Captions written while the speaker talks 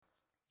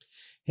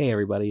Hey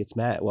everybody, it's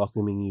Matt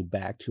welcoming you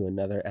back to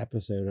another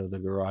episode of the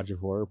Garage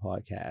of Horror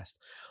podcast.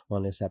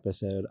 On this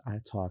episode, I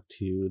talk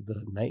to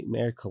the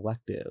Nightmare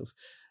Collective,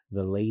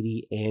 the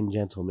lady and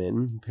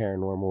gentleman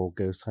paranormal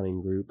ghost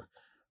hunting group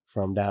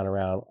from down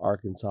around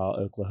Arkansas,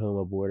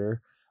 Oklahoma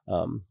border.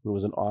 It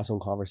was an awesome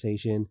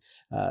conversation.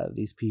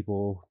 These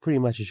people pretty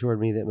much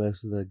assured me that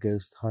most of the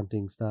ghost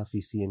hunting stuff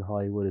you see in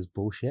Hollywood is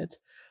bullshit.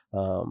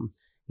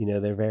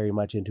 They're very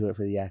much into it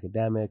for the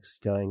academics,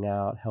 going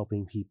out,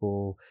 helping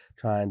people,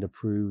 trying to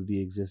prove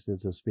the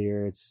existence of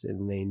spirits,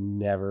 and they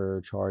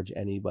never charge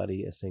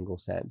anybody a single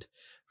cent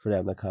for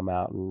them to come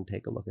out and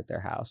take a look at their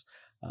house.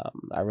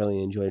 I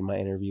really enjoyed my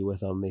interview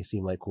with them. They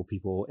seem like cool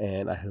people,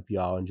 and I hope you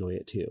all enjoy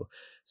it too.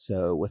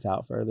 So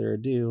without further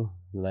ado,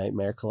 the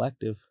Nightmare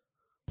Collective.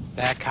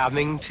 They're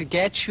coming to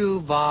get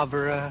you,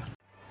 Barbara.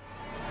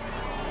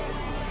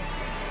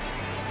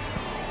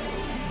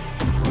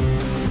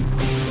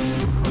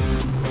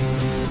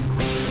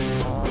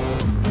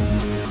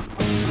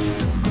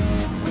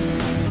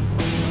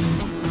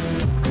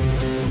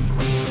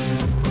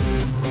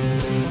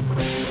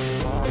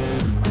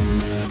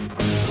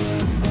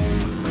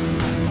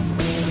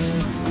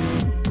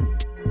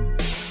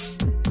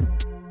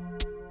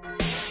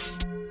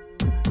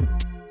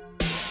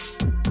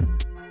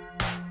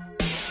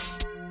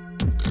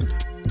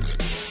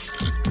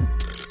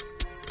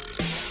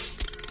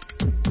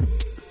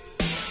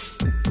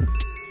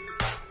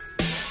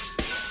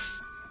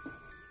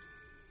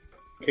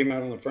 Came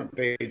out on the front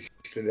page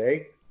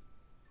today.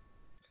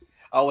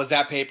 Oh, was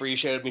that paper you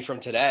showed me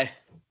from today?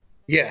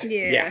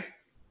 Yeah.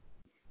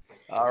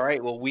 All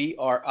right. Well, we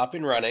are up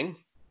and running.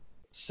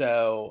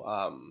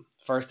 So,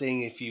 first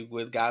thing, if you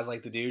would guys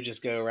like to do,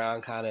 just go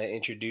around, kind of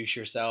introduce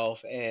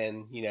yourself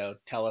and,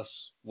 tell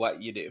us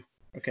what you do.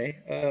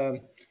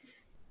 Okay.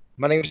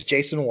 My name is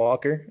Jason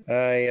Walker.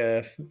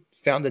 I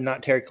founded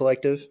Not Terror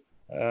Collective.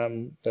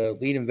 I'm the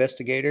lead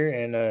investigator,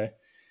 and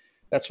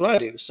that's what I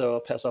do. So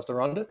I'll pass off to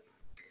Rhonda.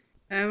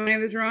 My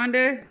name is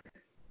Rhonda.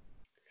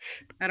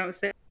 I don't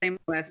say my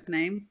last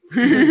name.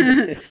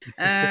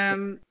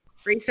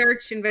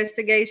 Research,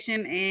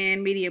 investigation,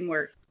 and medium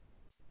work.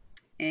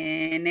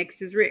 And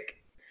next is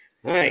Rick.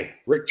 Hi,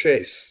 Rick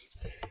Chase.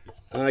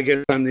 I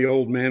guess I'm the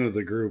old man of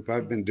the group.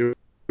 I've been doing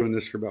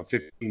this for about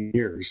 15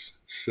 years.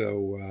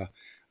 So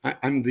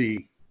I'm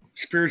the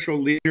spiritual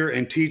leader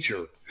and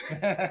teacher,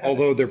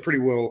 although they're pretty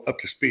well up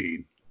to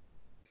speed.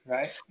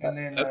 Right. And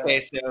then,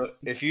 okay, so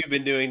if you've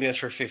been doing this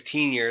for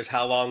 15 years,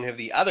 how long have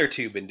the other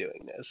two been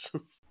doing this?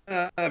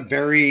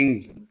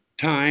 Varying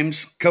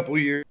times, couple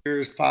years,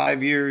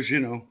 5 years,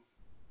 And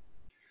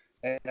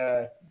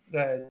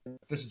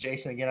this is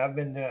Jason again. I've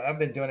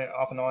been doing it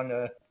off and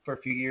on for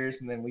a few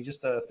years, and then we just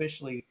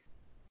officially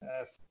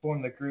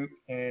formed the group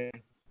in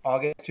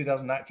August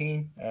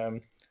 2019.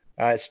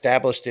 I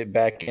established it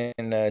back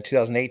in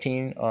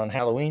 2018 on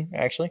Halloween,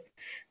 actually,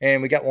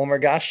 and we got one more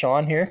guy,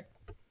 Sean, here.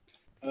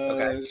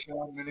 Okay.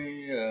 Sean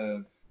Minnie,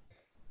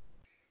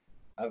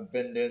 I've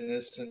been doing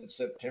this since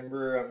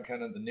September. I'm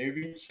kind of the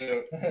newbie,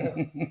 so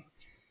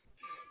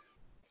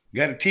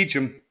got to teach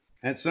them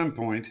at some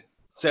point.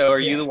 So are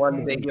you the one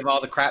that they give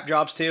all the crap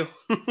jobs to?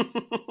 He's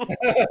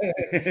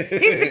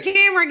the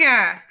camera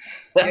guy.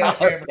 Yeah,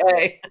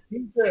 Okay.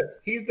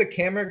 He's the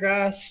camera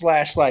guy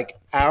 / like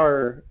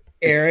our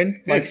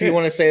Aaron, like if you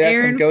want to say that,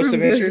 Aaron from Ghost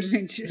from Adventures.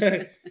 Ghost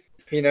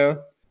Adventures.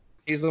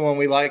 He's the one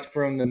we liked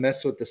from the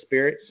Mess with the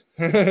Spirits.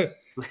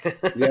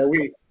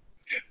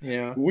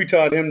 Yeah, we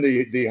taught him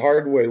the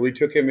hard way. We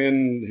took him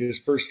in his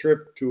first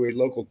trip to a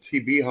local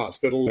TB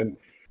hospital,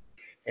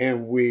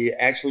 and we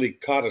actually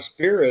caught a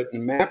spirit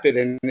and mapped it,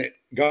 and it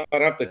got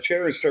up the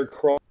chair and started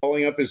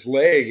crawling up his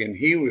leg, and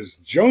he was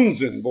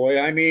jonesing, boy.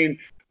 I mean,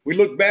 we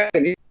looked back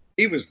and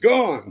he was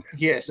gone.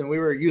 Yes, and we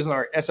were using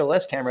our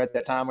SLS camera at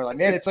that time. We're like,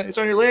 man, it's on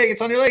your leg,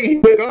 it's on your leg. And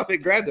he took off, it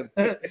grabbed him.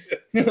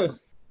 All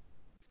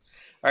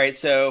right.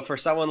 So for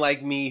someone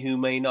like me who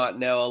may not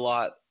know a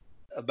lot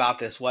about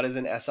this, what is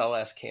an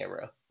SLS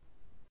camera?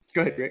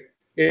 Go ahead, Rick.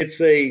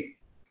 It's a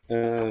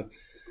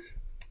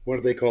what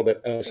do they call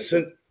that?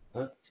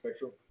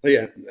 spectral.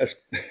 Yeah, a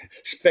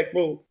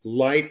spectral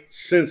light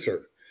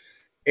sensor.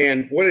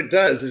 And what it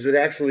does is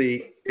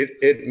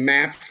it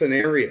maps an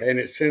area, and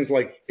it sends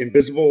like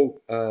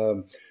invisible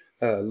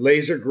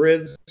laser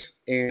grids.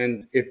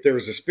 And if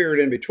there's a spirit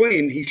in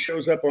between, he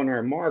shows up on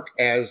our mark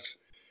as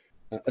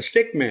a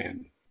stick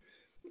man.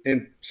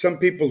 And some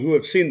people who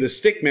have seen the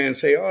stick man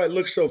say, oh, it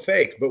looks so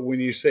fake. But when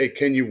you say,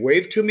 can you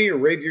wave to me or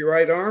wave your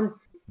right arm?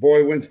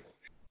 Boy, when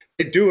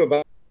they do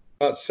about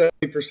 70%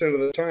 of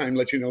the time,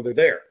 let you know they're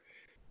there.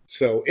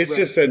 So it's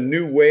just a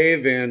new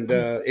wave, and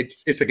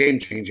it's a game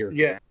changer.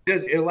 Yeah,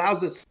 it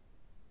allows us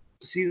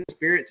to see the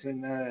spirits,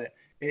 and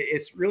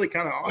it's really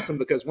kind of awesome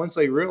because once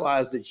they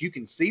realize that you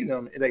can see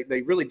them,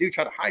 they really do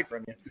try to hide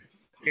from you.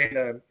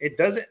 And it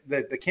doesn't.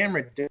 The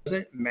camera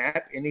doesn't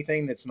map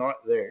anything that's not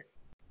there.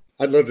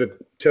 I'd love to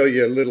tell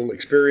you a little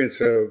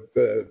experience of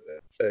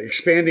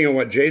expanding on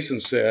what Jason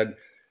said.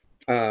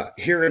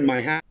 Here in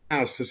my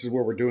house, this is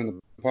where we're doing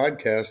the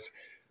podcast.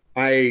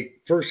 I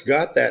first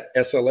got that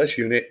SLS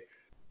unit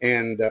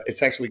and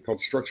it's actually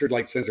called Structured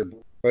Light Sensor.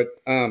 But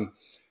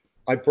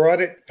I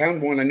brought it,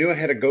 found one. I knew I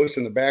had a ghost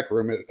in the back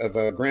room of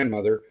a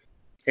grandmother,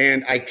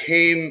 and I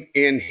came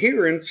in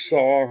here and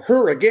saw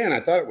her again. I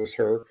thought it was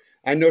her.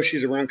 I know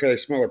she's around because I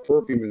smell her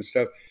perfume and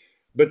stuff,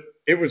 but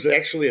it was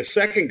actually a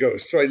second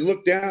ghost. So I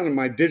looked down, and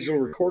my digital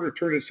recorder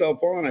turned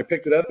itself on. I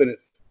picked it up, and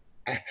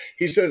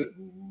he says,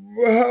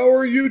 "How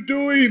are you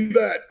doing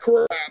that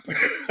crap?"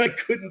 I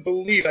couldn't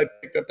believe I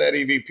picked up that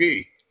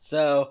EVP.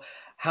 So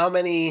how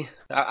many,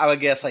 I would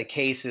guess, like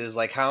cases,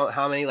 like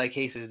how many like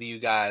cases do you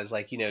guys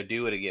like,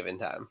 do at a given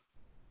time?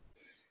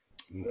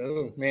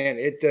 Oh man,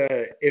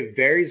 it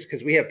varies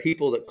because we have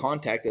people that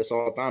contact us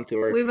all the time to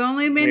our. We've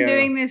only been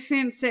doing this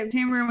since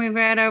September, and we've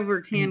had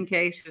over 10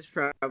 cases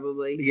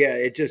probably. Yeah,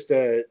 it just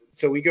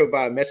so we go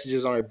by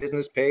messages on our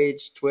business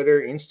page,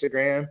 Twitter,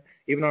 Instagram,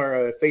 even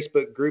our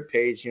Facebook group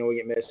page. We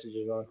get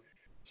messages on.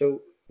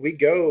 So we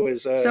go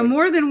as so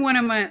more than one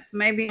a month,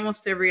 maybe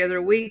almost every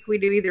other week. We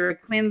do either a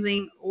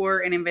cleansing or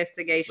an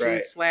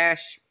investigation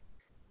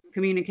 /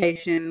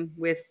 communication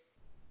with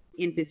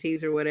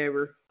entities or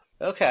whatever.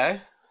 Okay.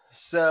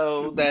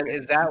 So then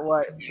is that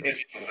what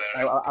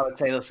I would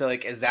say, so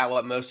like, is that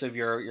what most of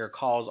your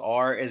calls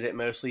are? Is it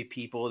mostly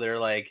people that are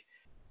like,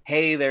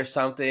 hey, there's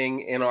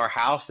something in our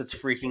house that's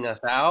freaking us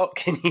out.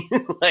 Can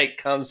you like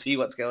come see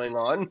what's going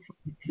on?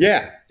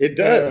 Yeah, it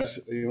does.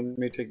 You want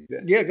me to take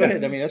that? Yeah, go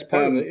ahead. I mean, that's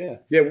part of it. Yeah.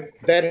 Yeah,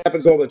 that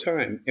happens all the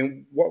time.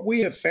 And what we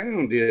have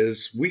found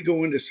is we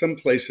go into some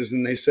places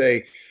and they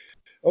say,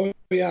 "Oh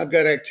yeah, I've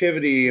got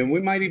activity," and we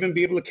might even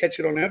be able to catch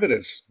it on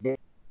evidence.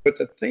 But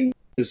the thing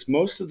is,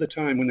 most of the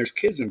time when there's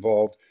kids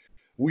involved,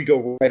 we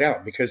go right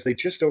out because they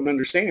just don't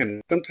understand.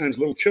 And sometimes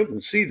little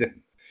children see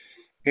them.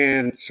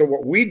 And so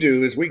what we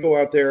do is we go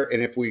out there,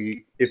 and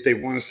if they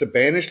want us to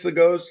banish the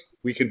ghost,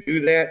 we can do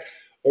that,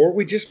 or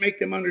we just make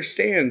them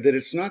understand that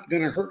it's not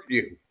going to hurt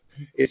you.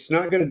 It's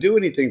not going to do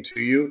anything to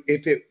you.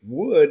 If it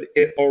would,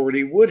 it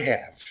already would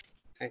have.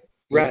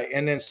 Right.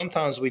 And then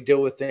sometimes we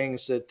deal with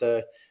things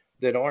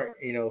that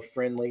aren't,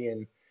 friendly,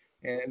 and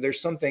there's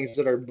some things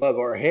that are above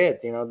our head,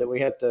 that we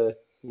have to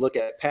look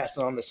at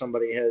passing on to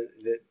somebody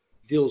that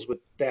deals with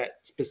that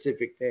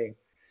specific thing.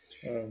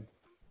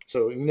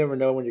 So you never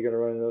know when you're going to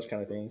run into those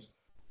kind of things.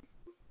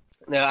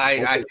 No,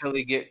 I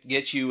totally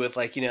get you with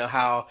like,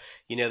 how,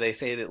 they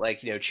say that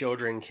like,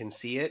 children can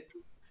see it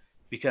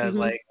because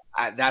like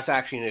that's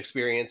actually an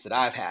experience that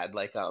I've had.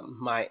 Like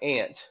my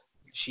aunt,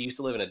 she used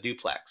to live in a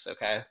duplex.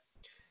 Okay.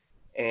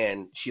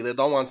 And she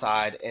lived on one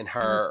side and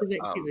her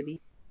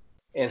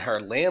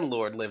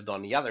landlord lived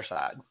on the other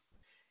side.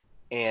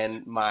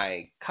 And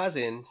my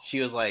cousin,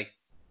 she was like,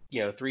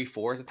 3,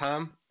 4 at the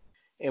time.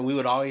 And we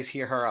would always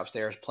hear her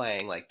upstairs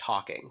playing, like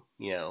talking,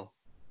 to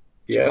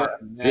her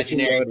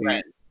imaginary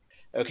friend.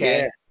 Okay.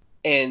 Yeah.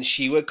 And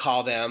she would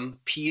call them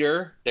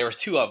Peter. There was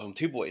 2 of them,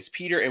 2 boys,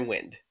 Peter and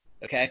Wind.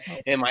 Okay.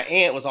 And my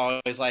aunt was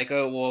always like,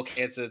 oh, well,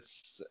 okay,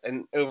 it's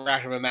an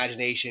overactive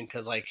imagination.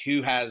 Cause like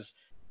who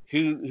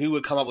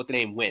would come up with the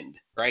name Wind.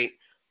 Right.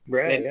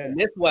 Right. And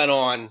this went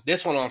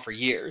on for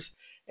years.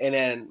 And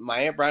then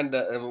my Aunt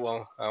Brenda,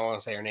 well, I don't want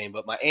to say her name,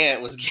 but my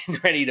aunt was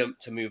getting ready to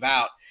move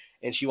out.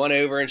 And she went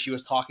over and she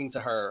was talking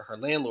to her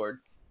landlord,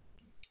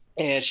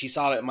 and she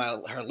saw that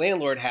her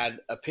landlord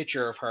had a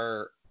picture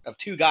of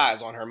 2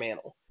 guys on her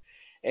mantle.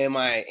 And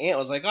my aunt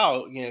was like,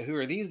 "Oh, who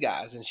are these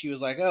guys?" And she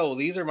was like, "Oh, well,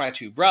 these are my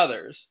 2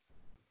 brothers.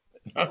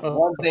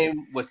 One's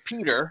name was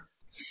Peter,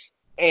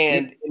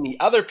 and in the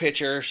other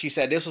picture, she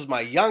said this was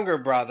my younger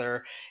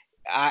brother.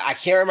 I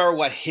can't remember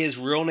what his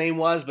real name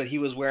was, but he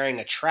was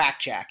wearing a track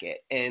jacket,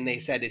 and they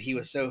said that he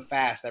was so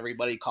fast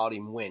everybody called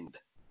him Wind."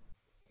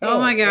 Oh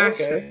my gosh,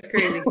 okay. That's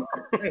crazy.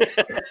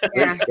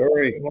 Yeah.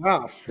 Story.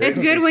 Wow. It's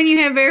good when you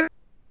have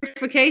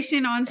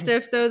verification on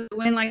stuff, though,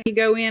 when like you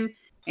go in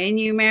and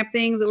you map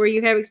things, or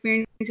you have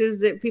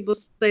experiences that people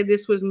say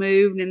this was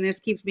moved and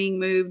this keeps being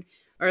moved,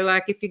 or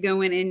like if you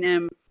go in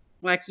and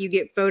like you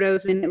get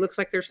photos and it looks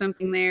like there's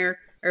something there,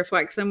 or if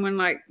like someone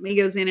like me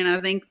goes in and I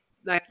think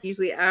like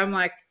usually I'm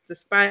like the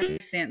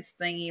spidey sense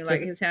thingy, like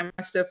is how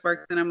my stuff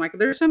works, and I'm like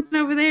there's something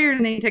over there,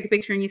 and then you take a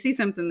picture and you see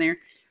something there.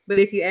 But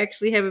if you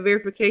actually have a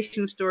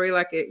verification story,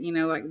 like it,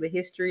 like the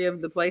history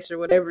of the place or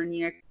whatever, and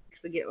you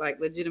actually get like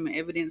legitimate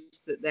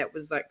evidence that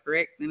was like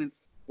correct, then it's.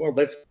 Well,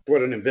 that's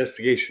what an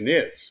investigation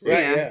is.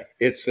 Right? Yeah.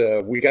 It's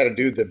we got to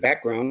do the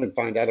background and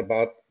find out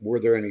about were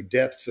there any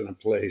deaths in a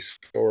place,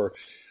 or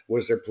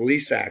was there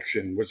police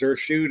action? Was there a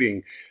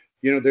shooting?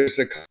 There's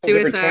a couple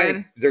different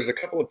types. There's a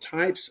couple of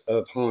types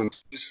of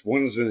hauntings.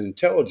 One is an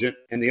intelligent,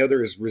 and the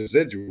other is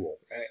residual.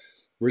 Right.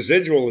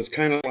 Residual is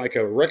kind of like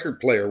a record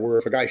player, where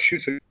if a guy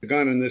shoots a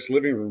gun in this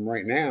living room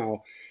right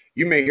now,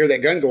 you may hear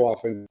that gun go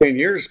off in 10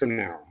 years from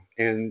now.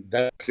 And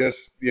that's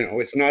just,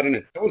 it's not an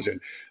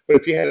intelligent. But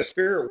if you had a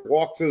spirit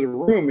walk through the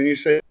room and you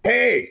say,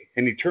 "Hey,"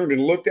 and he turned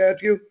and looked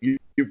at you,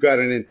 you've got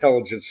an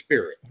intelligent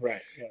spirit.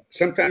 Right. Yeah.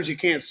 Sometimes you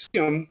can't see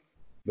them,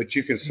 but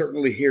you can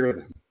certainly hear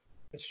them.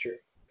 That's true.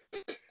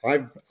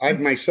 I've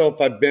myself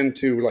been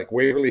to like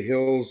Waverly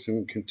Hills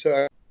in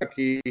Kentucky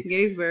Kentucky,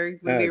 Gettysburg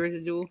would be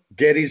residual.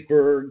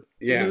 Gettysburg.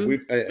 Yeah,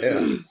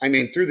 Mhm. I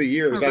mean, through the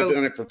years, Or I've both.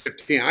 done it for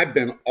 15. I've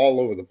been all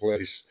over the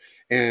place,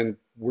 and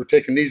we're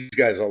taking these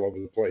guys all over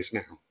the place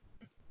now.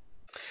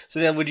 So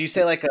then, would you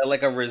say like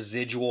a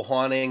residual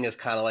haunting is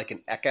kind of like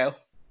an echo?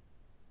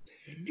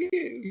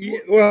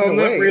 Well, In a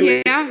not way.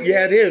 really. Yeah.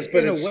 Yeah, it is,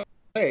 but In a it's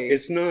way.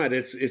 it's not.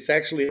 It's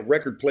actually a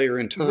record player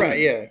in time, Right,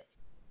 yeah.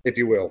 if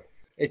you will.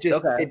 It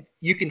just Okay.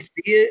 you can see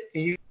it,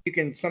 and you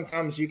can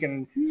sometimes you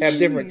can have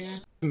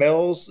different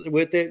smells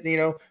with it,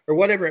 or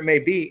whatever it may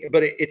be,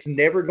 but it's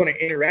never going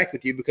to interact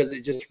with you because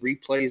it just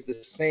replays the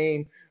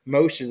same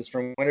motions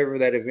from whenever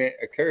that event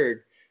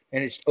occurred,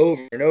 and it's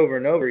over and over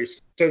and over. So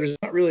there's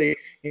not really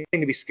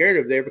anything to be scared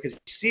of there because you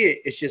see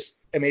it. It's just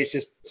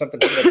something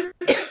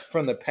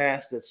from the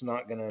past that's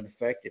not going to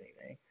affect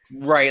anything.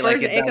 Right, Or like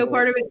is the it echo doesn't-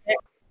 part of it?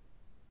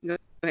 Go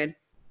ahead.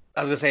 I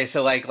was gonna say,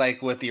 so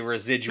like with the How are you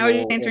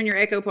residual, answering your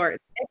echo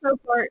part? Echo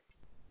part.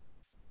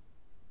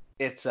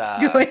 it's Go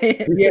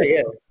ahead.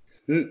 Yeah.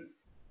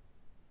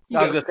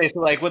 I was gonna say, so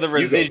like with a go.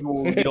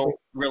 residual, you don't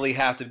really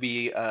have to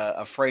be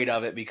afraid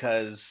of it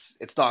because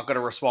it's not going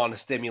to respond to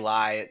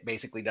stimuli. It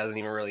basically doesn't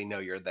even really know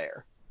you're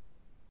there.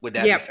 Would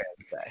that Yep. be fair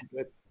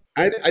to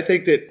say? I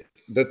think that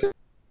the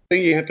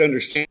thing you have to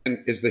understand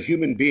is the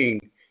human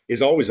being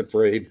is always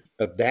afraid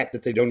of that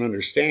they don't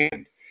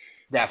understand.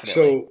 Definitely.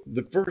 So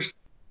the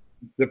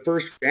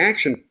first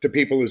reaction to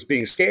people is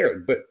being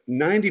scared, but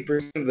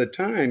 90% of the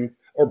time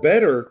or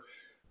better,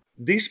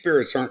 these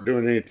spirits aren't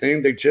doing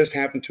anything. They just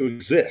happen to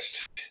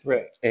exist.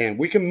 Right. And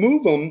we can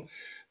move them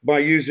by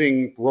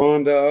using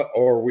Rhonda,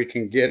 or we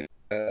can get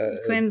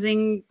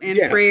Cleansing and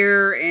yeah.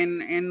 prayer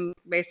and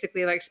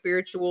basically like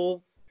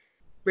spiritual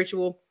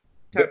ritual.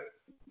 But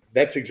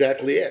that's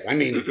exactly it. I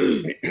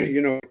mean,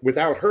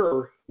 without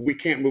her, we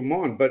can't move them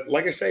on. But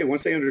like I say,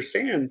 once they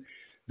understand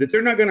that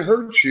they're not going to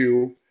hurt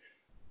you.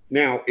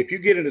 Now, if you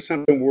get into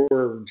something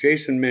where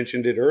Jason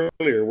mentioned it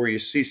earlier, where you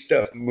see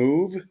stuff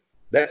move,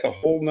 that's a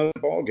whole nother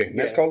ballgame.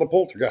 That's Yeah. called a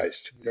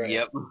poltergeist. Right.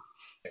 Yep.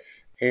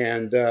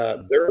 And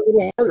they're a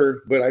little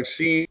harder, but I've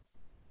seen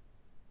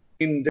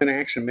them in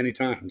action many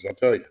times, I'll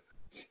tell you.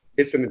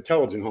 It's an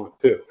intelligent haunt,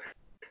 too.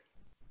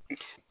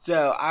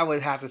 So I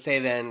would have to say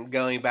then,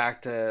 going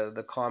back to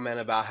the comment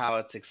about how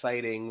it's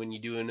exciting when you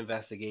do an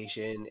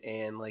investigation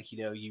and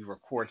you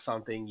record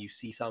something, you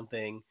see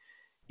something,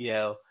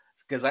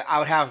 because I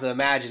would have to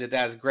imagine that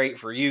that's great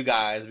for you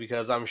guys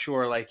because I'm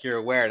sure you're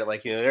aware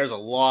that there's a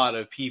lot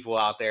of people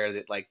out there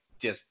that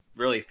just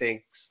really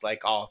thinks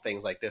all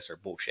things like this are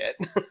bullshit.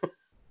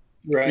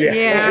 Right.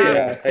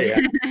 Yeah.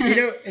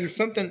 Yeah. And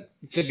something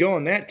to go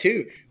on that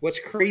too. What's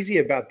crazy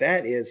about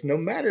that is no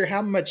matter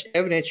how much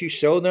evidence you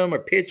show them or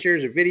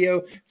pictures or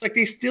video, it's like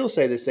they still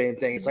say the same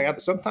thing. It's like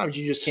sometimes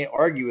you just can't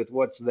argue with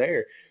what's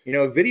there.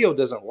 Video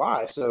doesn't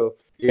lie. So,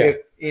 Yeah.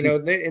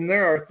 and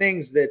there are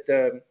things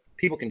that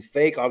people can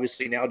fake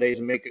obviously nowadays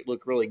and make it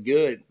look really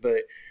good.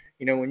 But,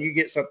 when you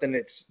get something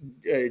that's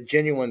a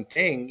genuine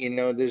thing,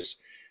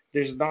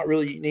 there's not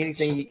really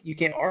anything you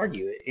can't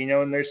argue it,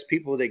 and there's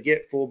people that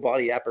get full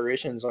body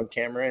apparitions on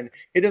camera and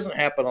it doesn't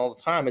happen all the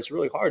time. It's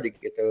really hard to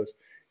get those,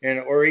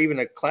 or even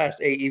a class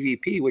A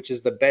EVP, which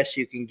is the best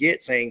you can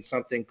get, saying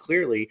something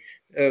clearly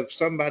of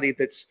somebody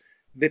that's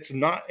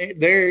not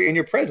there in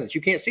your presence.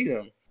 You can't see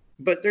them,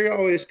 but there are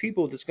always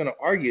people that's going to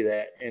argue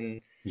that. And,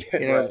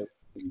 Right.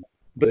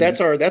 but that's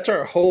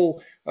our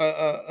whole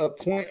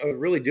point of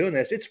really doing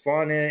this. It's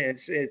fun and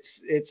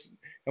it's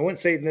I wouldn't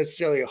say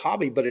necessarily a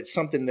hobby, but it's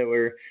something that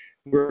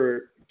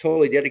we're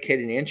totally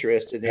dedicated and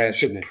interested in, to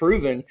Passionate.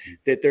 proving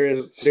that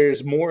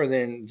there's more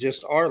than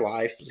just our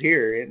life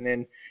here, and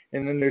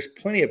then there's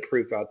plenty of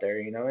proof out there,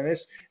 and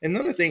it's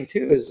another thing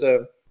too is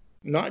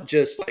not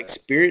just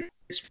spirits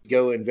we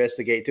go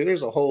investigate too.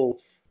 There's a whole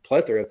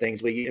plethora of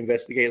things we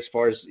investigate as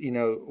far as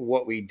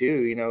what we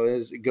do.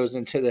 As it goes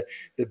into the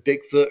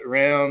Bigfoot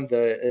realm,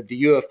 the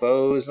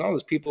UFOs, and all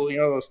those people,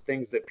 those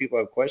things that people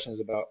have questions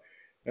about.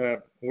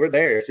 We're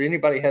there. If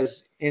anybody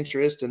has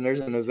interest and there's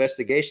an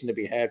investigation to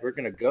be had, we're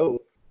going to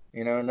go,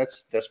 and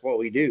that's what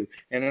we do.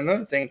 And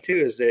another thing too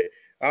is that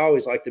I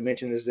always like to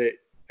mention is that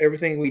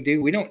everything we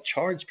do, we don't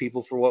charge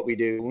people for what we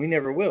do. We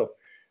never will.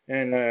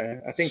 And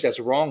I think that's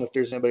wrong if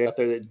there's anybody out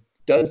there that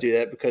does do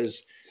that,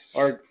 because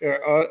our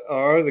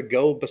other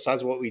goal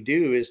besides what we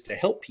do is to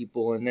help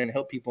people and then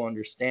help people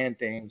understand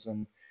things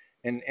and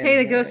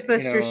Hey, the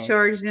Ghostbusters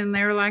charged, and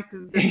they're like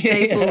the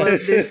staple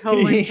of this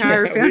whole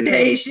entire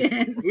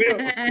foundation. We don't.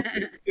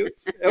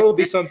 That will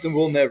be something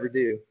we'll never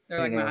do. They're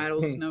like my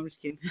idols. No, I'm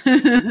just kidding.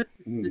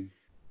 Mm.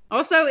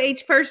 Also,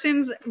 each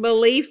person's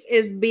belief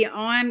is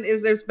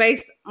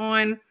based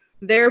on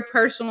their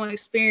personal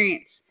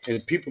experience.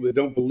 And people that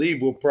don't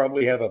believe will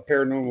probably have a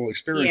paranormal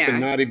experience Yeah.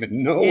 and not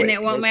even know it. And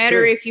it won't That's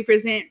matter true. if you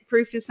present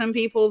proof to some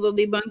people, they'll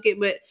debunk it.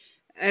 But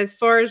as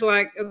far as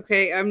like,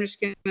 okay, I'm just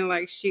gonna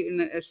like shoot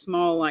in a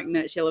small like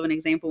nutshell of an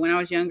example. When I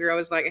was younger,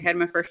 I had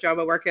my first job.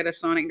 I worked at a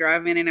Sonic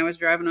drive-in, and I was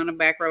driving on a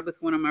back road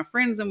with one of my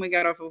friends, and we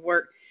got off of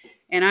work,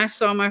 and I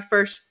saw my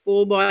first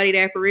full-bodied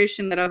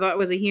apparition that I thought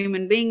was a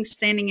human being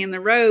standing in the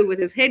road with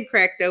his head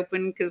cracked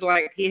open because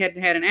like he had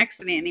had an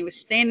accident, and he was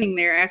standing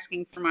there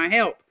asking for my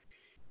help,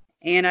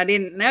 and I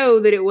didn't know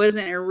that it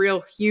wasn't a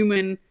real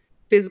human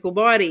physical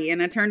body.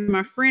 And I turned to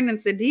my friend and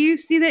said, do you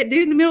see that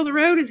dude in the middle of the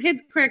road? His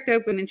head's cracked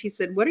open. And she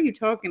said, what are you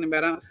talking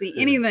about? I don't see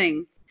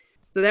anything.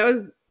 So that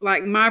was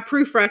like my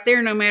proof right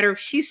there. No matter if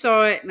she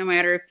saw it, no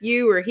matter if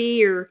you or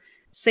he or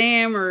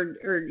Sam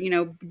or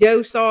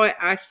Joe saw it,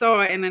 I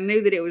saw it, and I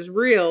knew that it was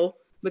real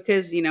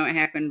because it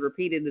happened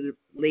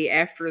repeatedly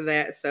after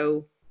that.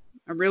 So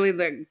really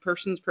the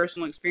person's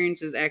personal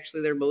experience is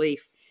actually their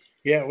belief.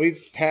 Yeah,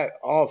 we've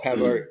all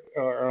have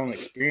our own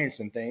experience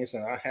and things,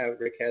 and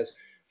Rick has,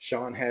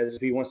 Sean has.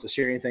 If he wants to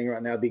share anything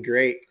right now, it'd be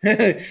great.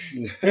 Yeah,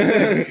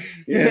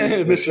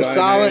 Mr.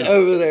 Silent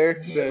over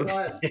there.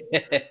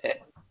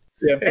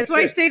 Yeah. That's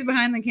why he stays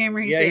behind the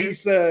camera.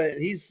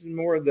 He's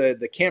more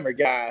the camera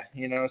guy,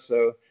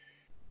 So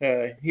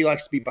he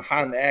likes to be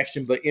behind the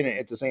action, but in it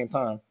at the same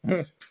time.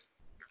 Oh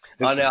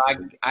no,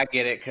 I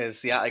get it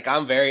because like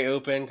I'm very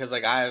open because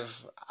like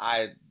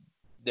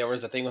there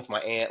was a thing with my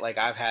aunt. Like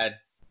I've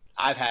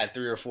had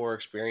 3 or 4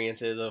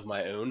 experiences of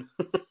my own.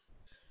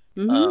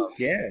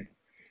 Yeah.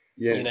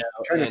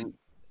 And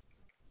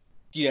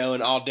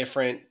in all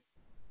different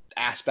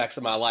aspects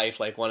of my life,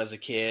 like one as a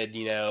kid,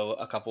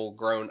 a couple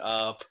grown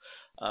up,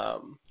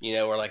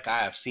 where like I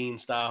have seen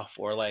stuff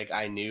or like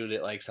I knew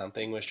that like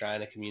something was trying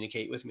to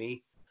communicate with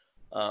me.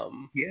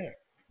 And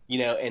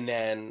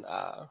then,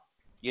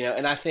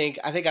 and I think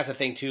that's the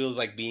thing too, is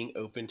like being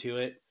open to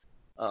it.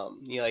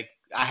 Like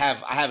I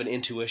have an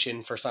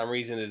intuition for some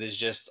reason that is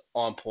just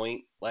on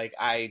point. Like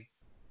I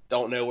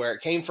don't know where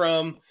it came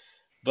from,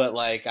 but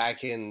like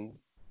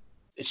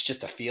it's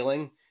just a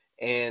feeling.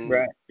 And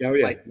right.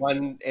 Like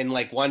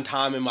one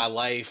time in my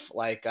life,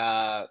 like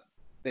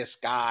this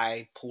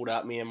guy pulled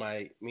up me and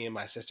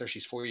my sister.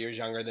 She's 4 years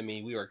younger than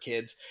me. We were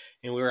kids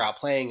and we were out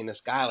playing, and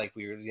this guy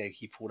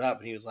he pulled up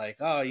and he was like,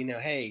 oh,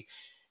 hey,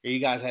 are you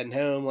guys heading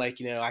home?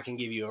 Like, I can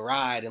give you a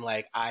ride. And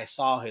like I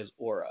saw his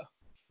aura,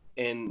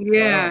 and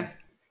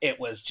it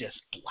was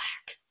just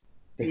black.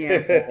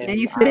 Yeah. And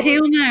you said,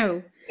 hell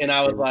no. And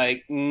I was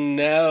like,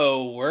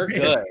 no, we're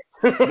good.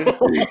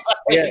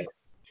 Yeah.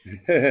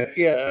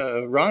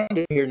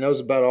 Rhonda here knows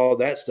about all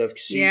that stuff.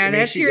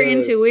 That's your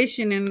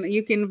intuition, and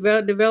you can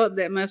develop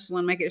that muscle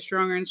and make it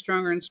stronger and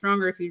stronger and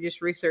stronger if you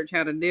just research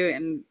how to do it.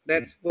 And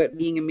that's what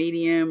being a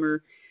medium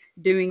or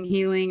doing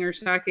healing or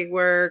psychic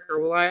work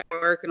or light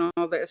work and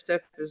all that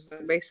stuff is.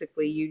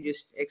 Basically you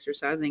just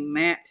exercising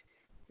that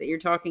you're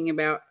talking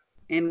about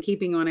and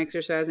keeping on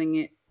exercising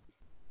it.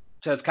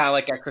 So it's kind of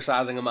like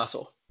exercising a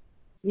muscle.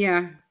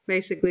 Yeah,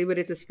 basically, but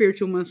it's a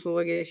spiritual muscle,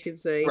 I guess you'd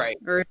say. Right.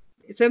 Or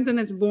it's something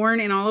that's born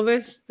in all of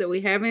us, that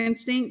we have an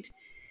instinct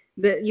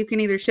that you can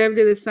either shove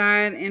to the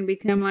side and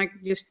become like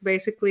just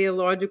basically a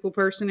logical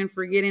person and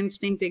forget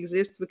instinct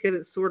exists because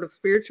it's sort of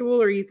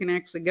spiritual, or you can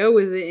actually go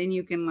with it and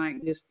you can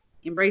like just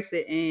embrace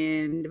it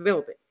and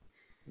develop it.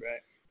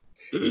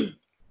 Right.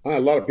 A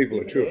lot of people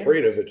are too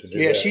afraid of it to do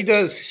that. Yeah,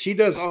 she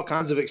does all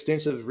kinds of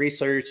extensive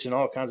research and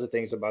all kinds of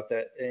things about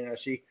that.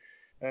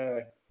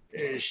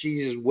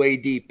 She's way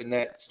deep in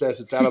that stuff.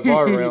 It's out of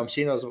our realm.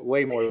 She knows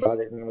way more about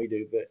it than we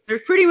do. But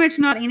there's pretty much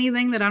not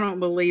anything that I don't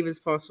believe is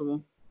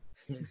possible.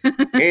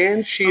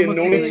 And she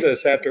anoints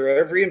us after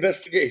every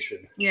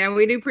investigation. Yeah,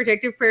 we do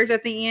protective prayers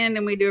at the end,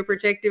 and we do a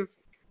protective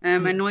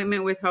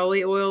anointment with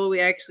holy oil. We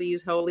actually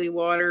use holy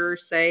water,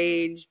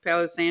 sage,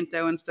 Palo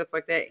Santo, and stuff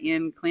like that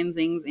in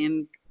cleansings,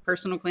 in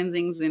personal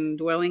cleansings, and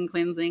dwelling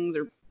cleansings,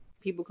 or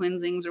people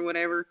cleansings, or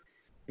whatever.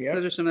 Yeah.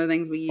 Those are some of the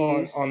things we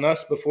use on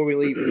us before we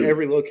leave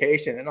every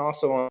location, and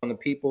also on the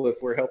people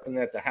if we're helping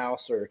at the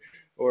house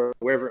or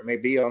wherever it may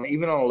be,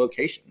 even on a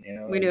location.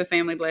 We do a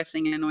family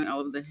blessing and anoint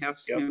all of the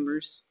house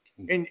members.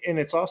 And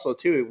it's also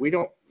too, we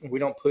don't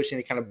push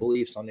any kind of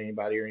beliefs on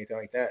anybody or anything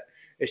like that.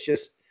 It's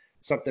just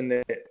something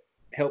that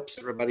helps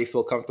everybody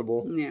feel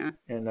comfortable. Yeah.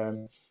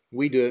 And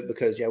we do it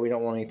because we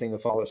don't want anything to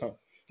follow us home.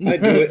 I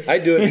do it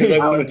because I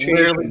want to change.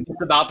 I was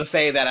just about to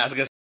say that. I was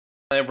going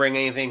to bring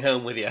anything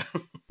home with you.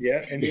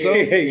 Yeah, and so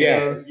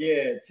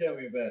tell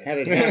me about it. Had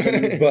it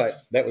happen,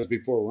 but that was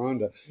before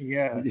Rhonda.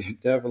 Yeah,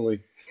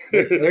 definitely.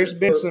 There's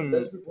been some.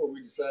 That's before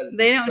we decided.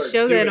 They don't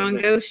show that on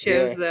ghost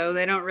shows, though.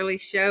 They don't really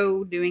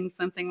show doing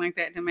something like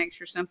that to make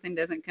sure something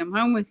doesn't come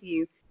home with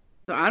you.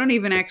 So I don't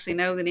even actually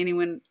know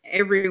that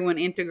everyone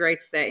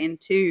integrates that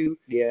into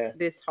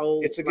this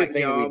whole. It's a good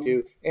thing that we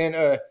do.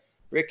 And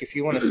Rick, if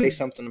you want to say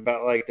something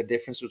about like the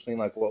difference between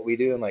like what we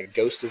do and like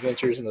Ghost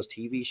Adventures and those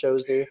TV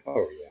shows do.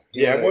 Oh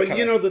yeah. Well,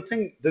 the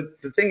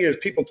thing is,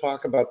 people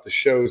talk about the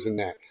shows and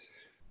that.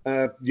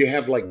 You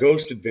have like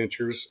Ghost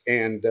Adventures,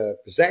 and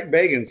Zach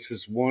Bagans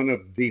is one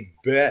of the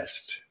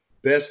best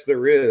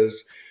there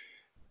is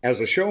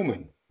as a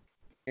showman.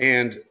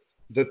 And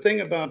the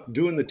thing about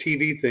doing the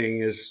TV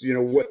thing is,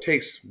 what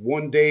takes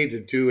one day to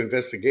do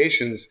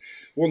investigations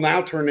will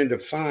now turn into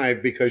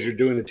 5 because you're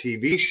doing a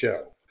TV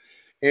show.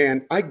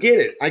 And I get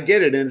it.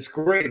 And it's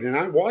great. And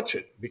I watch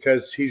it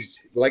because he's,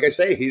 like I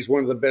say, he's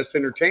one of the best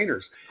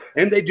entertainers.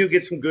 And they do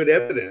get some good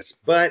evidence.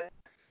 But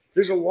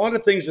there's a lot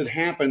of things that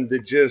happen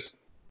that just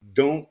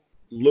don't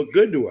look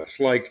good to us.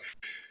 Like,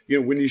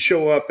 when you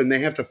show up and they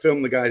have to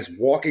film the guys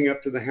walking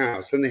up to the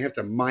house, and they have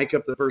to mic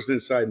up the person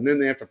inside, and then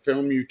they have to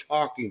film you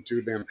talking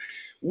to them.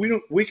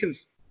 We can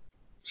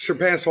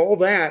surpass all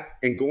that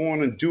and go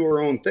on and do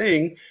our own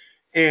thing.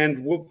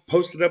 And we'll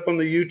post it up on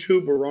the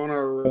YouTube or on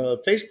our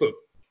Facebook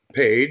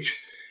page,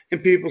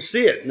 and people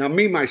see it. Now,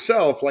 me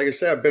myself, like I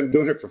said, I've been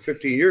doing it for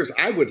 15 years.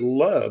 I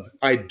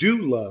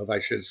do love, I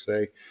should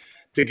say,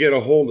 to get a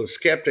hold of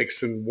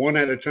skeptics and one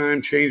at a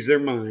time change their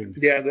mind.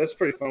 Yeah, that's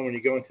pretty fun when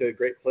you go into a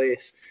great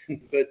place.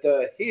 But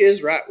he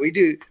is right.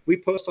 We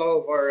post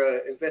all of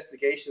our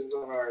investigations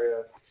on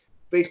our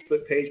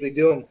Facebook page. We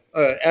do them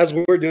as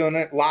we're doing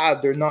it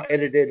live. They're not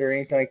edited or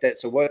anything like that.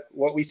 So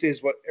what we see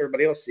is what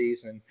everybody else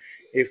sees. And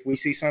if we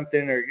see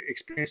something or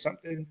experience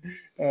something,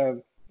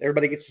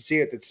 everybody gets to see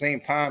it at the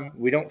same time.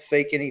 We don't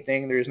fake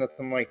anything. There's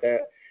nothing like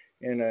that.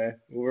 And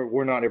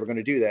we're not ever going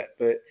to do that.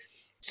 But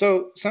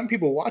so some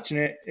people watching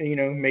it,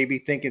 maybe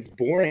think it's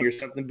boring or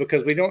something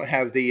because we don't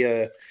have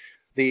the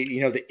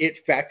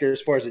it factor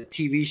as far as a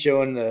TV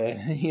show and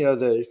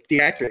the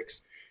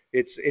theatrics.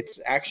 It's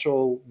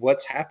actual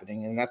what's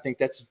happening. And I think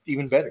that's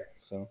even better.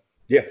 So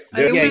yeah.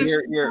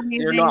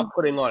 You're not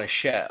putting on a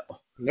show.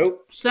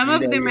 Nope. Some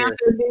of them out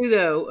there do,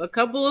 though. A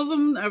couple of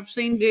them I've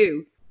seen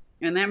do.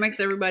 And that makes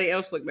everybody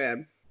else look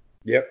bad.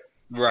 Yep.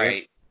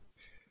 Right.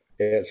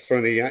 Yeah, it's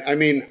funny. I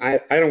mean, I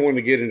don't want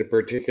to get into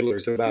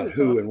particulars about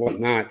who and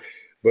whatnot,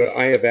 but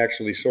I have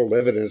actually sold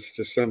evidence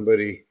to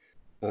somebody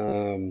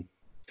to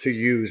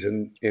use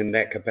in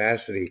that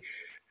capacity.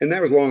 And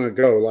that was long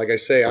ago. Like I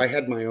say, I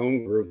had my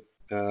own group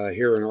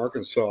here in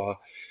Arkansas.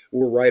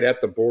 We're right at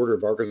the border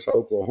of Arkansas,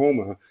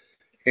 Oklahoma.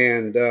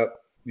 And,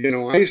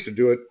 I used to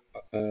do it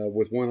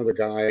with one other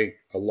guy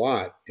a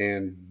lot,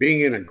 and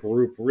being in a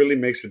group really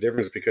makes a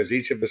difference because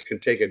each of us can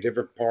take a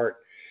different part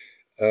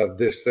of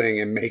this thing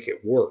and make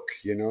it work,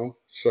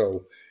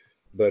 so,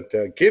 but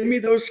give me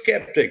those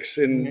skeptics,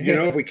 and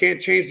if we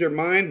can't change their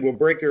mind, we'll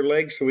break their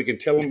legs so we can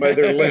tell them by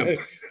their limp.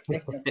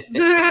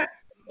 Yeah.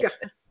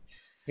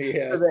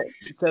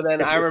 So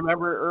then I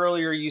remember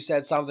earlier you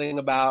said something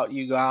about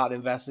you go out and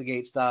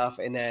investigate stuff,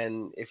 and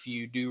then if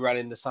you do run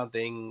into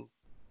something,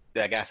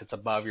 I guess it's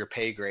above your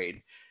pay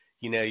grade,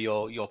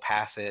 you'll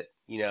pass it,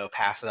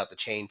 pass it up the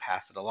chain,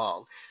 pass it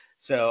along.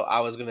 So I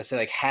was going to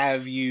say,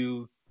 have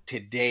you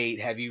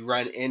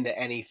run into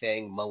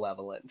anything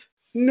malevolent?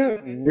 Not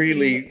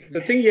really.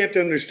 The thing you have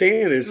to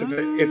understand is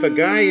if a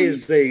guy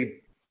is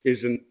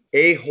an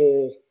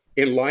a-hole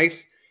in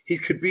life, he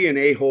could be an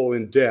a-hole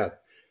in death.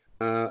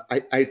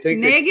 I think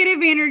negative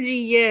energy,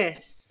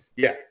 yes.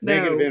 Yeah,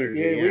 negative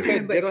energy. Yeah,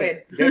 but go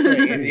ahead.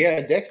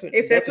 Definitely.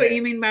 If that's what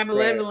you mean by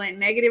malevolent,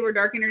 negative or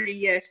dark energy,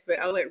 yes. But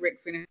I'll let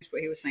Rick finish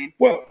what he was saying.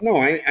 Well, no,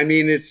 I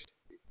mean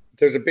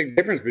there's a big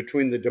difference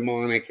between the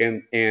demonic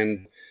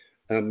and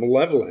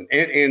malevolent,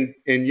 and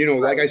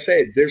like I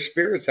said, there's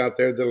spirits out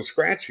there that'll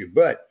scratch you.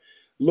 But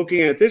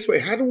looking at it this way,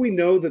 how do we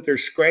know that they're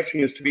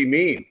scratching us to be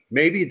mean?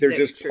 Maybe they're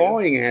just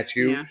pawing at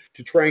you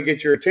to try and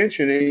get your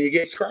attention, and you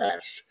get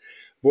scratched.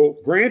 Well,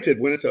 granted,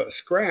 when it's a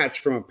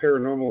scratch from a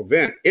paranormal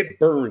event, it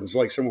burns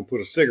like someone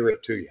put a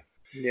cigarette to you.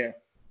 Yeah.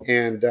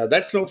 And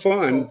that's no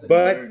fun,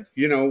 but,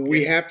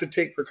 we have to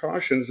take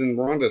precautions, and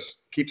Rhonda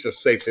keeps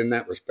us safe in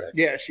that respect.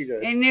 Yeah, she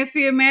does. And if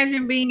you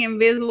imagine being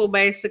invisible,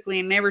 basically,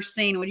 and never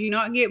seen, would you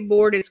not get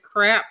bored as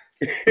crap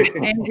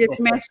and just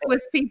mess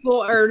with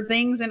people or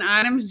things and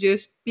items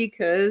just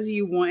because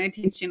you want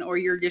attention, or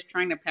you're just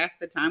trying to pass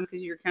the time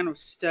because you're kind of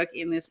stuck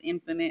in this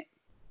infinite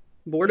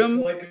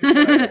boredom?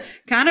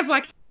 Kind of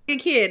like a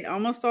kid.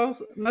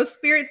 Most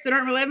spirits that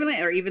aren't malevolent,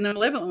 or even the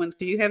malevolent ones,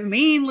 because you have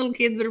mean little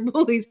kids that are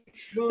bullies.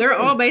 They're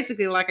all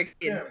basically like a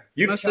kid.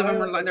 Yeah. Most of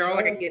them are like, they're all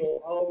like a kid.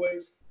 Will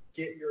always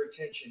get your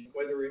attention,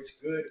 whether it's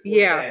good or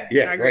Yeah. bad.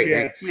 Yeah, right.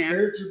 Yeah.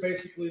 Spirits are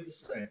basically the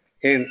same.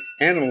 And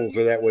animals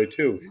are that way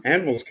too.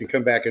 Animals can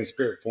come back in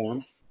spirit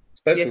form,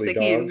 especially Yes, they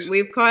dogs. can.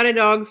 We've caught a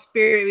dog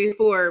spirit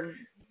before.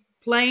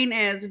 Plain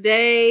as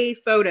day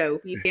photo.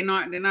 You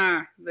cannot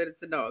deny that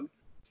it's a dog.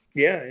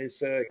 Yeah,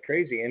 it's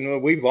crazy.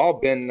 And we've all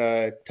been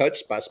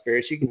touched by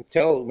spirits. You can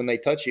tell when they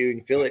touch you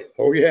and feel it.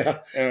 Oh yeah.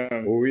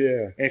 And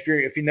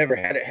if you never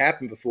had it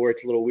happen before,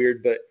 it's a little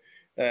weird, but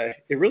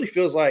it really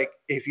feels like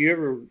if you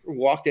ever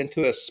walked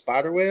into a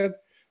spider web,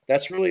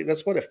 that's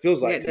what it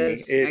feels like to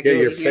me.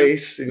 Your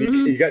face, and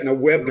you got no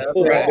web to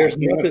pull out. There's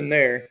nothing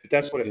there, but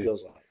that's what it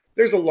feels like.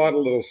 There's a lot of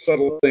little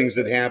subtle things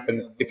that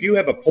happen. If you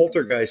have a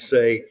poltergeist,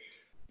 say,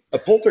 a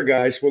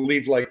poltergeist will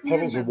leave like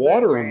puddles of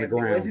water on the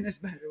ground.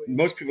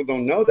 Most people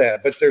don't know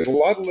that, but there's a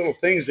lot of little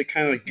things that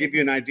kind of give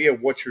you an idea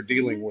of what you're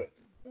dealing with.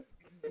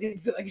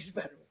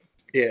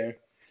 Yeah.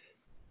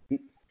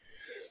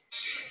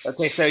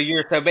 Okay,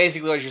 so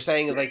basically what you're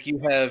saying is like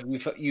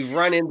you've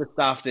run into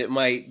stuff that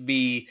might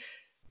be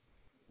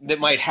that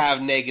might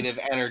have negative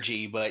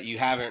energy, but you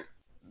haven't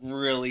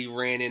really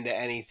ran into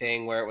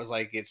anything where it was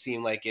like it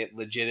seemed like it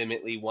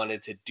legitimately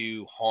wanted to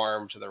do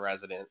harm to the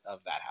resident of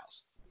that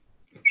house.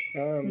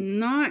 Not No,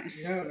 not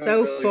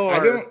so really.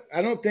 far.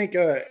 I don't think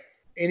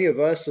any of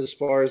us, as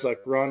far as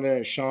like Rhonda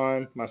and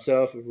Sean,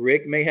 myself,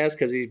 Rick may has,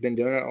 because he's been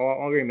doing it a lot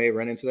longer. He may have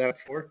run into that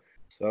before.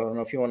 So I don't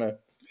know if you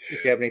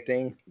have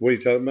anything. What are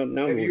you talking about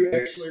now? Have you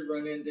actually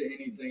run into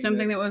anything?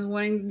 Something that was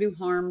wanting to do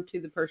harm to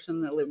the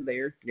person that lived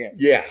there.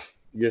 Yeah.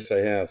 Yes, I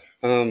have.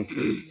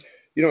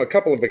 You know, a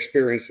couple of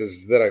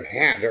experiences that I've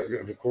had,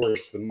 of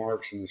course, the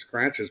marks and the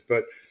scratches,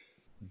 but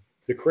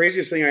the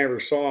craziest thing I ever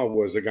saw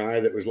was a guy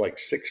that was like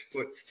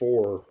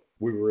 6'4".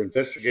 We were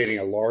investigating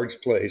a large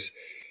place,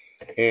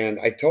 and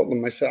I told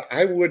him, I said,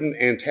 I wouldn't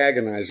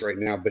antagonize right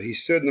now, but he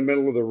stood in the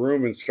middle of the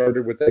room and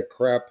started with that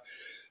crap.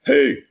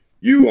 Hey,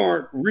 you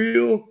aren't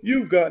real.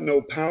 You've got no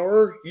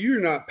power.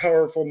 You're not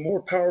powerful,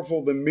 more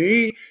powerful than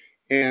me.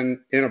 And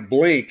in a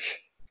blink,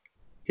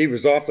 he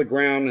was off the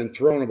ground and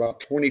thrown about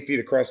 20 feet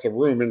across the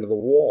room into the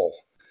wall.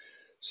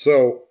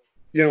 So,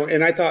 you know,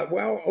 and I thought,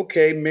 well,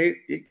 okay,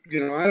 maybe,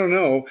 you know, I don't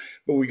know.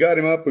 But we got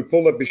him up, we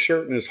pulled up his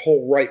shirt, and his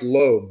whole right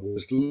lobe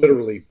was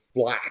literally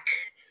black.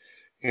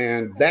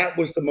 And that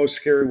was the most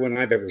scary one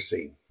I've ever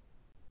seen.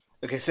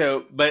 Okay,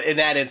 so, but in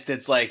that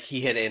instance, like,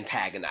 he had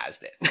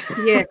antagonized it.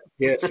 Yeah,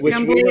 Yes,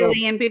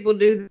 completely. And people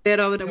do that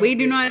all the time. We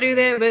do not do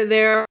that, but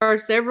there are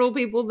several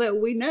people that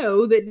we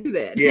know that do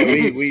that. Yeah,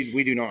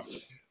 we do not.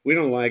 We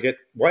don't like it.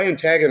 Why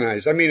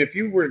antagonize? I mean, if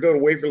you were to go to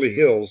Waverly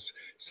Hills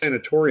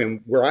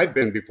Sanatorium, where I've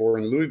been before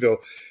in Louisville,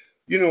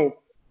 you know,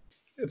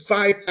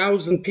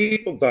 5,000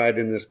 people died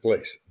in this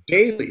place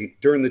daily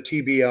during the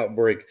TB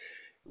outbreak.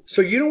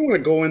 So you don't want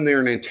to go in there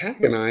and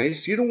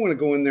antagonize. You don't want to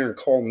go in there and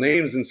call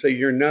names and say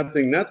you're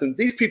nothing.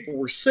 These people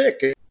were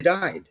sick and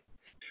died.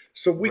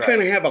 So we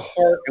kind of have a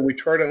heart, and we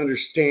try to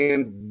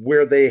understand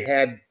where they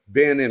had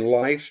been in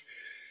life.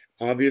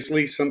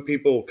 Obviously, some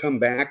people come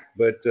back,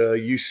 but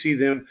you see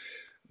them.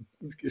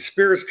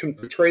 Spirits can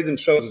portray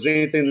themselves as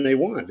anything they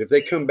want. If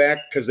they come back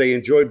because they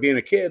enjoyed being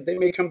a kid, they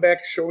may come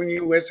back showing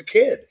you as a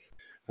kid.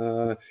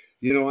 You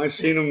know, I've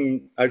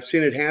seen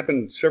it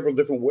happen several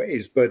different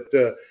ways, but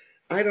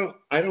I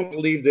don't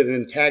believe that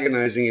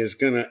antagonizing is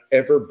going to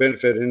ever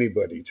benefit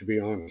anybody, to be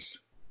honest.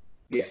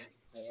 Yeah,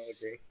 I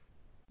agree.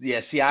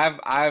 Yeah, see,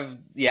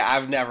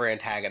 I've never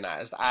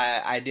antagonized.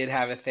 I did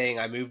have a thing.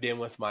 I moved in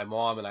with my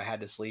mom, and I had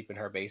to sleep in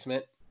her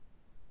basement,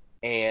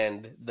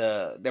 and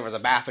there was a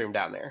bathroom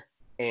down there,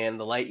 and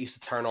the light used to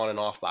turn on and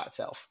off by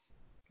itself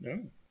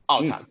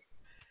all the time.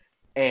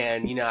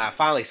 And, you know, I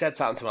finally said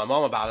something to my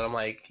mom about it. I'm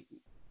like,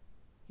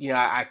 you know,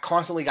 I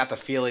constantly got the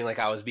feeling like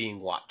I was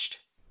being watched.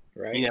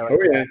 Right. You know,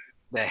 Oh,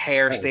 the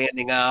hair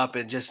standing up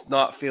and just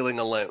not feeling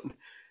alone.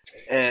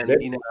 And,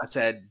 you know, I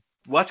said,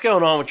 what's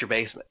going on with your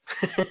basement?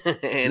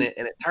 and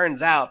it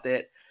turns out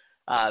that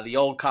the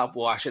old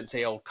couple, I shouldn't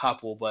say old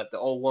couple, but the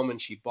old woman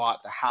she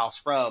bought the house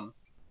from,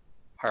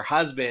 her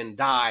husband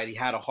died. He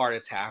had a heart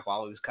attack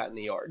while he was cutting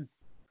the yard.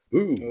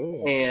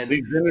 Ooh. And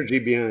Leaves energy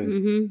behind.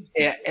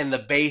 Mm-hmm. and the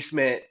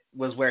basement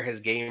was where his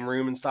game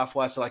room and stuff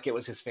was. So like it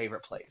was his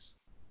favorite place.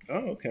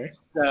 Oh, okay.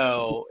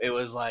 So it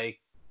was like,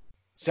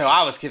 so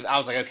I was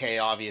like, okay,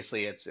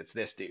 obviously it's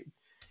this dude,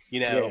 you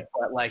know. Yeah.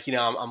 But like, you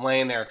know, I'm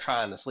laying there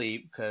trying to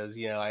sleep because,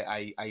 you know,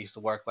 I used to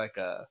work like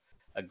a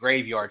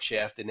graveyard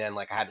shift, and then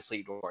like I had to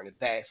sleep during the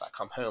day, so I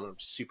come home and I'm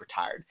super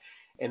tired,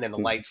 and then the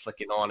lights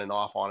flicking on and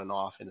off,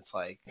 and it's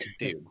like,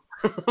 dude.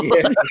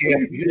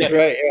 Yeah.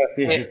 Right.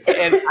 Yeah.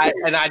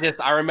 And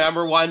I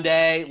remember one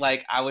day,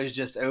 like I was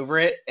just over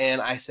it,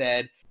 and I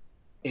said,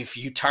 if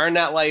you turn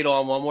that light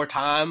on one more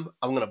time,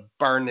 I'm gonna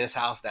burn this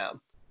house down.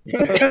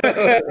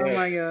 Oh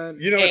my God.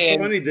 You know, it's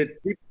funny that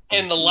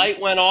and the light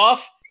went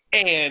off,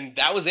 and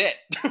that was it.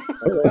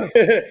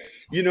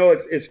 you know,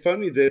 it's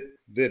funny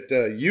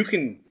that you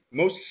can,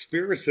 most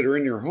spirits that are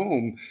in your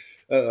home,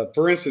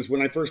 for instance,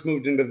 when I first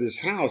moved into this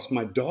house,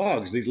 my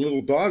dogs, these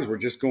little dogs, were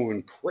just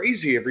going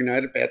crazy every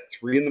night at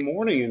 3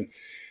 a.m.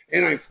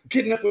 And I'm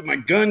getting up with my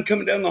gun,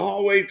 coming down the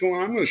hallway,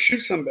 going, I'm going to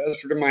shoot some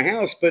bastard in my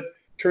house, but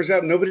turns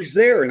out nobody's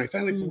there. And I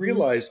finally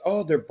realized,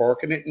 oh, they're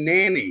barking at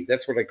Nanny.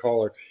 That's what I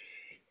call her.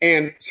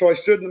 And so I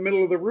stood in the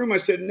middle of the room. I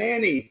said,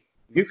 Nanny,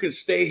 you can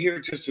stay here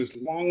just as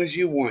long as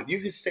you want.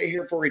 You can stay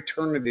here for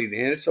eternity,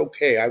 and it's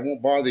okay. I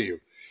won't bother you.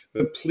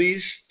 But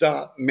please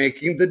stop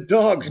making the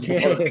dogs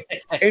bark.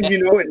 And,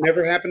 you know, it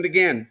never happened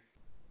again.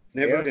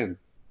 Never again.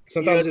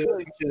 Sometimes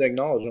you should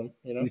acknowledge them,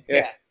 you know?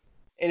 Yeah.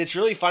 And it's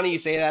really funny you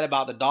say that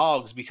about the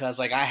dogs, because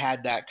like I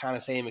had that kind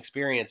of same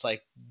experience.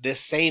 Like this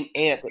same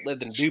aunt that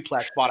lived in a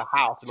duplex bought a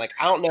house. And like,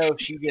 I don't know if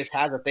she just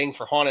has a thing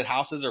for haunted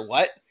houses or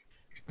what,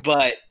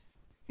 but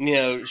you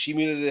know, she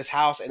moved to this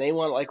house and they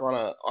went like on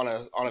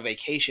a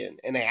vacation,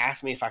 and they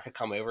asked me if I could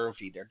come over and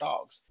feed their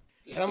dogs.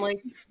 And I'm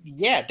like,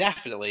 yeah,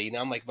 definitely. You know,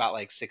 I'm like about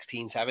like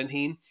 16,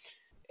 17.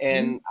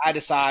 And I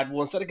decide,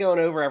 well, instead of going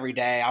over every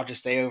day, I'll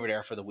just stay over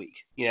there for the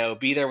week, you know,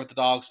 be there with the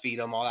dogs, feed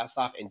them, all that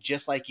stuff. And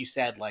just like you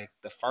said, like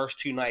the first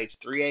 2 nights,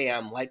 3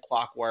 a.m., like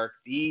clockwork,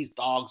 these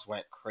dogs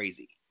went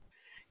crazy,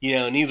 you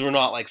know, and these were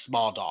not like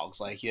small dogs.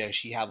 Like, you know,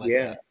 she had like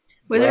Yeah.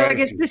 Was there like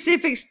a Right.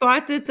 specific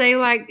spot that they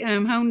like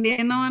honed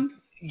in on?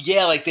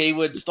 yeah, like they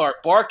would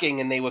start barking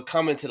and they would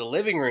come into the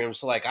living room.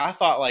 So like I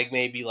thought like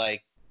maybe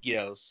like, you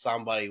know,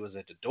 somebody was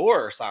at the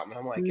door or something.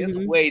 I'm like, it's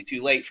Mhm. way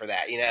too late for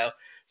that, you know?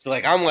 So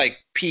like I'm like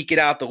peeking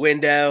out the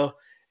window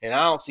and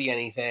I don't see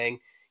anything,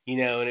 you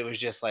know, and it was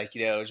just like,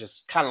 you know, it was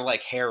just kind of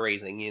like hair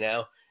raising, you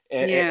know.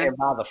 Yeah. And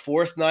by the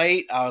fourth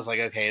night, I was like,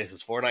 okay, this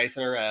is 4 nights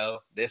in a row.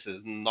 This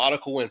is not a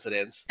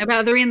coincidence.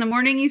 About 3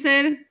 a.m, you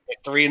said?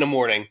 At 3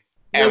 a.m.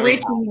 The every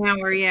time. witching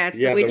hour, yes.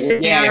 Yeah, The the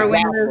witching Yeah, hour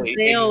when the exactly.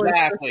 veil is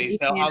Exactly. supposed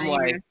to So be I'm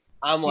in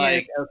there.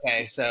 like,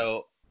 okay,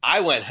 so I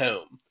went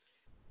home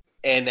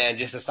and then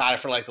just decided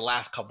for like the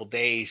last couple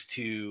days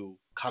to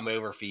come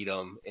over, feed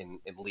them, and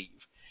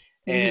leave.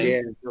 And Yeah.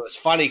 it was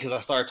funny because I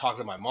started talking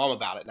to my mom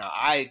about it. Now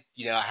I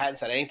hadn't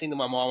said anything to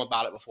my mom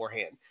about it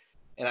beforehand,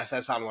 and I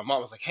said something to my mom. I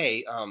was like,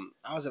 "Hey,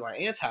 I was at my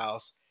aunt's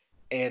house,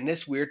 and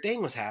this weird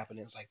thing was happening.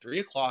 It was like 3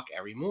 o'clock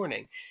every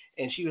morning."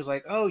 And she was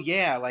like, "Oh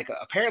yeah, like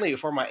apparently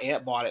before my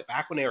aunt bought it,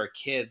 back when they were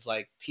kids,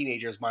 like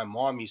teenagers, my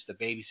mom used to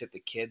babysit the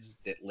kids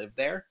that lived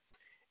there."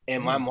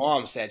 And my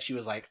mom said, she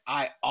was like,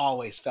 "I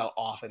always felt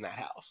off in that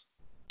house."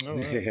 Oh,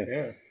 right.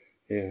 Yeah.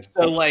 Yeah.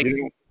 So like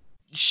You know,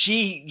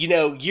 she, you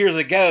know, years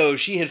ago,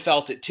 she had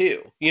felt it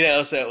too, you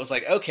know, so it was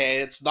like, okay,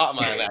 it's not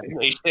my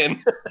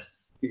imagination.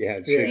 yeah.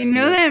 It's Yeah. just- You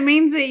know, that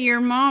means that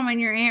your mom and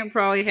your aunt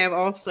probably have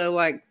also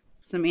like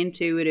some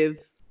intuitive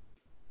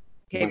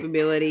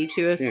capability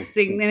to a Yeah.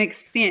 significant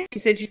extent. She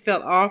said she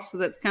felt off, so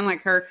that's kind of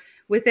like her,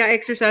 without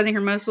exercising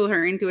her muscle,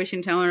 her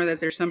intuition telling her that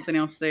there's something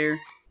else there.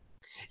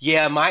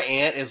 Yeah, my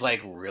aunt is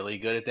like really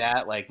good at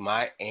that. Like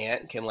my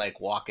aunt can like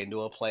walk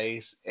into a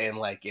place and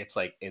like it's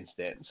like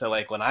instant. So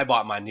like when I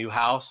bought my new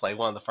house, like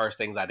one of the first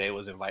things I did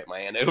was invite my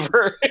aunt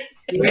over.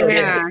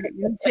 Yeah,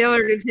 you tell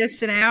her to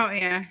test it out.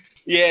 Yeah,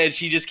 Yeah, and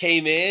she just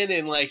came in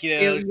and like, you know,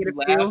 Feel- get she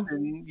a feel. laughed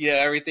and you know,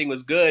 everything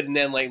was good. And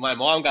then like my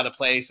mom got a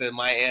place and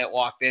my aunt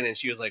walked in and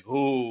she was like,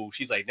 "Ooh,"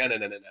 she's like, "No, no,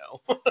 no, no,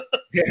 no."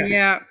 yeah.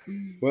 yeah.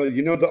 Well,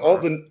 you know, all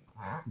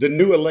the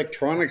new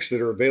electronics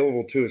that are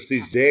available to us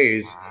these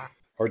days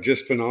are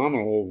just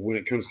phenomenal when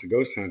it comes to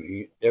ghost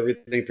hunting.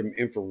 Everything from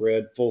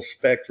infrared, full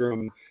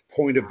spectrum,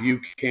 point of view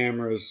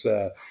cameras,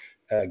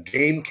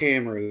 game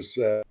cameras.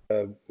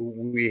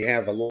 We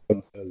have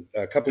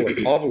a couple of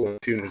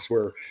Ovilus units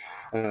where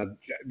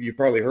you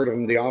probably heard of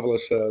them. The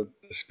Ovilus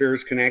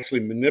spirits can actually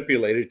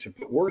manipulate it to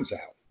put words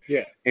out.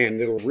 Yeah. And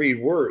it'll read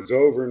words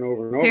over and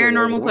over and over.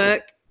 Paranormal and over.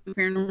 puck.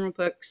 Paranormal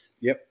pucks.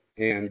 Yep.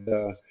 And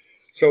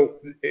so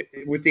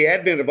with the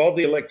advent of all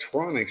the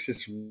electronics,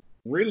 it's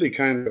really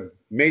kind of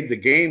made the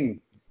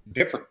game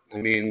different. I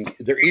mean,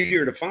 they're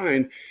easier to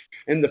find,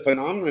 and the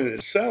phenomenon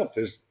itself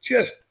is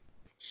just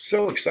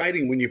so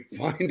exciting when you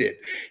find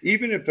it.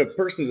 Even if a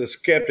person's a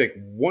skeptic,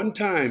 one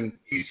time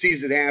he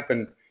sees it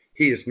happen,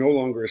 he is no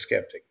longer a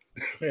skeptic.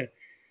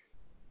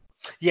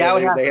 Yeah, I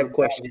would have they to have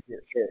questions.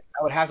 imagine it.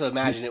 I would have to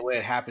imagine it when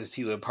it happens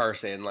to you in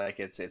person. Like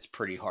it's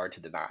pretty hard to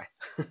deny.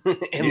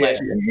 Unless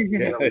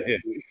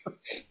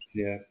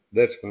Yeah,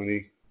 that's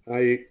funny.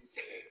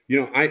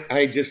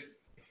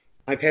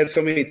 I've had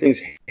so many things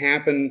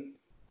happen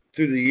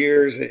through the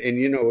years, and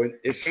you know,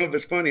 some of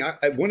it's funny.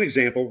 One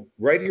example,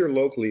 right here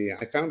locally,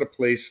 I found a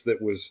place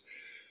that was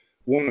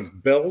one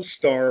of Belle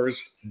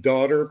Starr's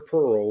daughter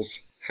Pearl's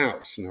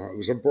house. Now, it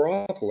was a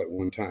brothel at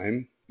one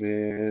time,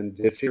 and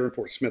it's here in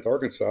Fort Smith,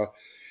 Arkansas.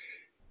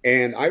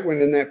 And I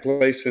went in that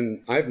place,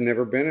 and I've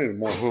never been in a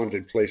more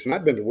haunted place. And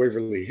I've been to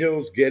Waverly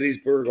Hills,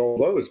 Gettysburg, all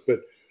those,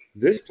 but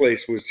this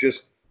place was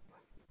just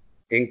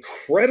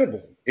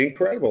incredible.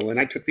 And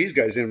I took these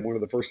guys in one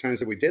of the first times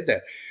that we did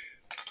that.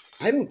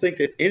 I don't think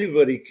that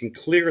anybody can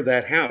clear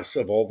that house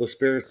of all the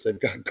spirits they've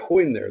got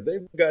going there.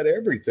 They've got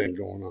everything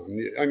going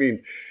on. I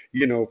mean,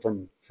 you know,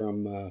 from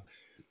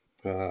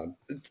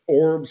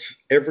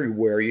orbs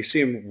everywhere. You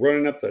see them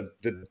running up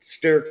the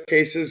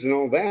staircases and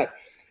all that.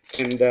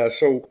 And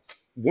so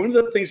one of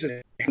the things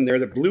that happened there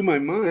that blew my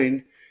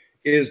mind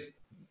is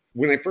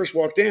when I first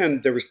walked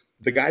in, there was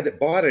the guy that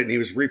bought it and he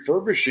was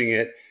refurbishing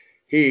it.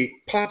 He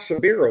pops a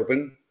beer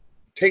open,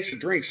 takes a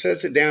drink,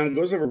 sets it down,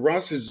 goes over,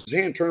 Ross's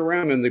hand, turn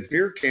around, and the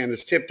beer can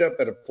is tipped up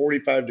at a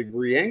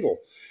 45-degree angle,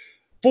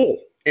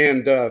 full.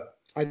 And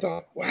I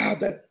thought, wow,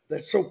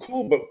 that's so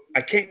cool, but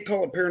I can't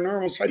call it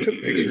paranormal. So I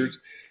took pictures.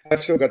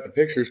 I've still got the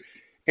pictures.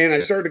 And I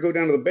started to go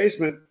down to the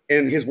basement,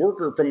 and his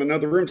worker from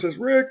another room says,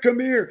 "Rick, come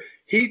here."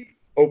 He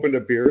opened a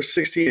beer,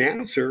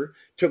 16-ouncer,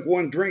 took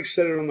one drink,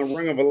 set it on the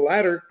rung of a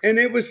ladder, and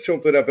it was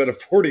tilted up at a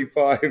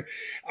 45.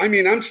 I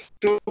mean, I'm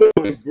still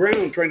on the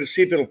ground trying to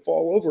see if it'll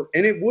fall over,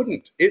 and it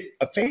wouldn't.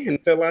 A fan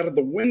fell out of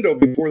the window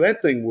before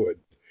that thing would.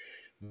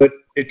 But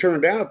it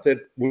turned out that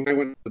when I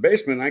went to the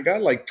basement, I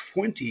got like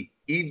 20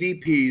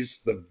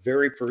 EVPs the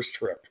very first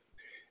trip.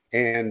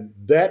 And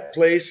that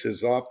place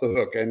is off the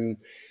hook. And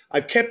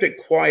I've kept it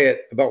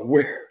quiet about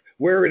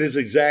where it is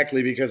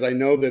exactly, because I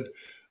know that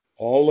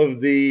all of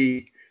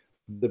the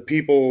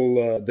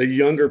people, the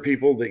younger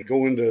people that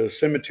go into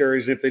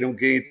cemeteries, and if they don't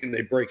get anything,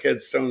 they break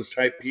headstones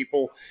type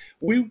people.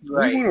 We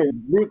Right. want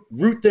to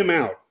root them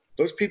out.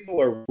 those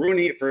people are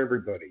ruining it for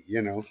everybody,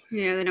 you know?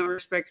 Yeah, they don't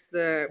respect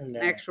the No.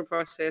 actual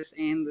process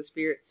and the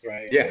spirits.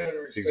 Right. Yeah, They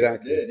don't respect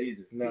exactly. the dead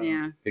either. No.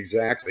 Yeah.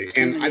 Exactly.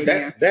 And And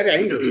the that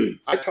angers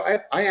me.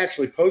 I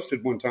actually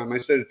posted one time, I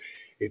said,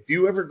 if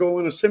you ever go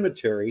in a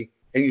cemetery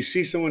and you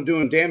see someone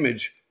doing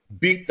damage,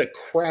 beat the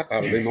crap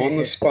out of him on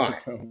the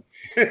spot.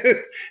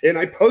 And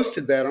I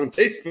posted that on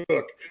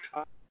Facebook.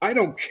 I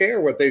don't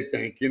care what they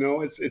think, you know,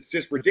 it's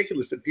just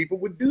ridiculous that people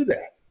would do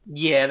that.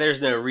 Yeah,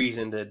 there's no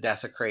reason to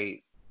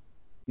desecrate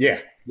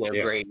Yeah.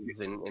 Yeah. graves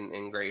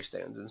and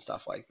gravestones and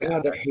stuff like that.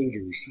 God, the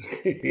haters.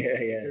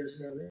 Yeah. There's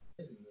no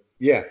reason.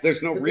 Yeah,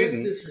 there's no But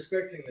reason. that's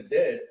disrespecting the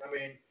dead. I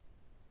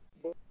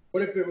mean,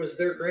 what if it was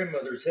their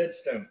grandmother's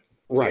headstone?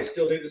 They Right.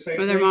 still do the same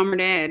Or their thing? mom or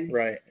dad.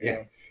 Right.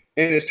 Yeah.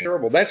 And it's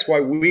terrible. That's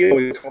why we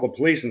always call the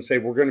police and say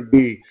we're going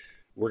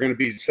to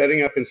be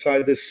setting up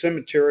inside this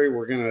cemetery.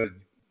 We're going to,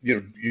 you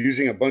know,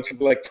 using a bunch of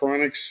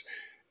electronics,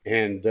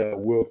 and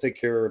we'll take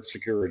care of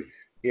security.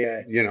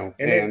 Yeah. You know,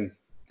 And and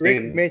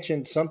Rick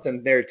mentioned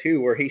something there too,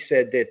 where he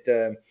said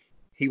that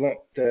he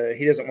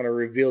doesn't want to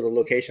reveal the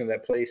location of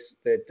that place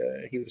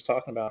that he was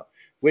talking about.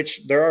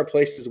 Which there are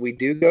places we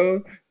do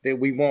go that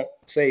we won't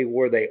say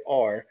where they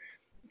are.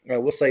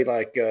 We'll say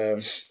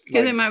Because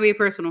it might be a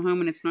personal home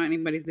and it's not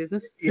anybody's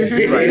business. yeah,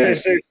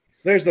 right.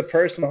 There's the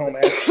personal home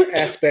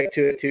aspect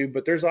to it too,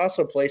 but there's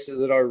also places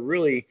that are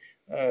really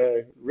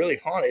really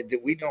haunted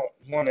that we don't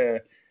want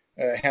to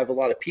have a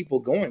lot of people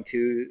going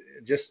to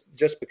just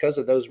because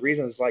of those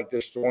reasons, like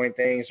destroying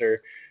things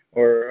or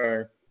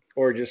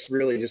just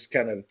really just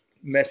kind of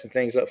messing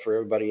things up for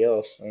everybody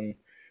else. And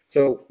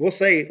so we'll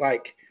say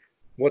like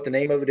what the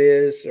name of it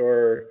is,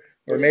 or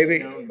What it's maybe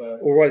known by.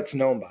 or what it's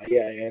known by.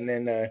 Yeah, and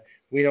then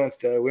we don't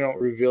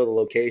reveal the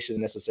location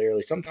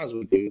necessarily. Sometimes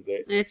we do,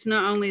 but It's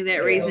not only that Yeah.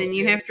 reason.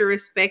 You have to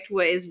respect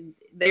what is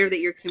there that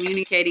you're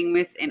communicating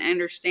with and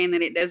understand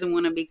that it doesn't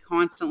want to be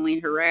constantly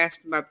harassed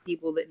by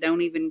people that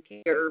don't even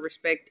care or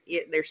respect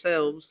it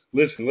themselves.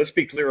 listen, let's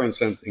be clear on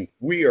something.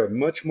 We are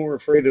much more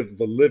afraid of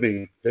the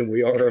living than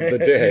we are of the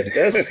dead.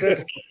 that's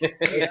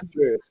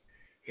true.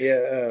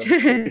 Yeah,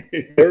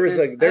 there was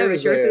a guy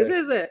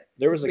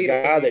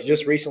that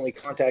just recently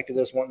contacted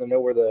us wanting to know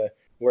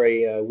where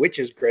a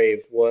witch's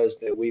grave was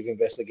that we've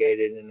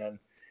investigated, and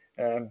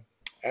I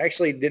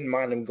actually didn't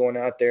mind him going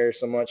out there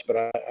so much, but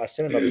I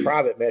sent him a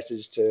private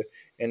message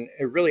and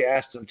it really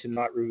asked him to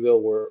not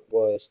reveal where it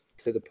was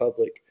to the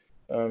public,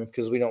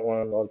 because we don't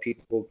want a lot of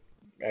people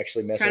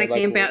actually messing Trying to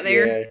with, camp out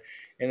there. Yeah,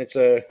 and it's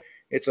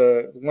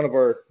a one of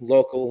our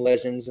local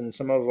legends, and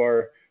some of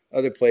our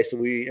other places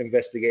we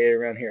investigated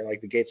around here, like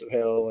the Gates of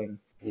Hell, and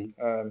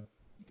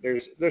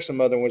there's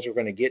some other ones we're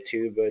going to get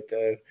to, but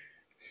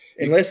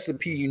unless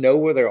you know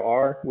where they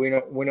are, we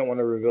don't want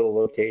to reveal the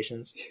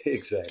locations.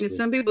 Exactly. And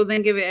some people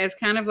then give it as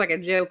kind of like a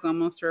joke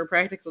almost, or a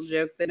practical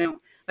joke. They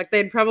don't, like,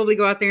 they'd probably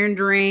go out there and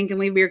drink and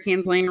leave beer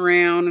cans laying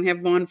around and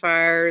have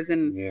bonfires,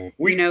 and Yeah.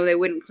 they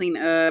wouldn't clean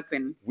up.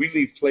 And We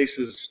leave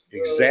places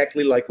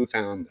exactly like we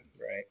found them.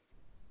 Right.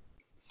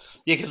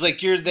 Yeah, because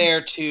like you're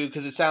there to,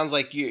 because it sounds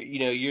like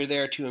you're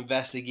there to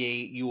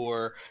investigate.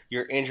 You're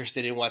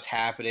interested in what's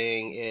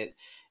happening.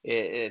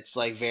 It's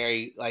like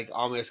very like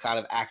almost kind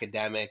of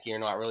academic. You're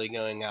not really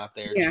going out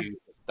there Yeah. to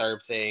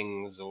disturb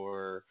things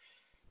or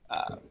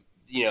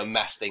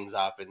mess things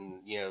up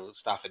and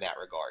stuff in that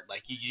regard.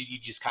 Like you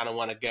just kind of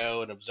want to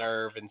go and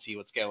observe and see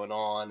what's going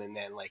on, and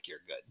then like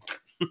you're good.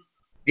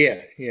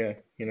 Yeah. You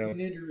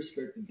need to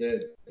respect the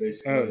dead,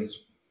 basically, is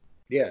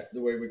Yeah.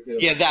 the way we feel.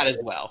 Yeah, that as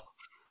well.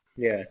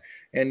 Yeah,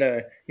 and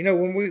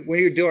when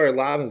we do our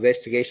live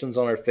investigations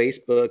on our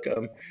Facebook,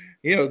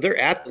 they're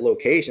at the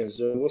locations.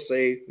 So we'll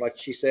say, like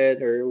she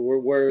said, or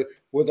where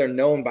they're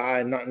known by,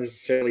 and not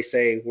necessarily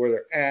say where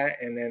they're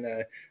at. And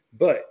then,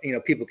 but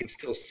people can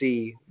still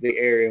see the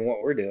area and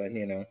what we're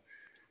doing.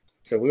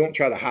 So we won't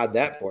try to hide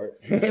that part.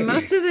 And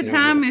most of the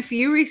time, if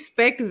you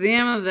respect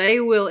them, they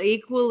will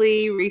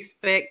equally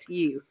respect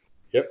you.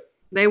 Yep.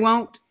 They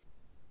won't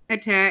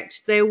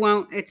attach. They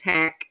won't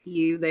attack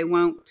you. They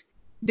won't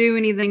do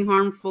anything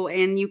harmful.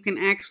 And you can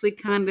actually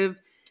kind of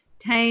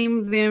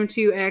tame them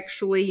to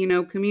actually,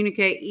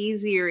 communicate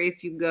easier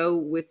if you go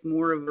with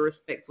more of a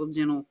respectful,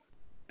 gentle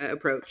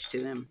approach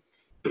to them.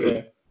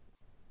 Yeah.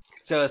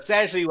 So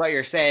essentially what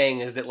you're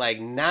saying is that like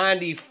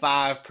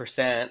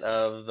 95%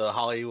 of the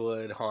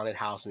Hollywood haunted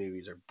house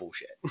movies are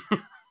bullshit.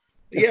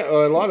 Yeah,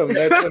 a lot of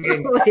them. Probably.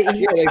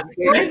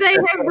 Or they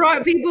have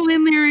brought people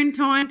in there and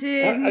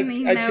taunted,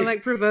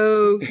 like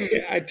provoked.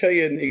 I tell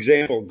you an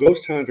example,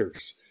 Ghost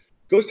Hunters.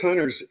 Ghost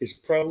Hunters is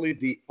probably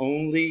the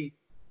only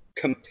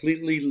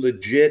completely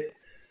legit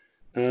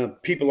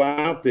people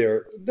out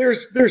there.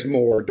 There's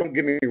more, don't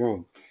get me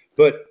wrong.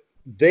 But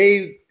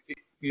they,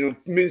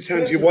 many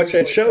times you watch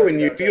that show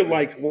and you feel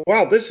like,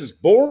 wow, this is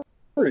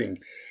boring.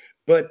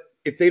 But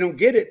if they don't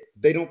get it,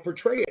 they don't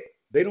portray it.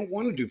 They don't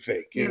want to do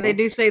fake. You know? They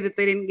do say that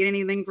they didn't get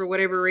anything for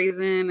whatever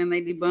reason, and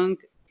they debunk.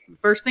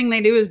 First thing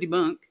they do is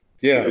debunk.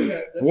 Yeah.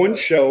 That's One what-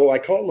 show, I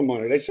called them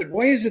on it. I said,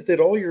 why is it that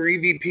all your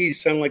EVPs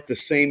sound like the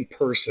same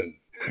person?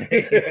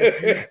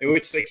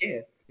 Which they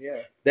can. Yeah.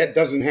 That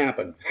doesn't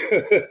happen.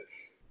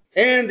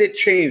 And it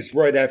changed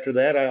right after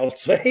that, I'll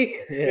say.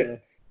 Yeah.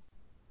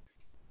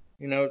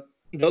 You know,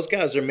 those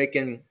guys are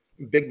making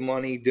big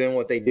money doing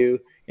what they do.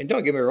 And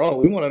don't get me wrong,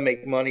 we want to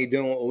make money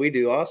doing what we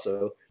do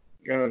also.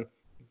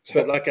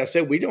 But like I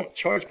said, we don't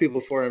charge people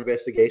for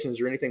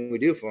investigations or anything we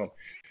do for them.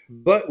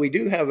 But we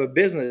do have a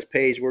business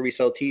page where we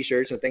sell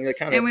T-shirts and things that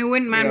kind of. And we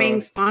wouldn't mind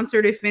being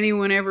sponsored if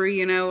anyone ever,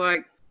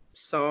 like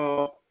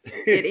saw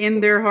it in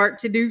their heart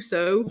to do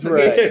so. I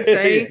guess you'd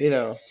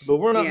say. But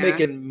we're not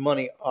making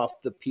money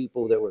off the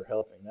people that we're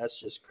helping. That's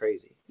just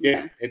crazy.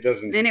 Yeah, it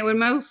doesn't. Then it would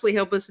mostly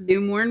help us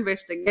do more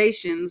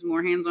investigations,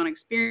 more hands-on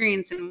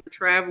experience, and more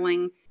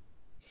traveling,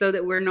 so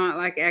that we're not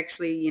like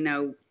actually,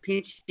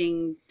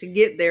 pinching to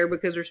get there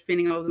because we're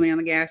spending all of the money on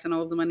the gas and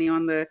all of the money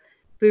on the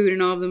food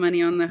and all of the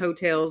money on the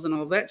hotels and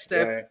all that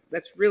stuff. Right.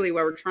 That's really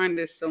why we're trying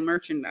to sell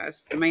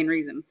merchandise. The main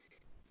reason.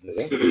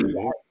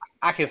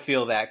 I can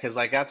feel that because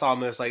that's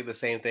almost like the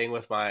same thing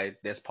with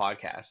this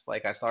podcast.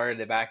 Like I started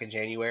it back in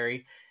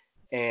January,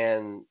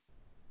 and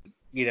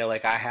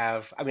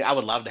I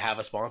would love to have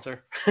a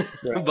sponsor,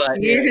 but but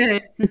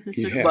mostly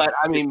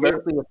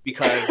it's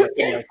because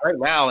right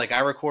now I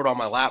record on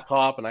my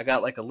laptop and I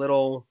got a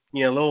little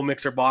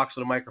mixer box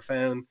with a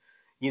microphone,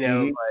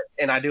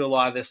 and I do a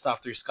lot of this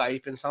stuff through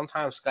Skype, and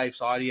sometimes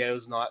Skype's audio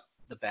is not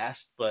the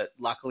best, but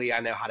luckily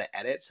I know how to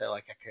edit, so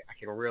I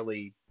can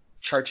really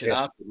church it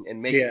up and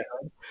make it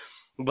good.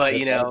 But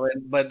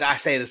but I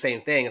say the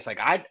same thing. It's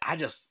I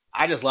just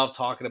love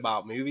talking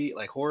about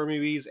horror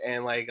movies,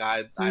 and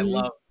I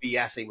love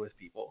BSing with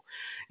people,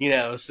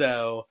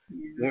 so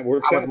that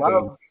works out.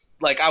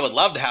 I would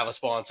love to have a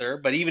sponsor,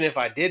 but even if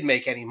I did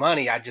make any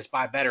money, I'd just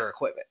buy better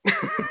equipment.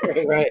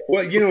 Right.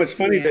 Well, it's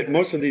funny that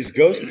most of these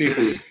ghost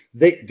people,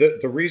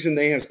 the reason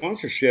they have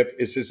sponsorship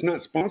is it's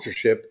not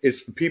sponsorship.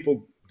 It's the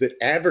people that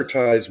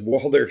advertise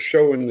while they're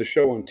showing the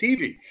show on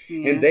TV,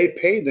 and they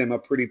pay them a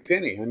pretty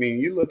penny. I mean,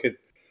 you look at,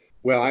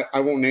 well, I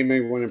won't name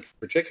anyone in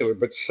particular,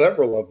 but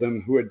several of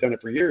them who had done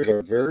it for years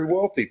are very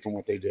wealthy from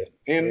what they did,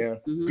 and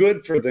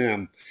good for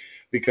them,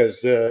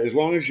 because as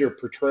long as you're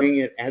portraying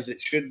it as it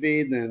should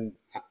be, then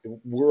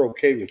we're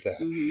okay with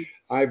that.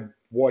 I've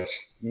watched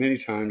many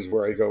times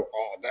where I go,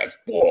 "Oh, that's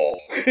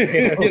bull,"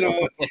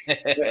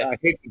 I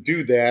hate to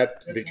do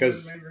that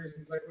because.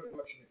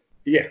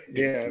 Yeah.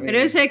 It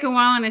does take a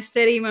while and a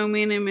steady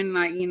momentum,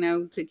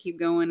 and to keep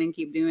going and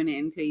keep doing it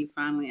until you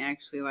finally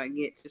actually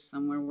get to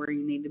somewhere where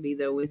you need to be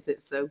though with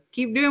it. So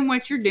keep doing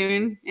what you're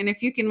doing, and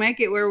if you can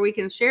make it where we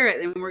can share it,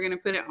 then we're going to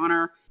put it on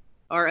our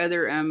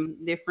other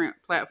different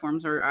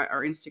platforms,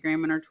 our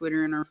Instagram and our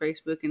Twitter and our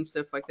Facebook and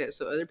stuff like that,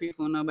 so other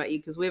people know about you,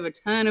 because we have a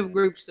ton of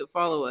groups that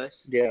follow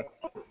us. Yeah,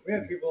 we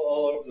have people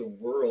all over the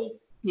world.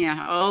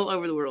 Yeah, all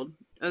over the world.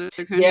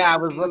 Yeah, I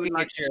was looking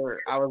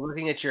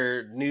at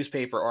your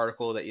newspaper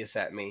article that you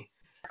sent me,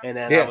 and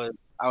then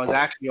I was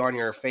actually on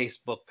your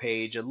Facebook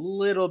page a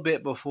little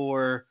bit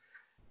before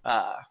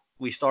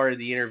we started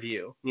the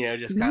interview.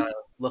 Just kind of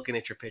looking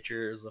at your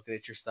pictures, looking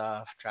at your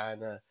stuff, trying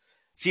to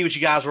see what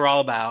you guys were all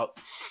about.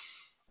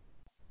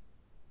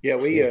 Yeah,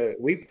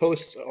 we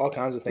post all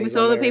kinds of things. With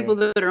all the people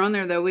that are on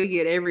there, though, we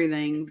get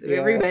everything. Yeah.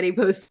 Everybody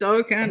posts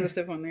all kinds of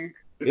stuff on there.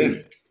 Yeah,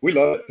 we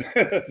love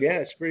it. Yeah,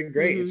 it's pretty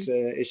great.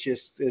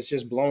 It's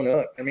just blown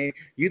up. I mean,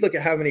 you look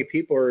at how many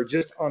people are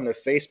just on the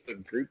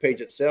Facebook group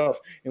page itself,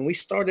 and we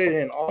started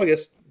in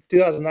August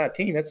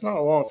 2019. That's not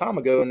a long time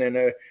ago, and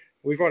then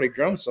we've already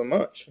grown so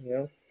much.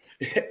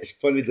 It's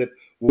funny that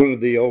one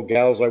of the old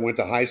gals I went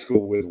to high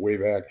school with way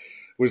back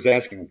was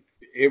asking.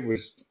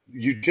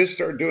 You just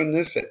started doing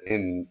this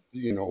in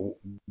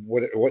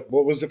what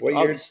was it? What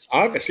year?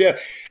 August, yeah.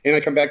 And I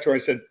come back to her. I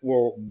said,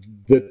 "Well,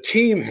 the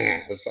team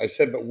has." I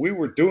said, "But we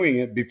were doing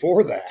it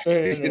before that,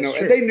 and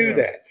they knew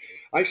that."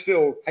 I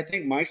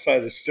think my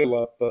site is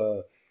still up.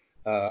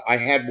 I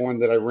had one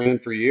that I ran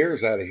for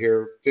years out of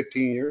here,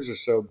 15 years or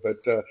so,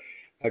 but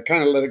I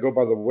kind of let it go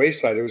by the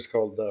wayside. It was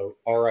called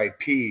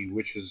RIP,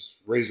 which is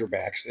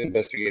Razorbacks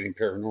Investigating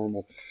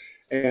Paranormal.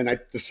 And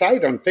the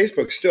site on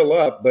Facebook is still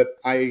up, but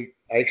I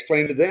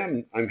explained to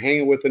them I'm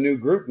hanging with a new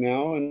group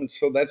now, and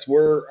so that's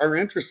where our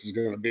interest is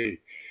going to be.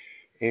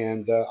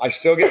 And I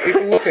still get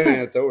people looking at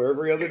it, though,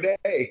 every other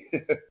day.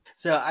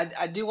 So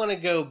I do want to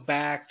go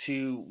back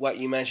to what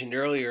you mentioned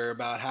earlier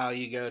about how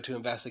you go to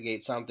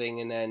investigate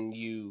something, and then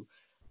you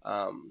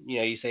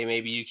say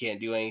maybe you can't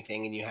do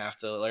anything, and you have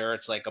to, or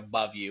it's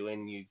above you,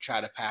 and you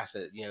try to pass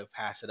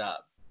it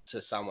up to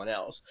someone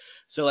else.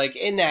 So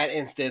in that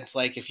instance,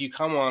 if you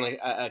come on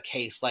a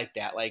case like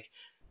that,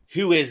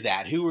 who is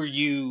that? Who are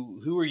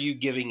you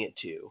giving it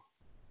to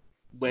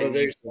when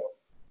you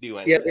do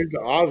anything? Yeah, there's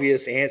the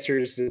obvious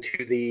answers to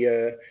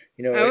the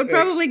I would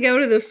probably go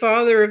to the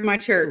father of my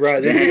church.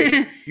 Right.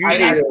 I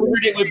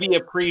figured it would be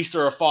a priest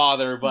or a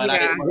father, but I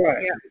didn't.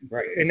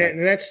 Right. And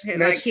that's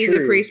he's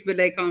true. A priest, but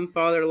they call him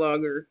Father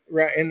Logger.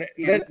 Right, and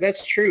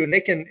that's true. And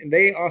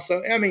they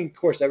also, of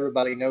course,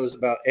 everybody knows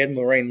about Ed and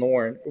Lorraine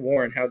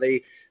Warren, how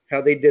they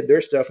did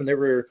their stuff, and they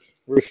were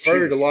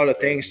referred a lot of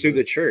things through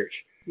the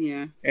church.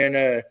 Yeah.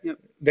 And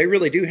they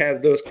really do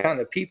have those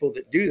kind of people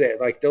that do that.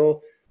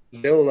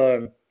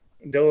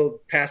 they'll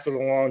pass it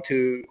along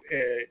to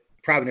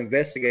private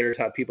investigator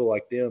type people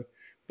like them.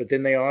 But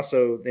then they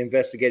also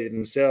investigate it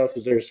themselves,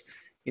 because there's,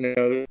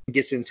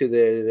 gets into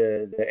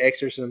the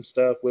exorcism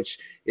stuff, which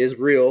is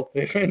real.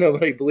 If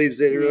nobody believes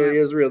it really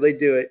is real, they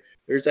do it.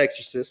 There's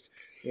exorcists,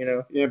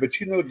 Yeah, but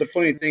the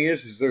funny thing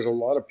is there's a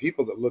lot of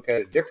people that look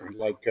at it different.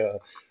 Like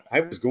I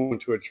was going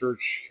to a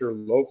church here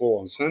local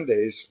on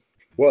Sundays,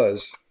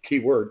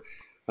 keyword,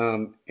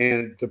 and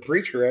the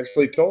preacher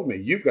actually told me,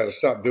 "You've got to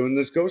stop doing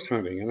this ghost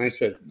hunting." And I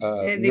said,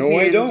 "No,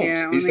 I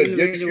don't." He said,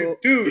 "Yes, you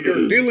do.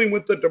 You're dealing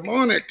with the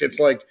demonic." It's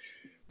like,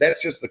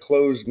 that's just the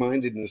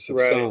closed-mindedness of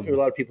some. A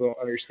lot of people don't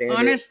understand.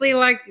 Honestly,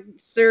 like,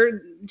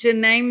 sir, to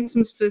name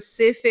some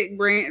specific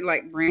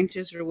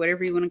branches or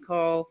whatever you want to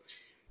call.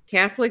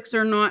 Catholics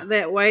are not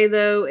that way,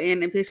 though,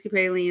 and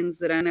Episcopalians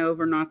that I know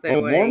of are not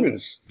that way.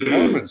 Mormons.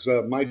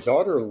 My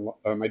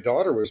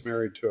daughter was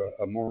married to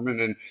a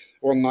Mormon, and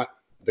not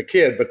the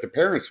kid, but the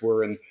parents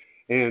were,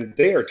 and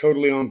they are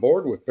totally on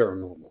board with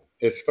paranormal.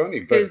 It's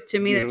funny, because to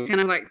me that's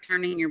kind of like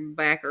turning your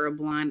back or a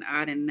blind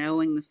eye and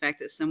knowing the fact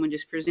that someone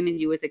just presented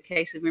you with a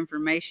case of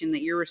information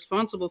that you're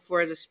responsible for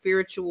as a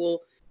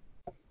spiritual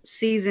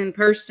seasoned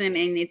person,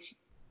 and it's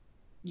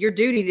your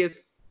duty to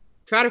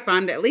try to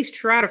find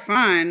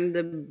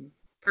the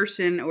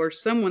person or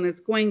someone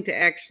that's going to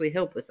actually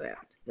help with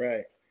that.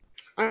 Right.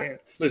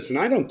 Listen,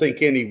 I don't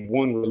think any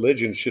one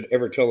religion should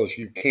ever tell us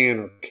you can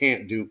or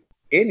can't do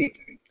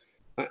anything.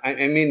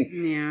 I mean,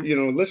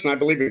 listen, I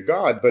believe in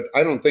God, but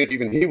I don't think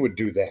even he would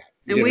do that.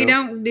 And we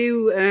don't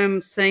do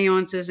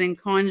seances and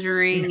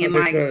conjuring and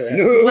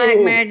black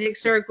magic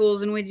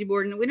circles and Ouija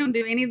board. And we don't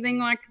do anything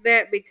like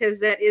that, because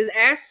that is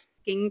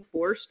asking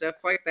for stuff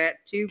like that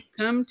to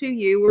come to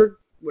you or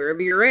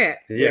wherever you're at.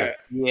 Yeah.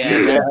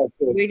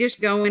 We just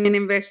go in and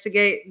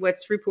investigate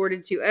what's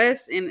reported to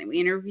us and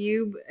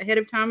interview ahead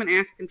of time and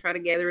ask and try to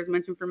gather as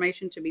much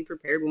information to be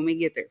prepared when we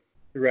get there.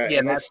 Right. Yeah,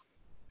 and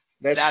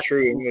that's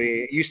true.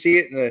 You see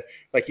it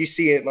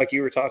like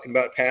you were talking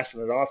about,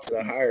 passing it off to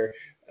the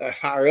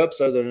higher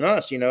ups other than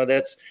us.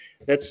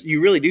 That's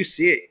you really do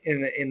see it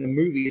in the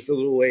movies a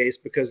little ways,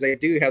 because they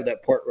do have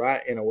that part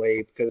right in a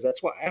way, because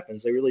that's what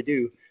happens. They really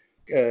do.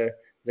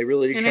 They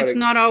really do. And it's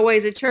not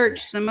always a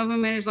church. Some of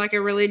them is like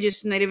a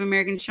religious Native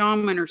American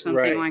shaman or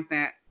something like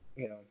that.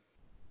 And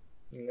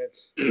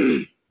that's.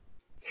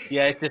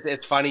 Yeah,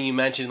 it's funny you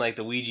mentioned like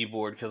the Ouija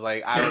board, because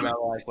like I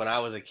remember like when I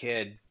was a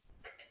kid,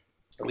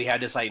 we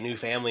had this like new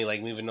family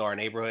like moving to our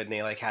neighborhood, and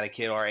they like had a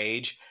kid our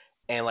age,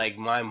 and like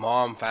my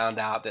mom found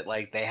out that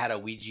like they had a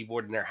Ouija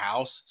board in their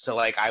house, so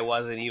like I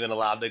wasn't even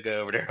allowed to go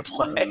over there to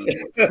play.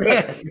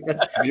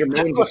 Your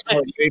mom's a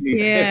smart baby.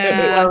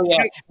 Yeah.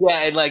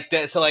 And like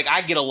that, so like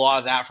I get a lot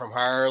of that from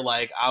her.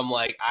 Like I'm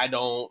like I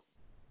don't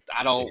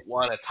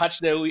want to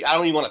touch I don't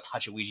even want to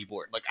touch a Ouija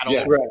board. Like I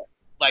don't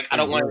I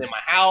don't want it in my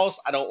house.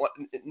 I don't want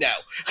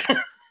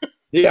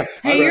Yeah.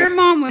 Hey, your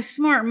mom was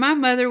smart. My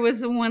mother was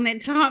the one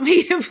that taught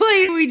me to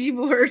play Ouija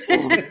board.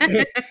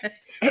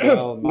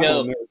 Now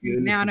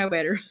I know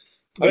better.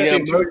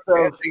 Like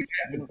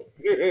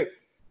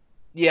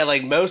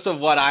most of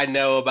what I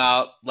know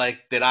about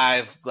like that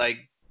I've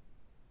like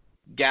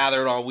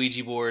gathered on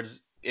Ouija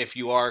boards, if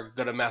you are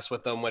gonna mess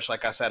with them, which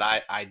like I said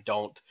I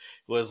don't,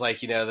 was like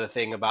the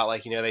thing about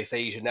like they say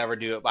you should never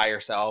do it by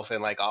yourself,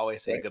 and like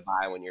always say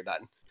goodbye when you're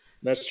done.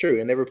 That's true,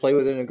 and never play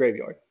with it in a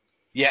graveyard.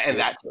 Yeah, and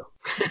that too.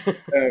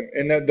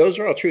 Those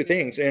are all true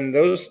things. And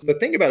the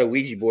thing about a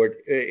Ouija board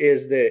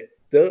is that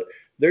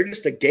they're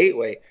just a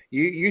gateway.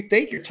 You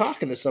think you're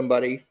talking to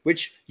somebody,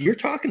 which you're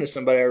talking to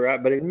somebody, all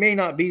right, but it may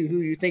not be who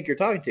you think you're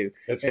talking to.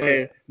 That's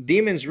right.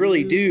 Demons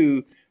really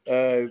do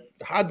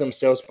hide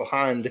themselves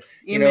behind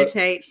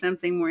imitate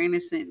something more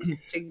innocent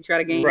to try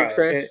to gain your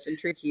trust and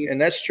trick you.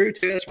 And that's true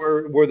too. That's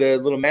where the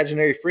little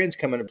imaginary friends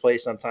come into play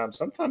sometimes.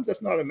 Sometimes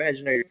that's not an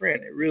imaginary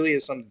friend. It really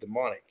is something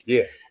demonic.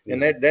 Yeah. And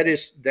that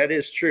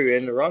is true.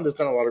 And Rhonda's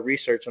done a lot of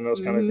research on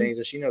those kind of things,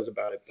 and she knows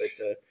about it. But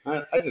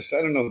I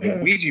don't know. The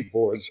Ouija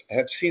boards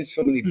have seen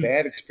so many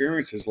bad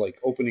experiences, like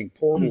opening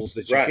portals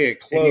that you can't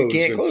close. And you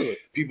can't close it.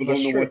 People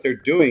don't know what they're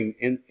doing.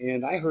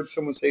 And I heard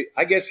someone say,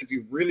 I guess if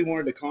you really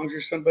wanted to conjure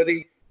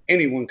somebody,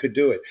 anyone could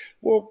do it.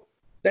 Well,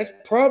 that's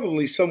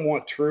probably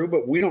somewhat true,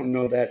 but we don't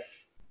know that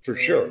for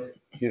sure.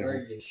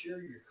 Are you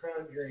sure you're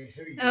conjuring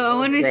who you I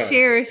want to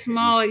share a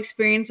small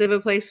experience of a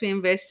place we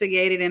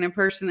investigated and a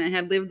person that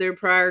had lived there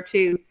prior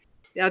to.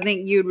 I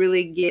think you'd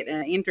really get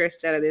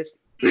interest out of this.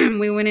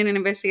 We went in and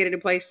investigated a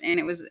place, and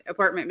it was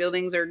apartment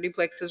buildings or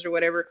duplexes or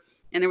whatever.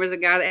 And there was a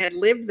guy that had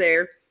lived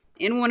there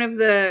in one of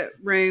the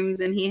rooms,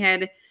 and he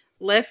had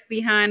left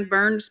behind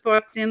burned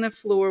spots in the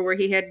floor where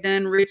he had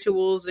done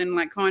rituals and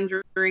like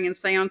conjuring and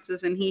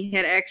seances. And he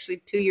had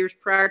actually 2 years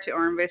prior to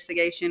our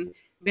investigation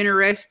been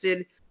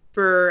arrested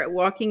for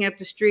walking up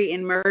the street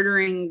and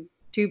murdering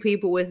 2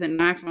 people with a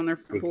knife on their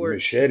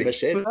porch. With a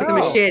machete. With a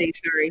machete,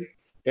 sorry.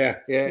 Yeah.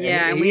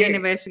 And we had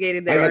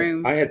investigated that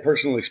room. I had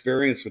personal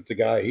experience with the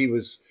guy. He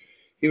was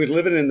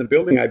living in the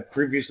building I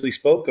previously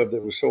spoke of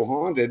that was so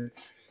haunted,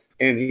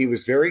 and he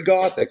was very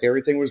gothic.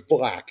 Everything was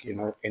black, you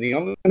know, and he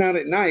only went out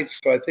at night.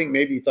 So I think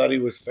maybe he thought he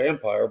was a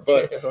vampire,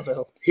 but I don't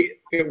know.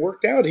 it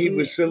worked out. He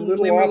was a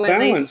little Remember off what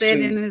they balance. said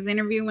and- in his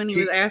interview when he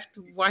he- was asked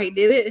why he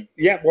did it?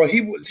 Yeah, well,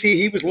 he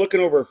was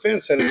looking over a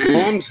fence at his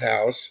mom's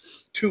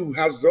house, 2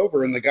 houses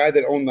over, and the guy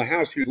that owned the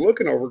house he was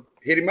looking over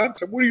hit him up.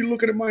 Said, "What are you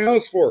looking at my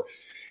house for?"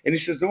 And he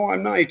says, "No,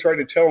 I'm not." He tried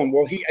to tell him.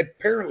 Well, he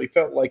apparently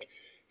felt like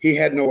he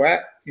had no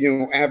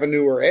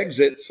avenue or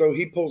exit, so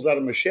he pulls out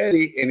a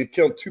machete and he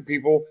killed 2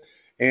 people,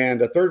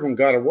 and a third one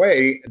got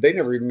away. They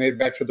never even made it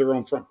back to their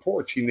own front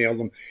porch. He nailed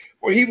them.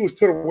 Well, he was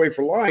put away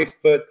for life,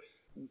 but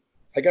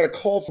I got a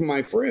call from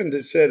my friend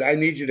that said, "I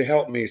need you to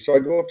help me." So I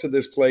go up to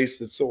this place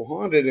that's so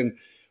haunted, and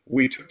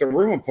we took the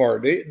room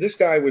apart. This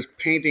guy was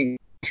painting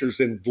pictures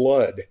in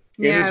blood.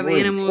 In his Yeah, the room,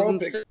 animals 12 and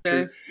pictures.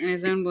 stuff in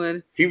his own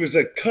blood. He was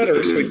a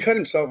cutter, so he cut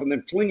himself and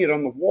then fling it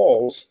on the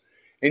walls,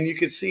 and you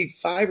could see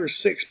 5 or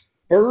 6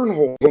 burn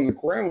holes on the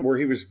ground where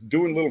he was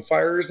doing little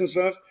fires and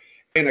stuff,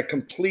 and a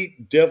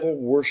complete devil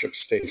worship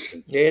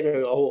station. They had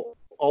a whole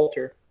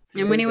altar.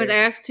 And when he was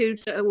asked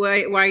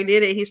why he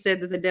did it, he said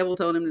that the devil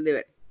told him to do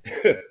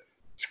it.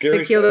 Scary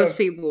To kill those stuff.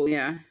 people,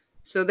 yeah.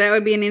 So that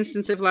would be an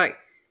instance of like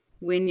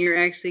when you're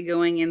actually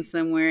going in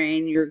somewhere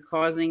and you're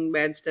causing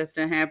bad stuff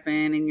to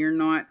happen and you're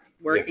not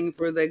working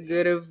for the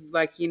good of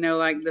like, you know,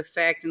 like the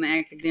fact and the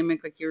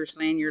academic, like you were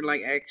saying, you're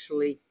like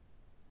actually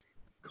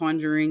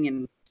conjuring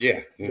and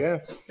Yeah. Yeah.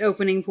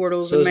 opening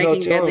portals So and there's no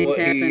making bad telling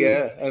things what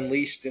happen. he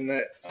unleashed in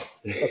that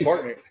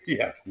apartment.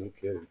 Yeah. No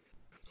kidding.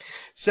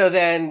 So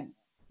then,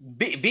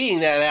 being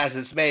that as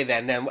it's made,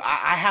 then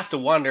I have to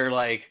wonder,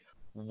 like,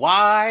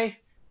 why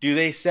do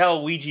they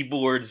sell Ouija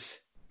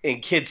boards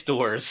in kid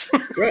stores?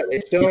 Right. They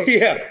still,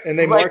 Yeah. and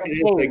they Like market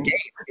it as a game.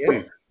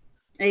 Yeah.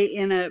 8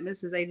 and up.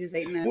 This is ages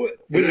 8 and up. Well,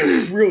 when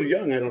they're real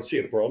young, I don't see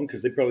a problem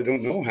because they probably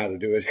don't know how to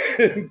do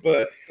it.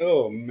 But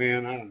oh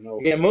man, I don't know.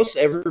 Yeah, most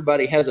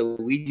everybody has a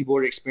Ouija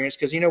board experience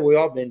because, you know, we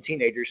all been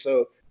teenagers.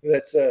 So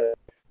that's,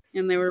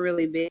 And they were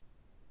really big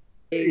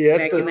Yeah,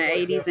 back that's in the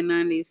 80s and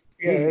 90s.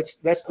 yeah,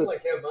 that's I the,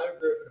 like how mine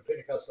grew up in a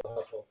Pentecostal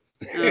household.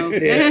 Oh.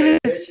 Yeah.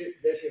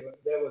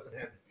 That wasn't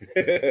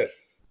happening.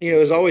 you know,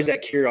 there's always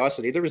that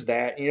curiosity. There was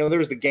that, you know, there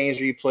was the games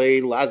where you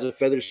played Liza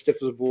Feather stiff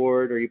as a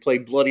board or you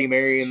played Bloody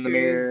Mary in the Sure.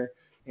 mirror,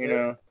 you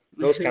know,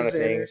 those kind of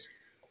things,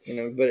 you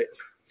know, but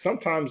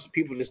sometimes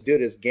people just do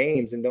it as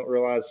games and don't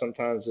realize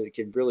sometimes that it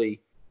could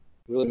really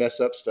mess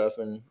up stuff.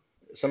 And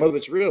some of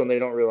it's real and they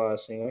don't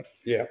realize, you know,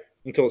 Yeah.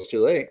 until it's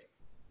too late.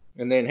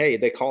 And then, hey,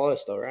 they call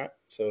us though, right?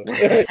 So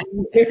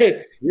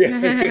Yeah.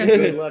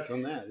 Good luck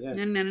on that. Yeah.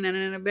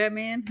 No,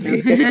 Batman.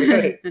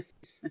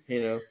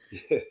 you know,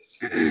 Yes.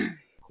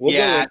 we'll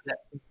yeah,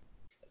 go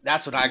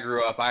that's when I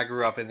grew up. I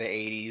grew up in the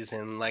 80s,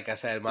 and like I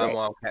said, my Right.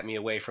 mom kept me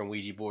away from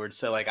Ouija boards.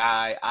 So, like,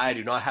 I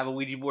do not have a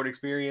Ouija board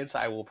experience.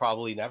 I will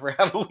probably never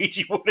have a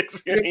Ouija board It's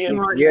experience.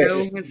 smart, Yes, though.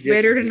 It's just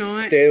better to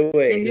not. stay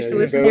away. And just to You're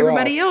listen to better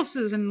everybody off.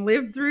 else's and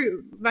live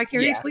through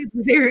vicariously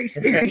through their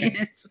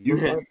experience. You are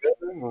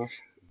better off.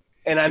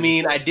 And I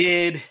mean, I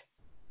did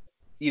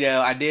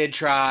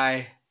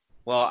try.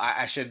 Well,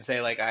 I shouldn't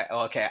say like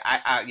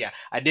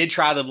I did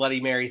try the Bloody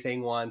Mary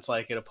thing once,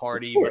 like at a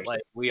party, but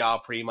like we all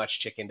pretty much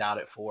chickened out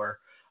at 4.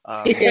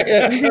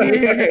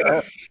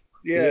 Yeah.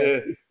 Yeah.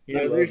 You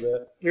I know, love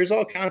that. there's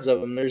all kinds of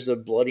them. There's the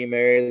Bloody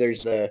Mary.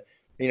 There's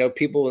you know,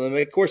 people. And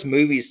of course,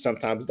 movies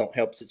sometimes don't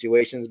help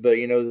situations, but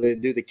you know, they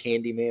do the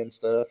Candyman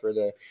stuff or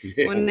the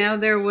Yeah. Well, now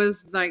there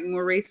was like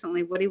more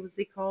recently, what was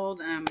he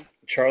called?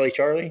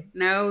 Charlie.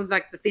 No,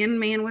 like the Thin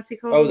Man. What's he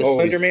called? Oh, the Oh,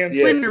 Slender Man.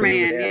 yes. Slender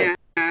Man. Yeah.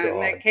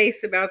 God. That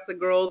case about the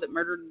girl that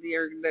murdered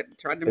that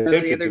tried to murder the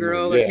Attempted other to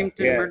girl, murder, yeah.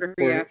 attempted to murder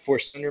her. Yeah. For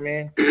Slender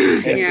Man.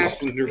 Yeah.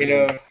 Slender You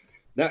Man.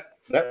 know,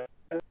 That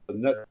a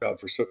nut job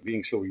for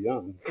being so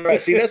young.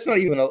 right? See, that's not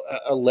even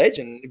a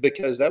legend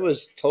because that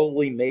was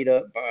totally made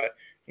up by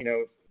you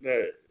know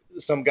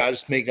some guy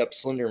just making up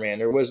Slender Man.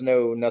 There was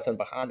nothing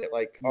behind it.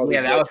 Like all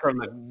Yeah, these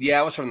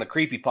that was from the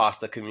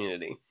creepypasta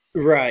community.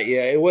 Right,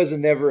 yeah, it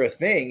wasn't never a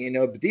thing, you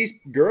know. But these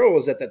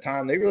girls at the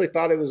time, they really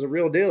thought it was a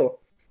real deal,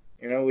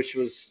 you know, which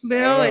was. I But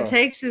don't all it know.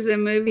 takes is a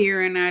movie or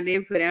an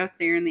idea put out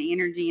there and the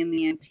energy and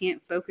the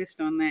intent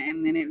focused on that.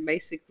 And then it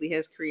basically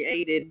has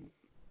created.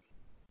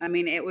 I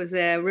mean, it was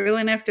real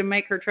enough to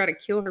make her try to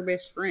kill her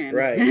best friend.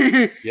 Right.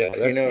 Yeah,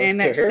 You know, And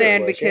to that's her it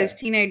sad was, because yeah.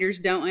 teenagers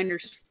don't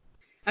understand.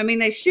 I mean,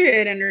 they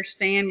should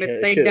understand, but Yeah,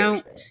 they should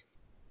don't. understand.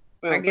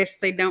 I guess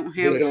they don't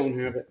They have don't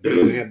have it. They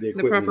don't have the the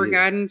equipment. proper either.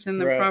 guidance and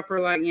the Right.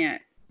 proper, like, yeah.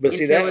 But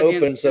see, that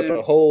Intelligence opens up to-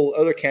 a whole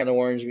other can of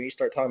worms when you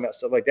start talking about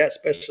stuff like that,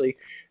 especially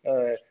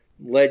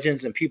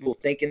legends and people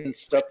thinking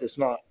stuff that's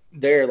not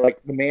there, like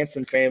the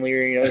Manson family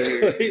or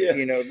Yeah.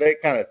 you know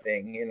that kind of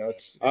thing. You know,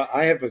 it's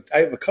I have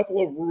a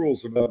couple of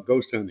rules about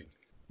ghost hunting.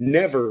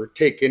 Never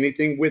take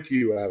anything with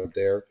you out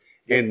there,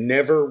 and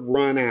never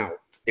run out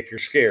if you're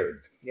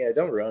scared. yeah,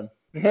 don't run.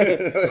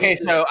 Okay,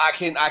 so I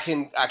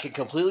can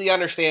completely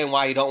understand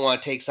why you don't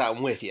want to take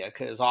something with you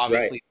because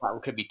obviously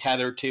something could be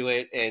tethered to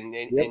it and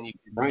Yep. and you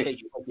can Right. take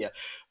it with you.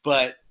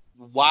 But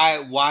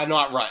why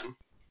not run?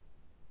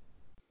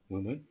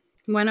 Well, then,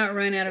 Why not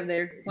run out of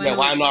there? Why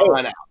not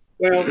run out?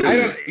 Well, I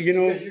don't. You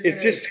know, Because you're it's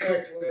gonna just.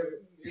 attract whatever-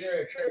 you're going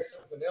to attract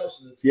something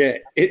else that's Yeah,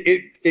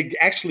 it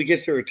actually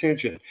gets their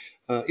attention.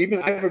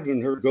 Even I've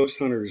even heard ghost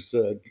hunters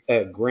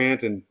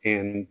grant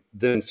and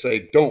then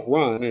say, "Don't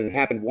run," and it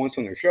happened once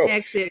on their show.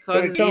 Actually, it But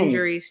I causes tell 'em,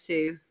 injuries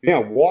too. yeah,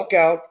 walk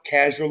out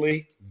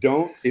casually.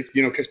 Don't, if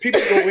you know, because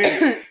people go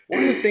in.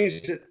 One of the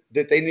things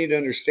that they need to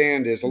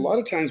understand is a lot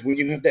of times when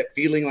you have that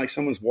feeling like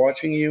someone's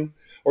watching you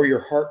or your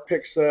heart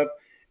picks up,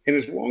 and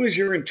as long as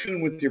you're in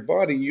tune with your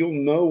body, you'll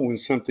know when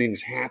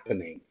something's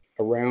happening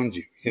around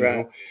you, you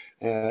Right.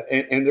 know,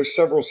 and there's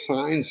several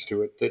signs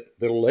to it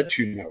that'll let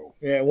you know.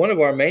 Yeah, one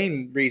of our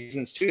main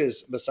reasons too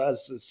is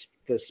besides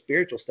the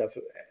spiritual stuff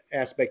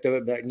aspect of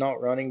it, like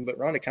not running, but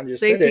Rhonda kind of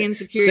just said Safety it. and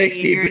security.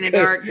 You're in a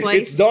because dark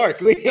place. It's dark.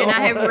 We And don't I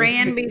have want-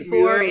 ran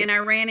before, you know? and I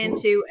ran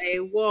into a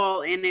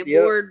wall, and a Yep.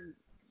 board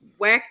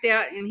whacked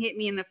out and hit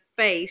me in the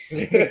face.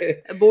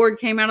 A board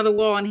came out of the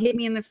wall and hit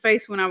me in the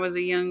face when I was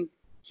a young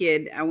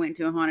kid. I went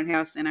to a haunted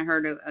house and I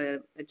heard a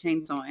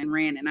chainsaw and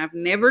ran, and I've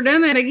never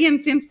done that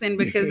again since then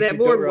because that Don't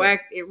board run.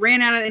 whacked. It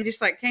ran out of it,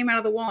 just like came out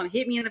of the wall and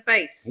hit me in the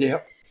face.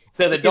 Yep.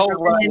 So the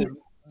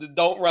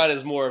don't run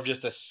is more of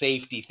just a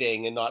safety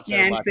thing and not so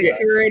And much.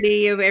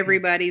 security of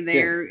everybody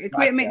there.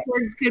 Equipment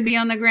cords could be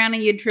on the ground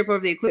and you'd trip over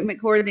the equipment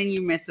cord, then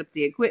you mess up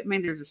the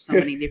equipment. There's so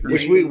many different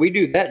Which reasons. we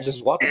do that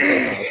just walking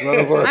sometimes. Run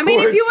over our I mean,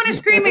 if you cords. want to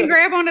scream and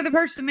grab onto the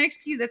person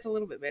next to you, that's a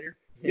little bit better.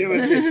 You know,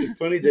 it's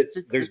funny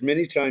that there's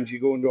many times you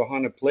go into a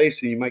haunted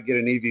place and you might get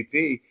an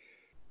EVP.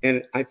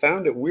 And I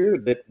found it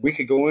weird that we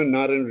could go in and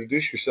not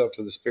introduce yourself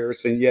to the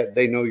spirits, and yet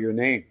they know your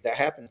name. That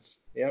happens.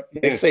 Yep. Yeah.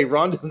 They say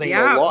Rhonda's name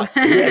Yeah. a lot.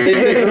 Yeah, they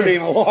say her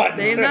name a lot.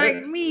 They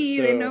like me.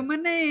 They So, know my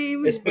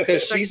name. It's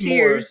because like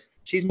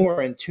she's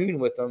more in tune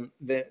with them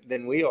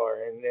than we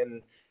are, and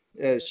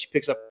then she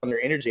picks up on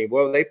their energy.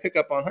 Well, they pick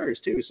up on hers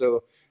too,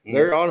 so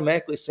they're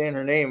automatically saying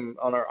her name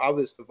on our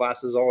obvious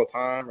devices all the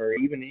time, or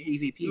even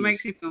EVPs. It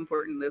makes me feel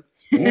important though.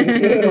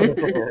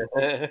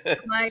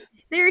 Like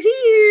they're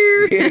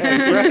here.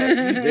 Yeah, right.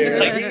 They're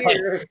Like-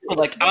 here.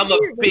 Like I'm a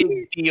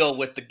big deal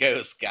with the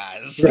ghost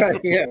guys. Right,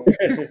 yeah.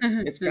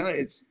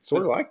 It's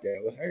sort of like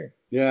that with her.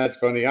 Yeah, it's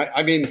funny.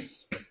 I mean,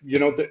 you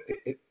know,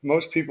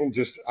 most people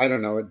just, I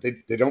don't know,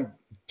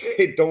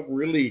 they don't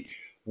really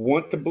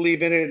want to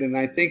believe in it, and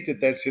I think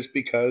that's just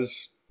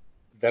because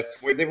that's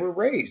the way they were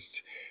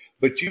raised.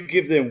 But you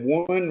give them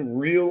one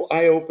real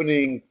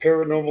eye-opening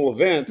paranormal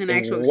event, An and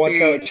actual watch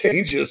how it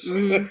experience. changes.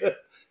 Mhm.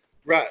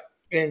 Right.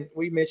 And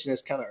we mentioned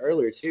this kind of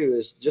earlier too,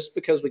 is just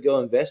because we go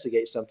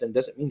investigate something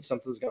doesn't mean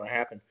something's going to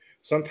happen.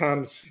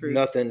 Sometimes True.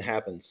 nothing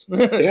happens.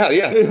 Yeah,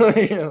 yeah. You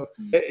know,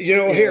 You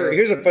know, Yeah.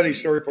 here's a funny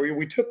story for you.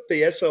 We took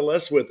the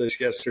SLS with us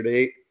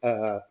yesterday,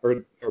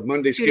 or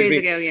Monday, 2 excuse days me.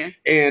 ago, yeah.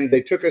 And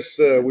they took us,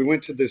 we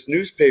went to this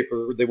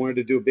newspaper. They wanted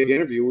to do a big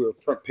interview. We were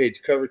front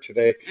page cover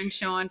today. And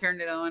Sean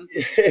turned it on.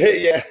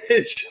 Yeah,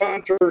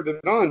 Sean turned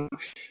it on.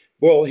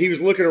 Well, he was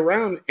looking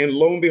around, and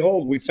lo and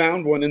behold, we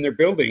found one in their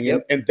building,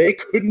 Yep. and they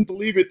couldn't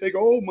believe it. They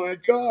go, "Oh my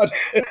God!"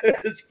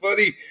 It's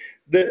funny.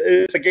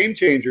 It's a game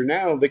changer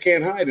now. They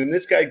can't hide. And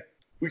this guy,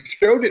 we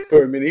showed it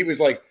to him, and he was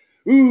like,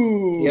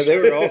 "Ooh!" yeah, they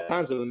were all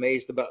kinds of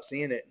amazed about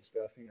seeing it and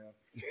stuff. You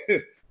know,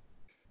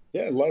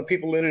 Yeah, a lot of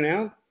people in and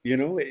out. You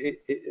know,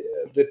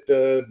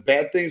 that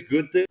bad things,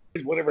 good things,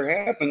 whatever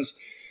happens,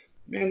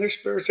 man, there's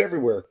spirits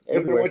everywhere. No matter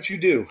Everywhere. what you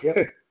do.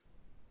 Yep.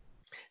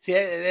 See,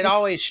 it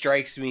always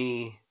strikes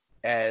me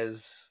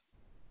as,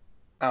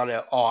 I don't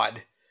know,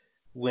 odd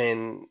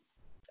when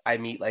I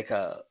meet like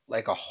a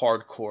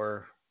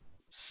hardcore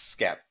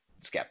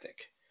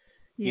skeptic.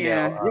 You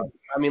Yeah. know,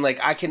 I mean, like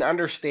I can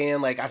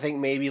understand, like I think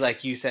maybe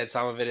like you said,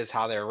 some of it is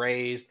how they're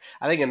raised.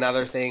 I think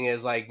another thing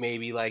is like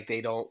maybe like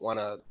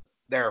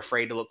they're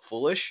afraid to look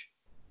foolish.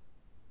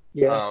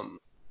 yeah,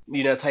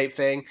 You know, type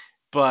thing.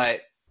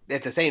 But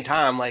at the same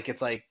time, like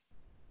it's like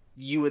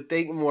you would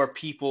think more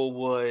people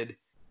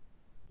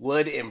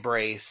would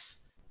embrace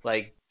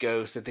like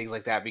ghosts and things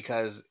like that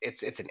because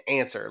it's an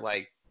answer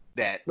like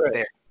that Right.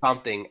 there's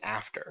something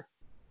after.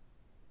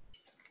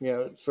 you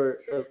know, for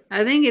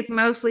I think it's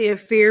mostly a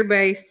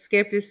fear-based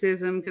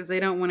skepticism because they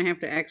don't want to have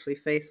to actually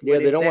face Yeah, what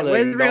they if don't that wanna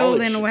was real,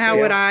 then acknowledge- how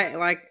would yeah. I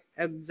like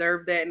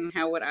observe that and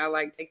how would I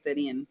like take that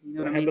in? You know that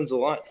what I mean? happens a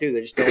lot too.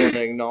 They just don't want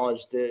to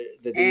acknowledge that.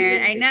 And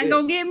ain't nothing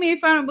gonna get me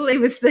if I don't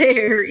believe it's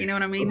there. You know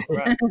what I mean?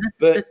 Right.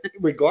 But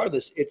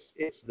regardless, it's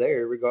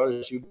there.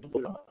 Regardless, you believe it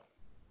or not.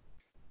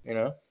 You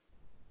know,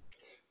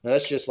 now,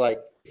 that's just like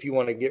if you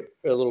want to get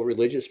a little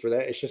religious for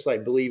that. It's just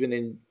like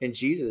believing in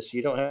Jesus.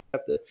 You don't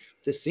have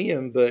to see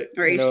him, but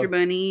Or you know, Easter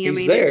Bunny. I he's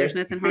mean, there. there's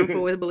nothing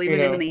harmful with believing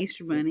You in know, an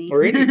Easter Bunny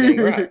or anything,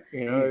 right?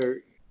 You know, or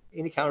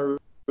any kind of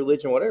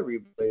religion, whatever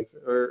you believe,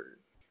 or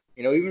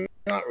you know, even if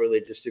you're not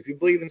religious, if you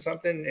believe in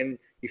something and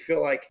you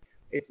feel like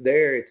it's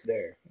there, it's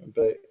there.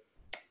 But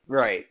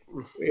Right.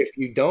 if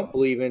you don't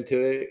believe into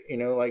it, you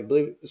know, like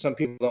some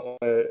people don't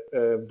want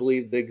to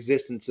believe the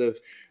existence of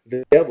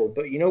the devil,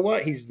 but you know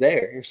what? He's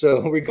there.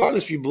 So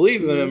regardless if you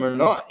believe in him or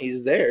not,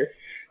 he's there.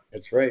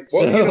 That's right.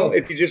 Well, you know,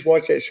 if you just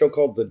watch that show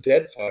called The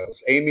Dead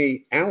Files,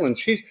 Amy Allen,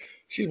 she's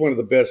one of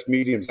the best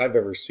mediums I've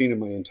ever seen in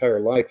my entire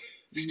life.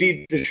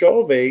 Steve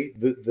DeChalve,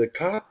 the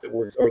cop that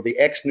works, or the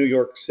ex-New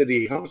York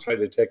City homicide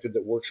detective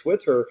that works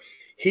with her,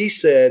 he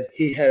said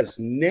he has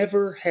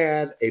never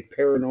had a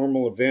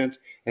paranormal event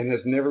and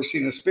has never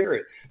seen a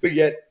spirit. But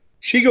yet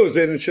she goes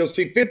in and she'll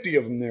see 50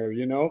 of them there,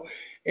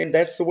 And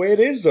that's the way it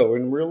is, though,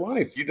 in real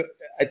life.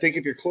 I think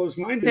if you're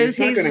closed-minded, Because it's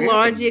not he's going to happen.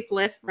 logic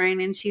left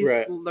brain and she's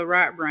Right. the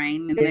right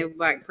brain, and they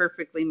like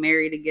perfectly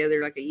marry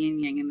together like a yin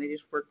yang, and they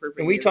just work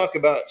perfectly. And we talk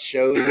about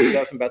shows and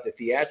stuff about the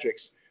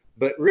theatrics,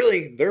 but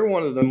really they're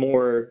one of the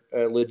more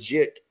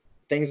legit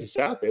things that's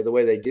out there, the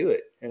way they do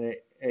it. And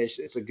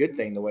it's a good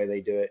thing the way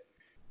they do it.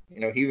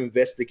 He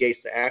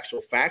investigates the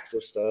actual facts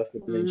of stuff,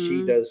 and then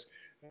she does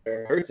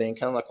her thing,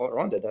 kind of like what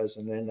Rhonda does.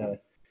 And then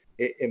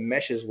it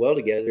meshes well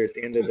together at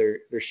the end of their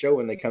show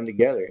when they come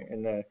together.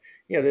 And,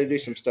 they do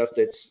some stuff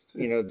that's,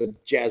 that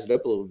jazzed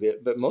up a little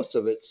bit, but most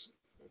of it's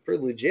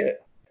pretty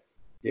legit.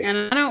 Yeah.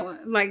 And I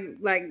don't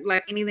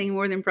like anything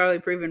more than probably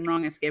proving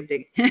wrong a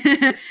skeptic.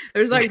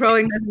 There's like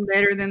probably nothing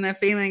better than the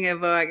feeling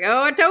of like,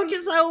 oh, I told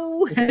you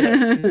so.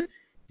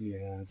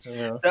 Yeah.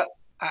 So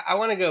I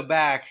want to go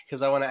back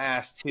because I want to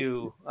ask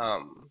too,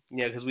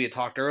 because we had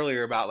talked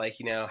earlier about like,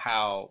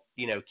 how,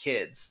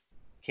 kids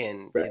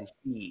can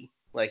see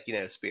like,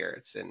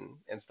 spirits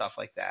and stuff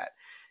like that.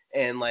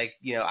 And like,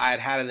 I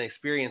had an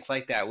experience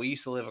like that. We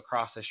used to live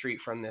across the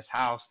street from this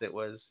house that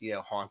was,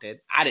 haunted.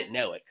 I didn't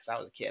know it because I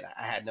was a kid.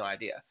 I had no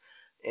idea.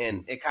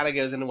 And it kind of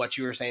goes into what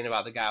you were saying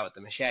about the guy with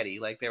the machete.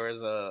 Like there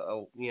was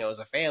it was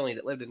a family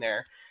that lived in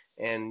there,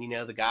 and,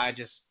 the guy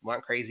just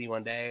went crazy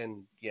one day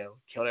and,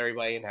 killed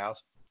everybody in the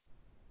house.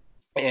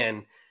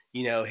 And,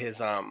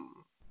 his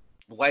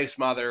wife's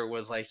mother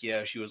was like,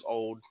 she was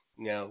old,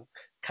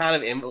 kind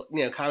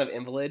of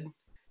invalid.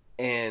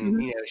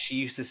 And, she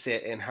used to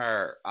sit in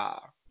her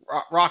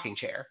rocking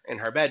chair in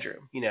her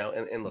bedroom,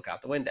 and look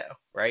out the window.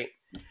 Right.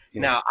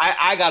 Yeah. Now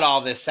I got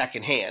all this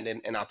secondhand,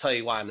 and I'll tell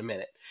you why in a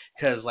minute.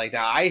 Because like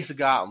now I used to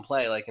go out and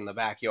play like in the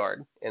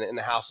backyard, and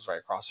the house was right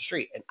across the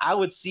street. And I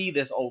would see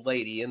this old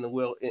lady in the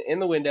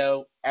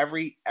window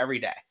every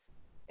day.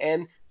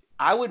 And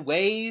I would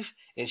wave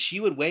and she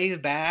would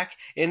wave back,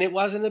 and it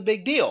wasn't a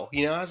big deal.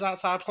 I was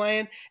outside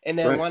playing. And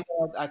then one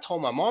day I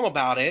told my mom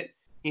about it,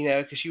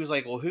 because she was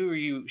like, well, who are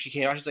you? She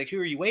came out, she's like, who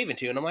are you waving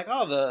to? And I'm like,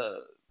 oh,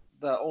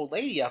 the old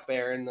lady up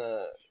there in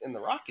the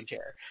rocking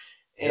chair.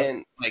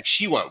 And like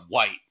she went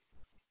white.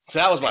 So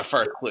that was my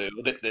first clue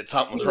that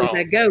something was wrong.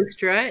 A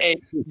ghost, right?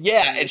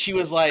 And she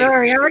was like,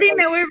 sorry, I already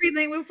know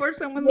everything before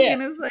someone's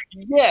gonna say.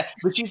 Yeah,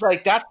 but she's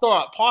like, that's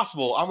not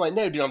possible. I'm like,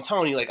 no, dude, I'm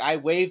telling you, like, I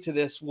wave to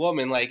this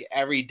woman like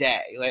every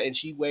day, like, and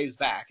she waves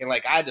back, and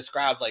like I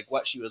described like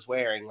what she was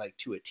wearing like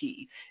to a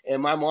T,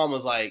 and my mom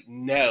was like,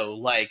 no,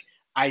 like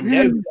I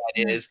know who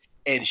that is,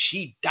 and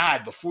she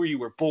died before you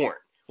were born.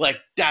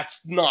 Like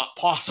that's not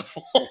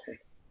possible.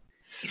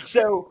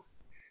 So,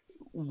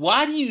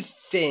 why do you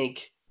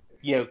think?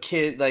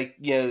 Kid, like,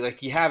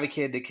 like you have a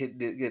kid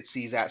that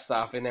sees that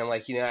stuff, and then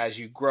like, as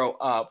you grow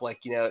up, like,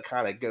 it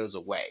kind of goes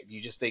away. Do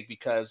you just think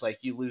because like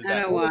you lose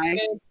that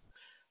kid,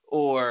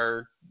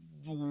 or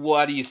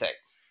what do you think?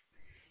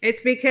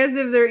 It's because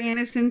of their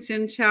innocence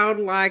and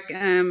childlike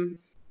sense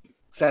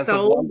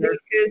soul. Of wonder.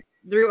 Because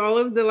through all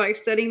of the like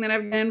studying that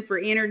I've done for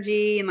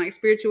energy and like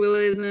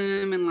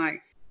spiritualism and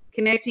like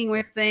connecting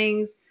with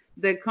things,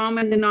 the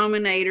common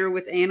denominator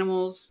with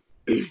animals,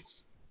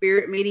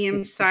 spirit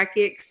mediums,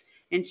 psychics,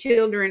 and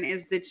children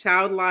is the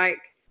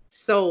childlike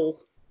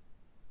soul.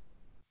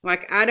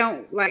 Like I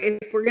don't like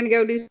if we're gonna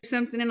go do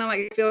something, and I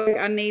like feel like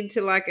I need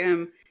to like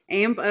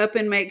amp up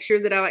and make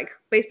sure that I like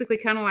basically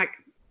kind of like,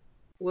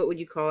 what would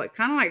you call it?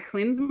 Kind of like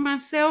cleanse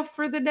myself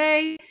for the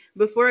day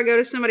before I go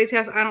to somebody's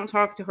house. I don't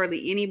talk to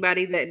hardly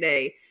anybody that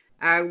day.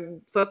 I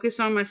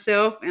focus on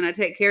myself and I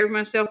take care of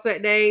myself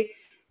that day,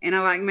 and I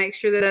like make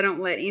sure that I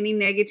don't let any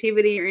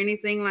negativity or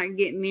anything like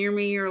get near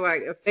me or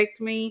like affect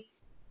me.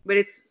 But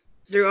it's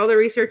through all the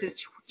research,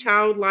 it's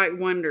childlike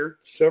wonder.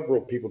 Several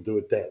people do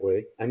it that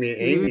way. I mean,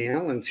 Amy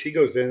Allen, she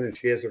goes in and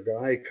she has her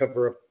guy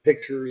cover up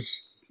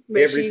pictures,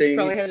 but everything. She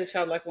probably has a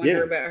childlike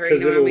wonder about her. You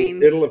know it'll, what I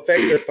mean? It'll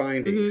affect their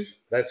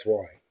findings. That's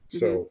why.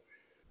 So,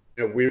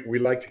 we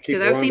like to keep.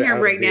 Because I've seen her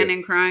break down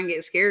and cry and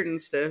get scared and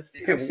stuff.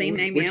 Yeah, I've seen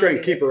Amy. We try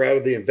and keep her out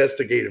of the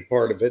investigative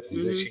part of it,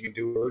 and then she can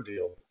do her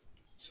deal.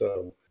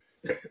 So.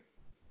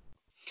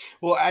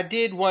 Well, I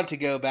did want to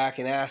go back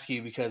and ask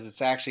you because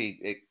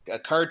it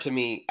occurred to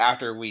me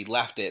after we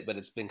left it, but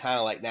it's been kind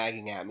of like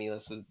nagging at me.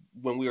 Listen,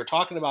 when we were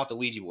talking about the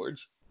Ouija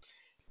boards,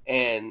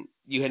 and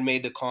you had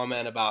made the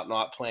comment about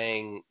not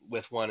playing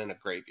with one in a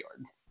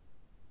graveyard.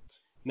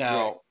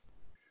 Now,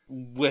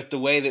 with the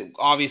way that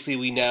obviously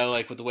we know,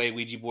 like with the way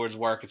Ouija boards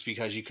work, it's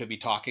because you could be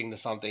talking to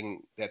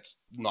something that's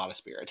not a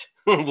spirit.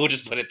 We'll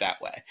just put it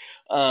that way.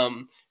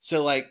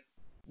 So like,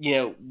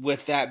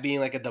 with that being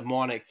like a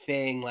demonic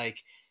thing, like,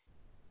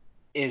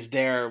 is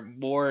there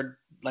more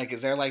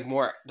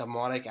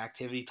demonic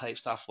activity type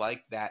stuff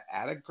like that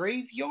at a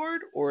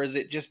graveyard, or is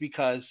it just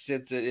because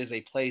since it is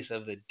a place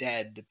of the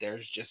dead that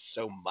there's just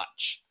so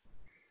much?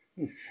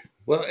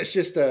 Well, it's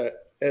just a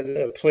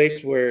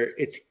place where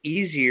it's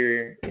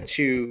easier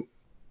to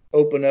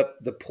open up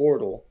the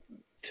portal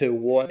to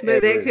whatever.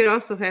 But that could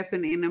also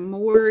happen in a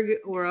morgue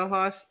or a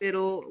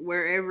hospital,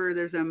 wherever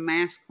there's a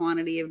mass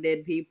quantity of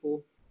dead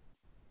people.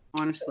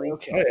 Honestly,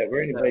 Okay.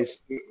 Whatever. Anyways,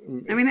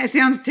 I mean that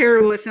sounds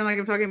terrible. It sounds like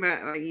I'm talking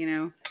about like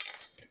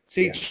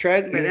see,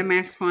 but a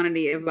mass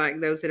quantity of like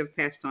those that have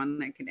passed on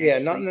that could. Yeah,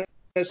 not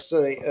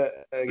necessarily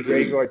a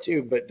graveyard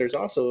too, but there's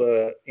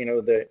also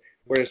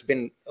where there's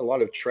been a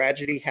lot of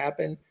tragedy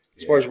happen.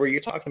 As far as where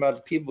you're talking about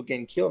the people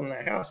getting killed in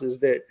that house, is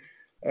that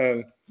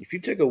if you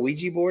took a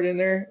Ouija board in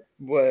there,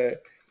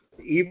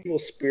 evil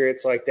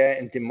spirits like that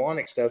and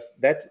demonic stuff,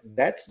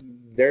 that's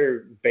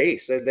their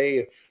base.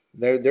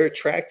 They're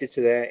attracted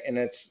to that, and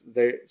that's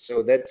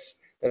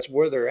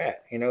where they're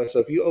at. So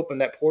if you open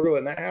that portal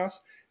in that house,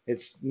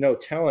 it's no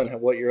telling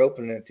what you're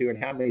opening it to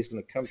and how many's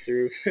going to come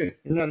through. There's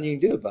nothing you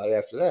can do about it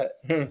after that.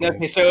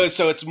 Okay,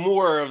 so it's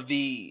more of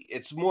the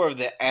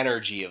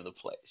energy of the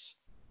place.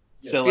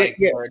 So like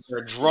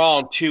they're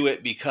drawn to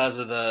it because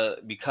of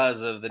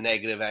the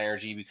negative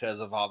energy, because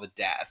of all the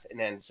death, and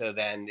then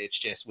it's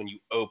just when you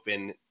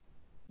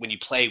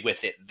play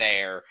with it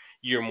there,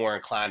 you're more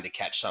inclined to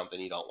catch something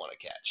you don't want to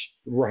catch.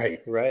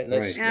 Right. I don't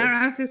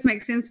know if this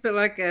makes sense, but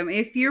like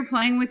if you're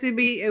playing with a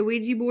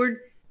Ouija board,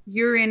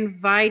 you're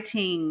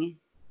giving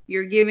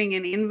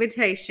an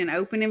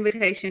open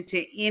invitation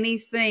to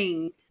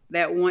anything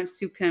that wants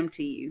to come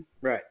to you.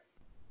 Right.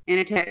 And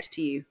attach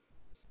to you.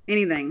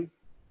 Anything.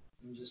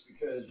 And just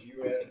because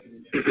you ask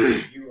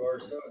it, you are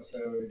so and so,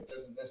 it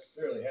doesn't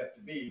necessarily have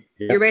to be.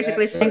 You're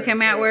basically saying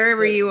come out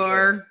wherever you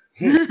are.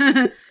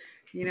 Okay,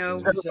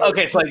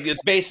 so like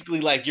it's basically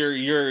like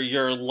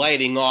you're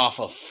lighting off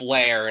a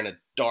flare in a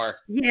dark.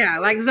 Yeah,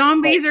 like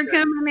zombies are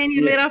coming and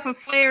you lit off a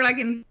flare like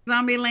in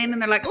Zombieland,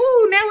 and they're like,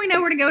 "Oh, now we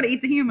know where to go to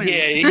eat the humans."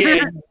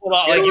 Yeah.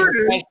 Like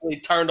you actually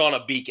turned on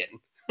a beacon.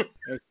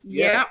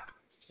 Yeah.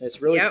 It's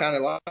really kind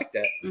of like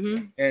that,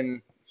 mm-hmm.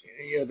 and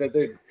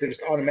they're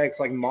just automatic,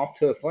 like moth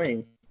to a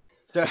flame.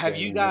 So, have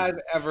you guys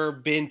ever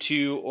been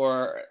to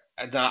or?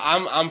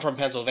 I'm from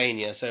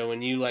Pennsylvania, so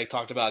when you like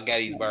talked about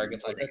Gettysburg,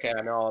 it's like, okay,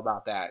 I know all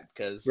about that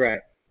because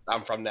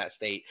I'm from that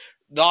state.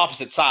 The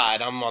opposite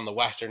side, I'm on the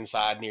western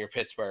side near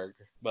Pittsburgh,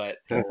 but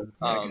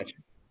awesome.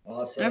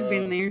 I've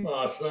been there.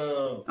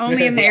 Awesome.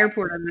 Only in the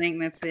airport, I think.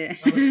 That's it.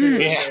 I'm a Steelers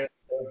fan,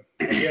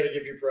 so you got to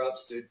give your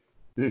props, dude.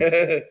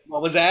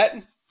 What was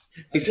that?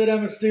 I said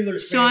I'm a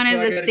Steelers fan. Sean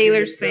so is a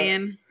Steelers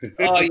fan.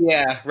 Oh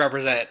yeah,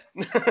 represent.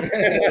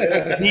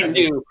 Me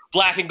too.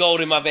 Black and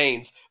gold in my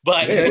veins.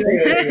 But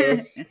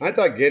I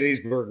thought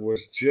Gettysburg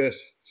was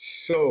just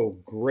so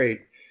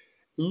great.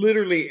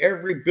 Literally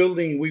every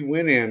building we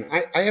went in,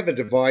 I have a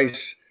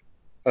device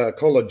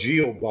called a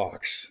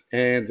GeoBox,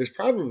 and there's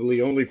probably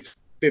only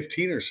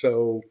 15 or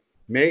so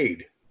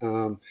made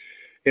in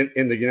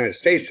the United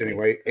States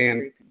anyway.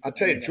 And I'll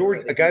tell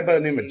you, a guy by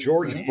the name of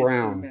George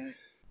Brown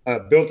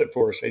built it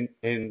for us,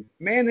 and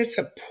man, it's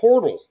a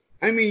portal.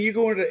 I mean, you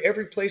go into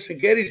every place in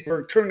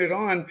Gettysburg, turn it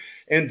on,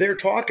 and they're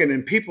talking,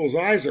 and people's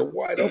eyes are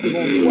wide open,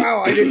 going,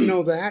 "Wow, I didn't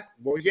know that."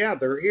 Well, yeah,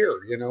 they're here.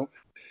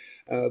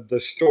 The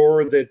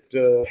store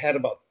that had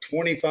about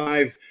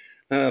 25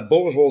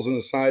 bullet holes in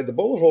the side, the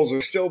bullet holes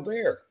are still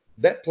there.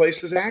 That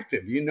place is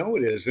active.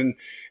 It is.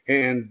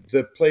 And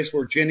the place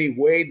where Jenny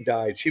Wade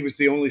died, she was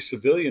the only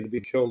civilian to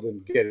be killed in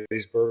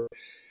Gettysburg.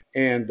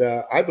 And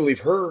I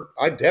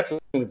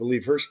definitely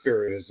believe her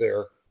spirit is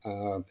there.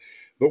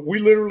 But we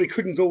literally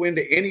couldn't go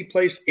into any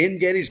place in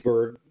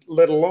Gettysburg,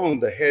 let alone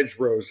the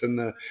hedgerows and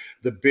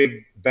the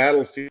big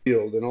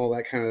battlefield and all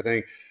that kind of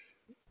thing.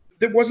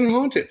 That wasn't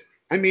haunted.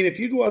 I mean, if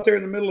you go out there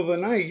in the middle of the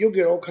night, you'll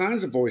get all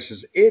kinds of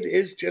voices. It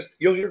is just,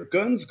 you'll hear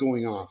guns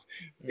going off.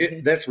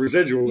 That's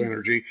residual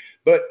energy.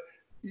 But,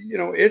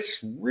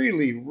 it's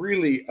really,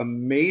 really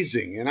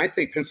amazing. And I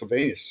think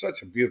Pennsylvania is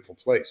such a beautiful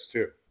place,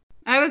 too.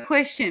 I have a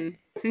question.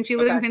 Since you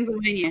live in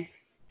Pennsylvania,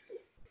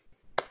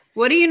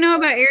 what do you know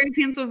about Erie,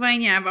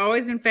 Pennsylvania? I've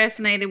always been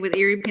fascinated with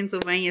Erie,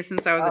 Pennsylvania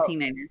since I was a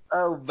teenager.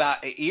 Oh,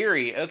 about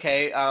Erie.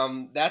 Okay.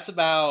 That's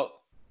about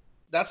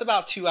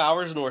 2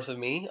 hours north of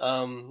me.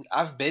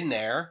 I've been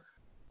there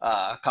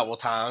a couple of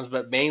times,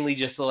 but mainly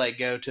just to like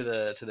go to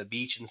the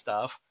beach and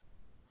stuff.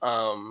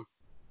 I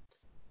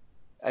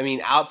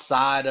mean,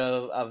 outside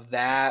of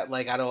that,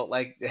 like I don't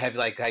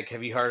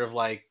have you heard of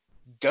like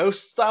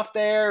ghost stuff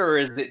there, or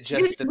is it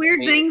just weird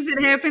things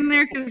that happen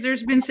there? Because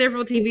there's been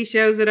several TV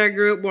shows that I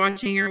grew up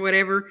watching or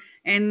whatever,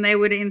 and they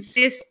would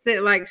insist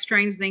that like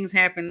strange things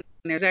happen.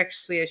 There's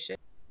actually a show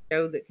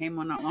that came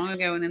on not long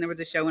ago, and then there was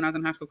a show when I was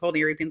in high school called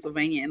Erie,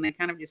 Pennsylvania, and they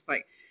kind of just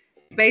like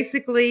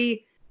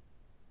basically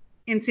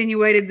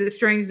insinuated that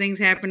strange things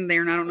happened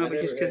there, and I don't know if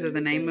it's just because of the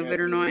name of it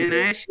or not. And I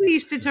actually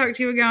used to talk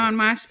to a guy on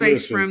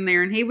MySpace from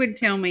there, and he would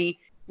tell me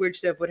weird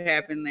stuff would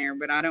happen there,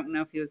 but I don't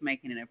know if he was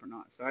making it up or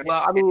not. So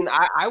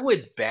I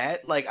would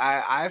bet, like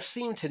I've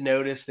seemed to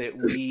notice that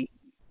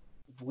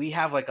we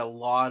have like a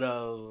lot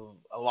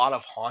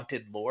of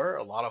haunted lore,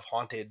 a lot of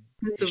haunted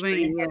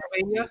history in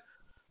Pennsylvania.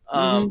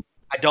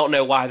 I don't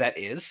know why that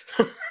is,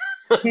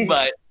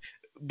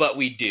 but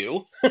we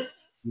do.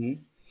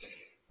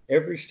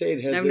 Every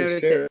state has I've their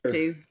noticed share. it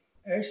too.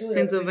 Actually,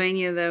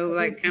 Pennsylvania though,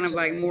 like kind of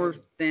like more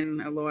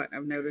than a lot.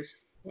 I've noticed.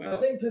 I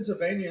think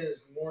Pennsylvania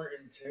is more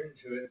in tune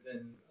to it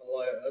than a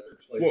lot of other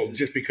places. Well,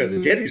 just because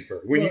of Mhm.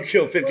 Gettysburg. When you Well,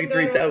 kill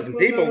 53,000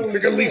 well, not people, only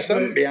they're going to leave that,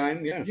 something but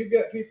behind. Yeah. You've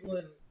got people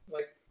in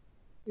like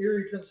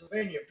Erie,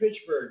 Pennsylvania,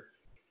 Pittsburgh.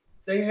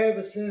 They have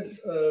a sense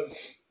of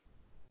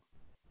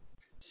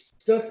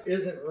stuff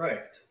isn't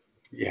right,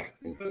 Yeah.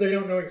 but they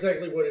don't know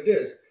exactly what it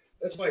is.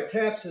 That's why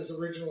TAPS is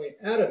originally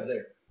out of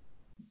there.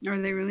 Are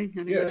they really? I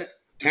didn't know Yes.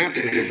 TAPS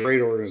is a great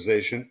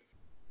organization,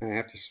 I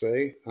have to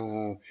say.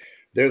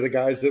 They're the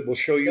guys that will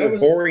show you That a was-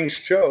 boring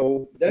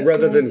show That's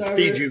rather the than ones I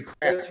feed read- you crap.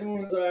 That's the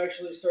ones I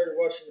actually started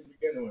watching to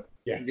begin with.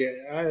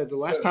 Yeah, the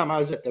last So- time I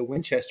was at the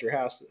Winchester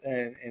House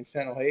in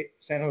San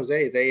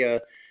Jose,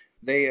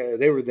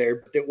 they were there,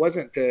 but it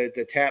wasn't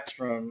the taps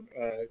from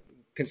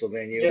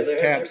Pennsylvania. It Yeah, was they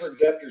have taps different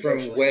vectors from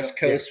actually, West yeah.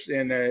 Coast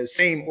and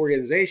same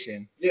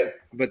organization, Yeah,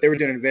 but they were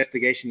doing an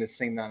investigation the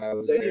same night I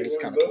was they there. It did was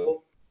one kind in of cool.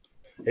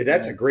 Louisville. Hey,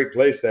 that's a great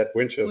place, that Was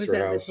Winchester that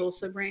the House.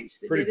 Tulsa branch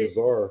that Pretty did it?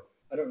 bizarre.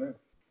 I don't know.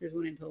 There's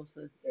one in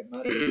Tulsa. It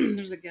might be.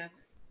 There's a guy.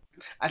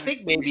 I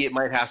think maybe it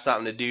might have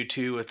something to do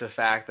too with the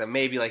fact that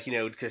maybe like, you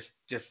know, because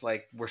just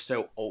like we're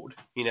so old,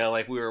 you know,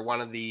 like we were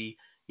one of the,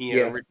 you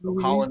know, Yeah. original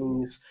Mhm.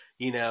 colonies,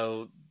 you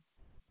know,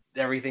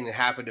 everything that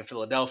happened in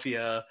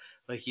Philadelphia,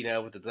 like, you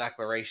know, with the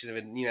Declaration of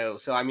it, you know,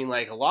 so I mean,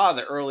 like a lot of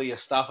the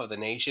earliest stuff of the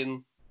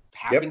nation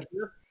happened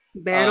here.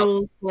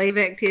 Battles, slave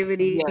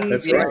activity, Yeah,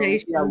 That's you know, right.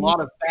 plantations. yeah, a lot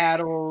of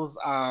battles,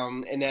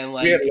 and then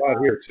like We had a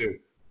lot here, too.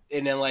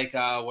 and then like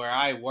where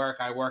I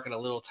work in a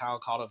little town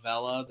called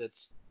Avella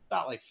that's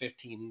about like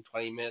 15,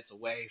 20 minutes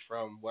away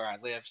from where I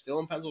live, still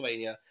in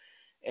Pennsylvania.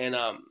 And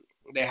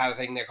they have a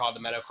thing there called the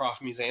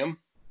Meadowcroft Museum.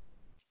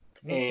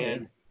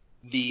 And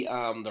the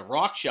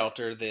rock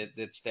shelter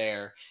that's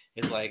there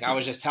is like, I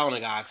was just telling a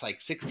guy, it's like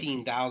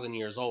 16,000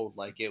 years old.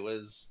 Like it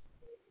was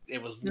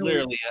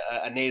literally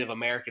a Native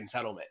American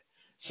settlement.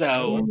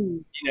 So,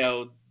 Mm. you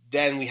know,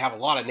 then we have a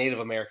lot of Native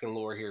American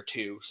lore here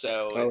too.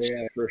 So Oh it's,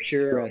 yeah, for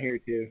sure around here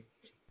too.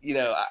 you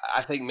know,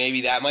 I think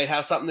maybe that might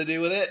have something to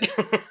do with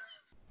it.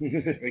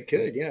 It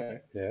could, yeah.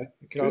 Yeah.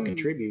 It could all Mm.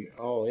 contribute.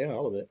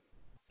 All of it.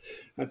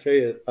 I'll tell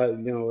you, you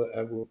know,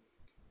 I will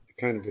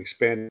kind of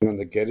expanding on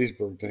the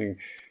Gettysburg thing.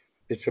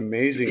 It's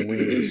amazing when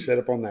you sit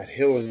up on that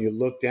hill and you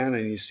look down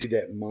and you see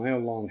that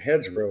mile-long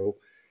hedgerow,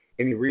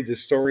 and you read the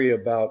story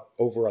about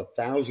over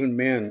 1,000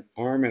 men,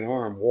 arm in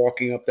arm,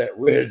 walking up that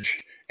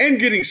ridge and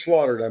getting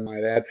slaughtered, I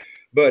might add.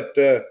 But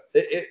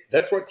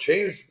that's what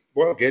changed.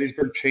 Well,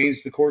 Gettysburg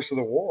changed the course of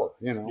the war,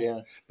 you know.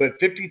 Yeah. But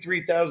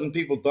 53,000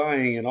 people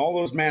dying and all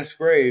those mass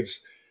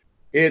graves,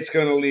 it's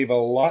going to leave a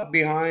lot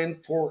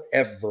behind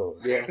forever.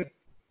 Yeah.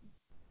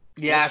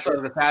 Yeah,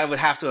 so I would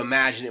have to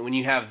imagine it when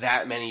you have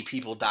that many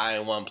people die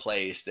in one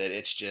place that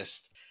it's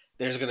just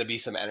there's going to be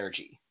some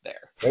energy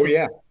there. Oh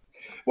yeah.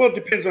 Well, it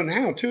depends on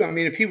how too. I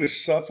mean, if he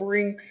was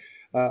suffering,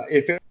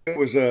 if it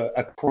was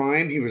a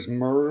crime, he was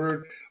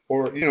murdered,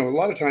 or you know, a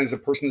lot of times the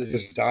person that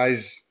just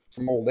dies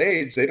from old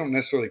age, they don't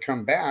necessarily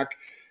come back,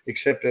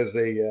 except as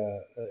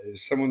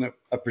as someone that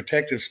a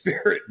protective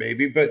spirit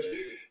maybe. But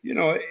you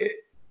know,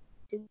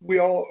 we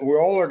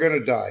all are going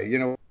to die. You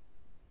know,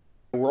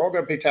 we're all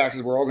going to pay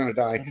taxes. We're all going to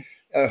die.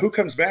 Who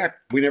comes back?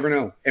 We never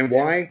know, and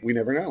why? We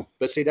never know.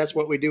 But see, that's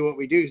what we do. What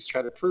we do is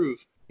try to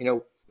prove, you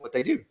know, what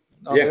they do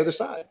on Yeah. the other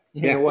side.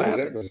 You know what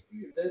happens. exactly.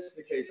 If that's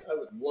the case, I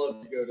would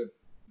love to go to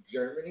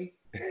Germany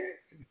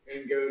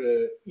and go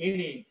to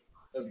any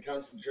of the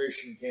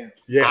concentration camps.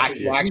 Yeah, I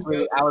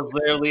was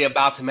literally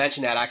about to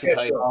mention that. I can Yeah,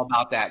 tell you sure. all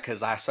about that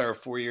because I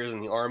served 4 years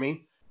in the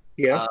Army.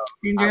 Yeah.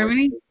 In I was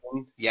Germany?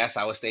 Yes,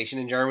 I was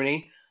stationed in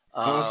Germany.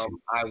 Awesome.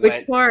 I Which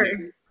went. part?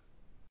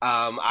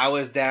 I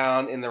was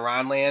down in the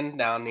Rhineland,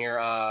 down near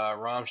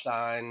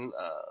Rammstein.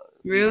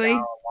 Really?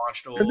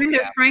 Launched I've been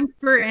to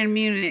Frankfurt and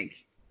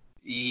Munich.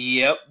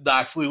 Yep,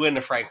 I flew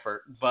into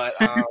Frankfurt, but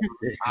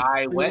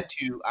I went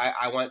to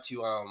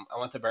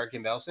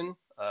Bergen-Belsen.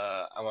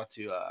 I went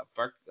to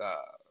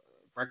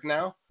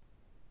Birkenau,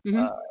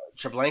 Mhm.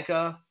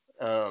 Treblinka.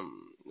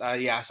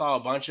 Yeah, I saw a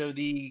bunch of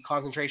the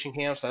concentration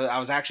camps. I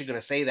was actually going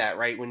to say that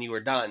right when you were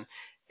done,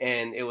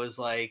 and it was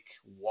like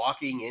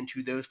walking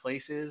into those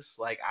places.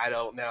 Like I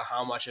don't know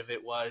how much of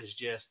it was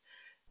just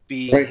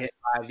being Right. hit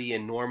by the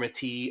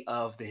enormity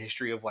of the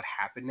history of what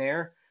happened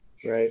there.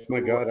 Right. My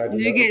God, I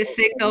Did you get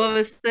sick all of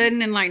a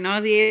sudden and like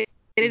nauseated?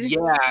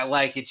 Yeah,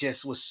 like it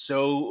just was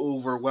so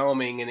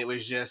overwhelming, and it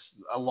was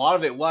just a lot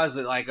of it was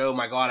that like, oh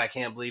my God, I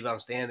can't believe I'm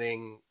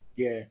standing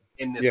Yeah.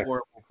 in this Yeah.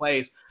 horrible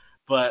place.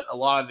 But a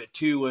lot of it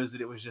too was that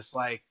it was just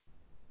like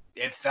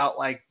it felt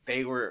like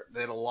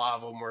that a lot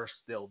of them were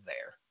still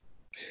there.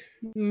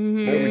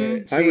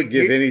 Mhm. I would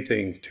give See,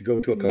 anything to go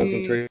to a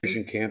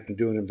concentration camp and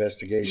do an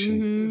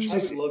investigation. Mhm. I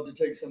would love to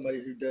take somebody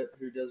who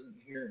doesn't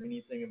hear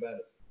anything about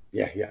it.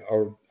 Yeah,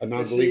 or a See,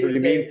 non-believer. You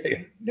mean?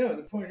 they- No,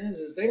 the point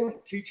is they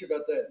don't teach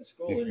about that in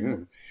school Yeah.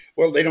 anymore.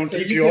 Well, they don't So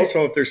teach you you take-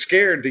 also if they're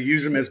scared to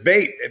use them as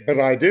bait, but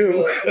I do.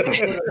 Well, what I'm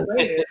saying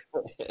is,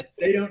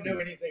 they don't know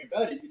anything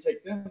about it. You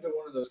take them to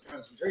one of those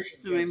concentration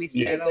That made me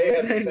camps, sad and all they of a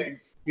have the sudden. same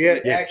Yeah.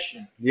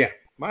 reaction.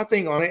 My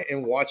thing on it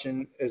and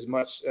watching as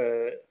much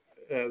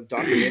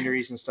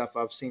documentaries and stuff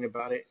I've seen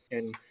about it,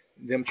 and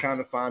them trying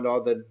to find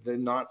all the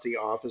Nazi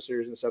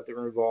officers and stuff that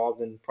were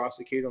involved and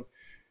prosecute them.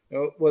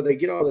 Well, they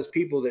get all those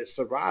people that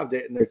survived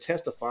it and they're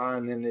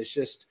testifying, and it's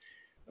just,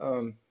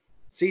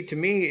 see, to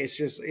me,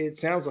 it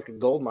sounds like a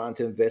gold mine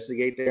to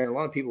investigate there, and a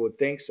lot of people would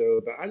think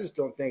so, but I just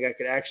don't think I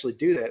could actually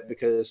do that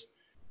because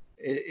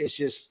it's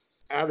just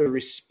out of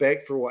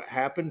respect for what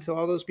happened to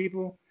all those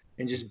people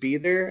and just be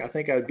there. I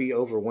think I would be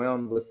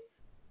overwhelmed with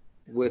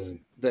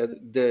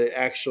the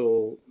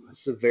actual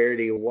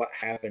severity of what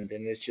happened,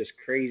 and it's just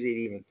crazy to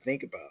even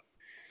think about.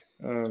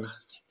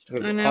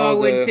 I know, I all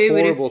would the too, but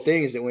if- horrible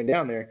things that went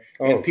down there,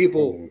 and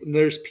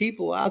there's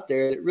people out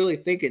there that really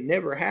think it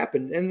never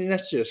happened, and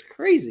that's just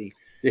crazy.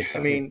 Yeah. I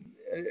mean,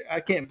 I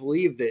can't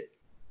believe that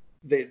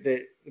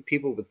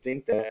people would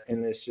think that,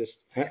 and it's just.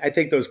 I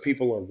think those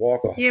people are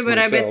walk-offs. Yeah, but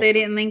I bet myself. they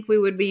didn't think we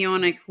would be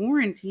on a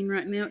quarantine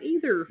right now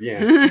either.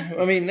 Yeah.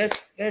 I mean,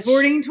 that's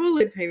Hoarding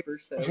toilet paper,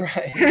 so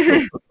right.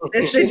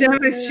 that's the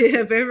dumbest shit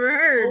I've ever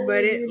heard.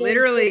 But it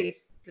literally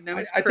the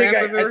dumbest I crap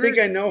think I've ever I think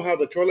heard. I know how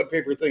the toilet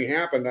paper thing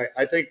happened.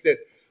 I think that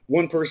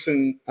one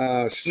person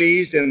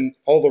sneezed and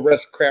all the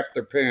rest crapped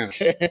their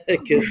pants.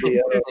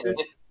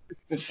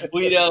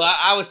 Well,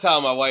 I was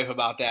telling my wife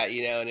about that,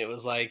 and it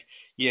was like,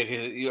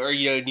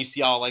 and you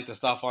see all like the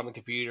stuff on the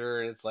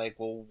computer, and it's like,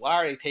 well, why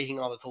are they taking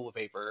all the toilet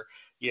paper?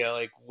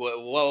 Like,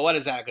 what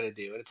is that going to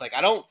do? And it's like,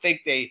 I don't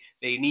think they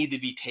need to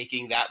be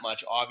taking that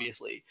much,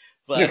 obviously.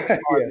 But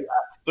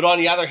but on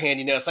the other hand,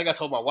 it's like I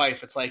told my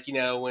wife, it's like,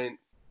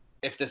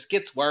 if this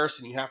gets worse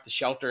and you have to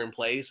shelter in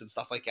place and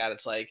stuff like that,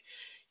 it's like,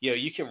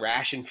 you can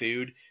ration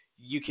food,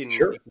 you can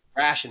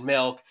ration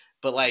milk,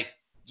 but like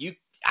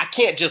I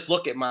can't just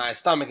look at my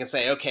stomach and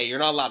say, okay, you're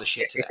not allowed to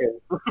shit today.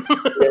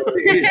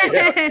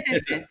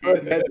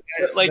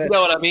 Like, you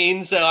know what I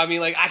mean? So, I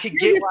mean, like, I could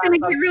You're get just gonna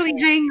get really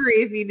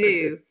angry if you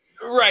do.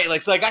 right.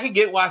 Like, so, like, I could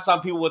get why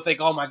some people would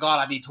think, oh my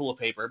God, I need toilet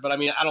paper. But I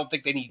mean, I don't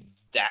think they need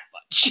that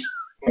much.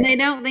 And they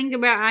don't think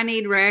about I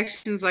need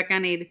rations, like I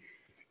need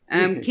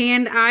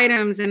canned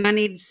items, and I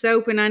need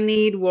soap, and I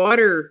need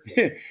water.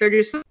 They're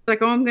just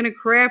like, oh, I'm gonna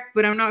crap,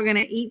 but I'm not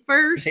gonna eat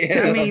first.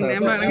 I mean,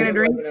 I'm not gonna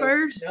drink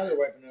first. Now they're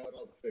wiping out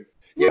all the food.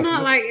 Well,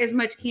 not like as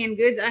much canned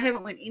goods. I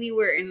haven't went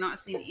anywhere and not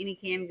seen any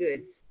canned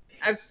goods.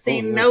 I've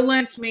seen no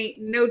lunch meat,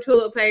 no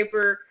toilet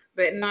paper,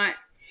 but not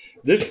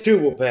This too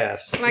will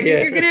pass. like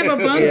if you're gonna have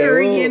a bunker,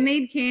 we'll- you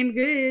need canned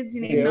goods.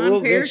 You need we'll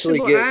eventually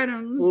non-perishable get-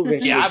 items. we'll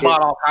eventually Yeah, I get-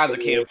 bought all kinds of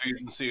canned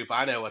food and soup.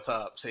 I know what's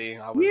up. See,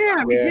 I was,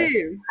 Yeah, me Yeah.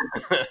 too.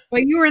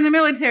 Well, you were in the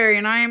military,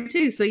 and I am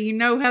too, so you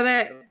know how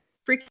that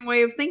freaking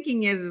way of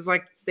thinking is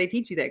like they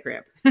teach you that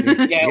crap.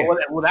 yeah.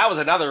 Well, that was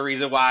another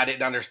reason why I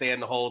didn't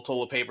understand the whole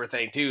toilet paper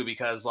thing too,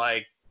 because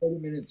like 30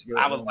 minutes ago.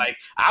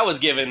 I was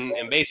given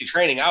in basic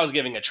training, I was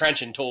giving a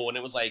trenching tool, and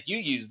it was like, you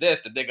use this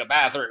to dig a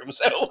bathroom.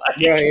 So like,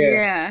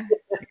 Yeah.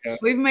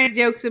 We've made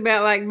jokes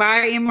about like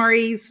buy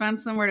MREs,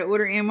 find somewhere to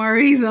order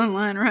MREs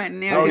online right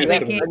now. oh, 'cause yeah, they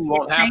then can't you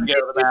won't have to go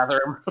to the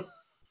bathroom.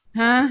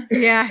 Huh?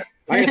 Yeah.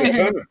 I have a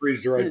ton of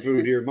freeze-dried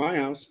food here at my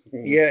house.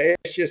 Yeah,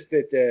 it's just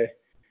that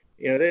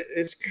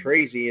it's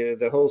crazy.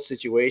 The whole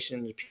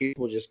situation,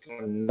 people just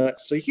going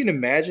nuts. So you can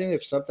imagine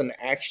if something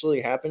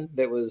actually happened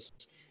that was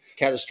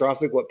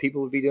catastrophic, what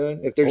people would be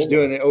doing if they're just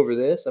doing it over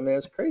this. I mean,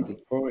 that's crazy.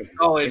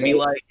 Oh,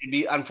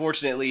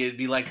 unfortunately, it'd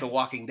be like The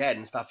Walking Dead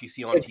and stuff you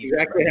see on That's TV.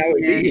 exactly how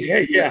it is. Yeah,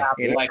 You yeah. have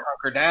to like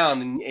hunker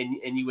down,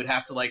 and you would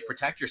have to like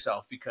protect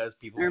yourself because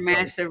people Or would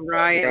massive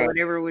riot, Right.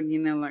 whatever would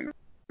like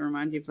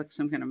remind you of like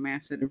some kind of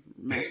massive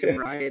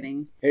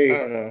rioting. I Hey,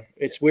 don't know.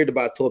 It's weird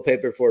about toilet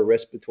paper for a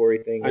respiratory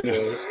thing. I know.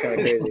 It's kind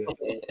of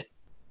crazy.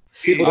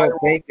 People don't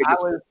think.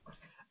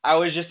 I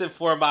was just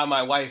informed by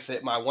my wife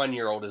that my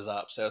 1-year-old is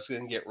up, so it's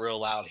going to get real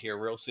loud here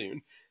real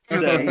soon.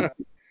 So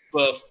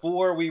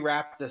before we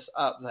wrap this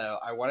up, though,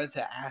 I wanted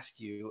to ask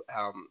you,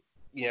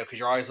 because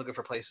you're always looking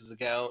for places to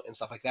go and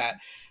stuff like that.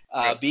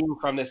 Being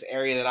from this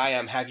area that I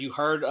am, have you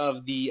heard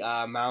of the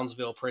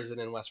Moundsville prison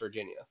in West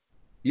Virginia?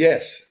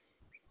 yes.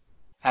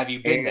 Have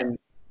you been there? And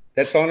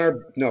that's on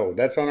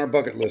our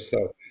bucket list.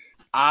 So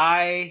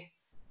I've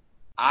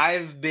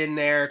been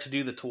there to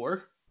do the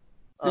tour.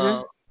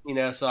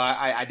 So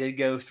I did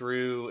go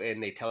through,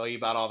 and they tell you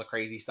about all the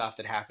crazy stuff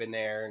that happened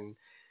there, and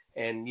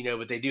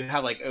but they do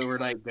have like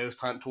overnight ghost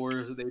hunt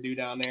tours that they do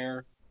down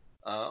there.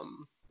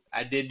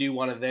 I did do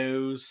one of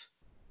those.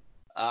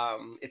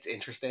 It's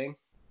interesting.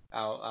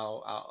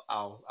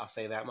 I'll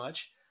say that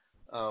much.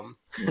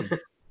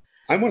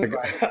 I want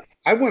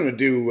to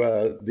do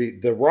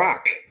the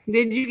Rock.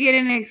 Did you get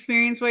an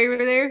experience while you were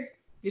there?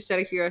 Just out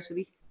of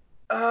curiosity.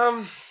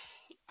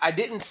 I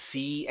didn't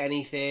see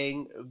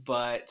anything,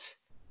 but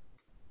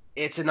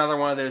it's another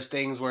one of those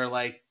things where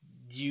like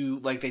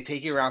they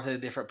take you around to the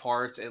different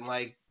parts, and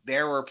like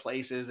there were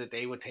places that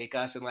they would take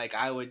us, and like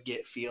I would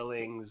get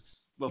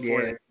feelings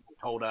before they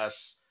told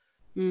us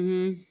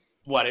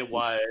what it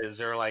was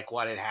or like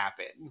what had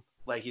happened.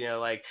 Like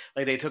like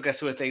they took us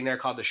to a thing there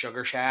called the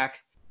Sugar Shack,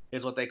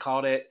 is what they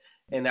called it,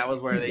 and that was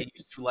where they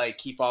used to like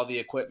keep all the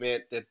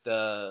equipment that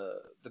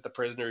the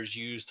prisoners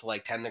used to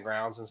like tend the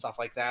grounds and stuff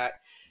like that.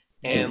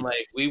 And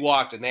like we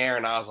walked in there,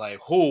 and I was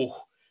like, "Whoo,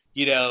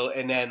 you know,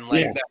 and then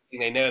like next thing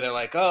they know, they're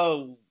like,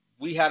 oh,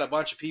 we had a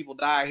bunch of people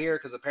die here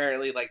because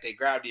apparently like they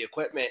grabbed the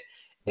equipment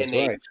and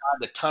they tried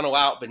to tunnel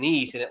out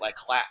beneath and it like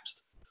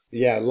collapsed.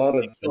 Yeah, a lot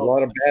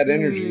of bad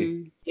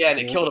energy. Yeah, and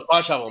it killed a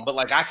bunch of them, but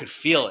like I could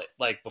feel it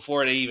like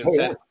before they even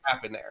said what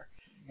happened there.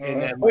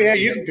 And then,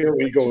 you can feel it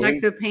when you go like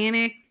in. the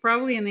panic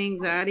probably and the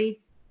anxiety.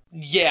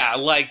 Yeah,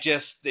 like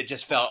it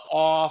just felt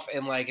off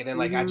and then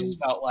like I just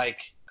felt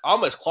like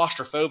almost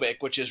claustrophobic,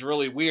 which is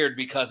really weird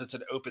because it's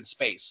an open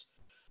space.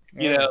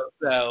 You know,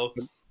 so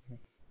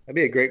that'd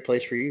be a great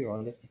place for you,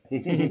 Rhonda.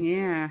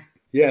 Yeah.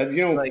 Yeah,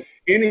 you know, like,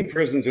 any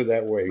prisons are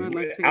that way.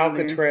 Like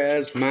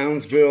Alcatraz,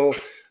 Moundsville.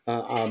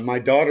 My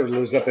daughter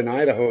lives up in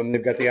Idaho, and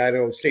they've got the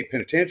Idaho State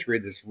Penitentiary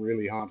that's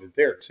really haunted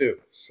there too.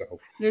 So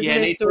there's yeah,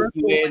 they take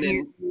you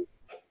in,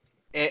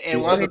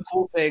 and one of the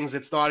cool things,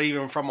 it's not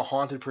even from a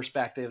haunted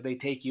perspective. They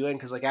take you in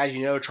because, like, as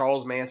you know,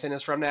 Charles Manson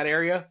is from that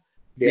area.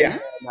 Yeah,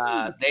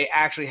 they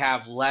actually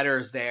have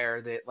letters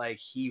there that like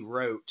he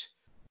wrote.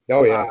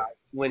 Oh yeah,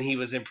 when he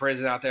was in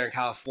prison out there in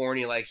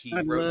California, like he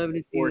I'd wrote love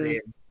to see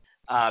this.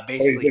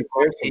 Basically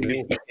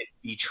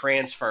be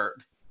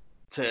transferred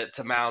to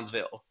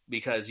Moundsville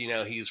because you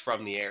know he's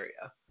from the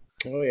area.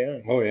 Oh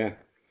yeah.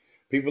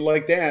 People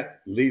like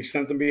that leave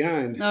something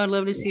behind. No, I'd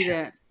love to see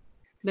that.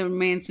 The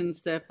Manson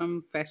stuff.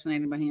 I'm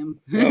fascinated by him.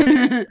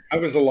 Well, I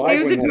was alive.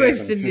 He was when a that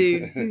twisted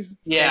happened. dude.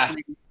 Yeah.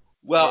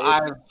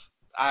 Well,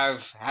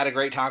 I've had a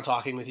great time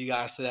talking with you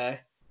guys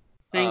today.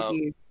 Thank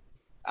you.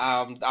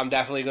 I'm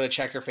definitely going to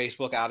check your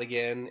Facebook out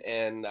again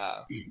and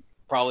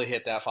probably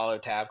hit that follow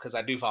tab because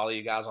I do follow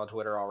you guys on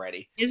Twitter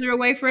already. Is there a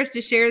way for us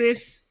to share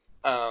this?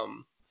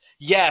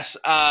 Yes.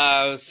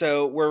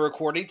 So we're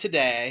recording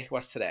today.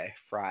 What's today?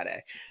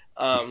 Friday.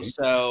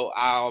 So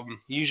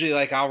usually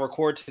I'll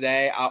record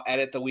today. I'll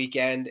edit the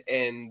weekend,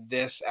 and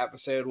this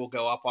episode will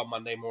go up on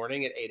Monday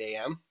morning at 8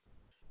 a.m.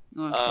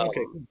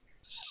 Okay.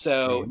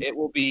 So it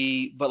will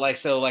be, but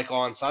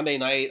on Sunday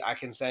night, I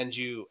can send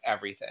you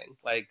everything.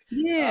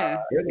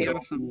 It'll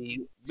awesome.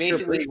 be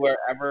basically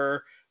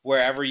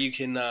wherever you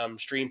can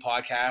stream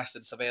podcasts,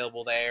 it's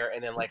available there.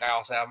 And then I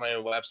also have my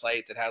own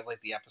website that has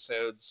the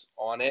episodes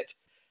on it.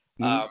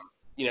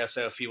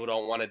 So if people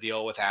don't want to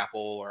deal with Apple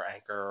or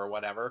Anchor or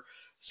whatever,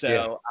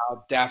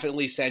 I'll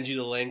definitely send you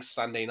the links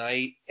Sunday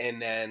night,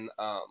 and then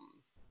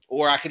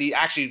or I could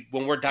actually,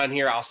 when we're done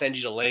here, I'll send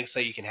you the links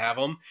so you can have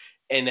them.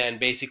 And then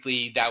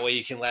basically that way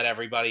you can let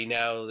everybody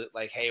know that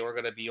hey, we're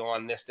going to be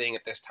on this thing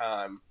at this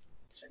time.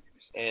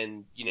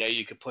 And,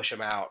 you could push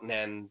them out, and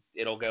then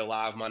it'll go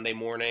live Monday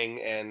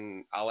morning,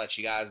 and I'll let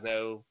you guys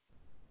know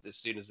as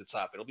soon as it's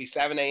up. It'll be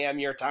 7 a.m.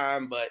 your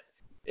time, but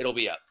it'll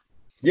be up.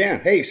 Yeah.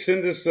 Hey,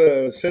 send us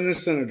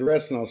an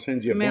address, and I'll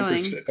send you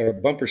a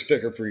bumper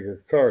sticker for your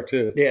car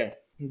too. Yeah.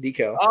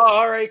 Decal. Oh,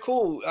 all right,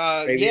 cool.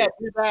 Yeah,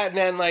 do that, and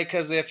then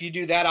because if you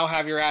do that, I'll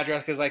have your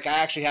address because I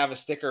actually have a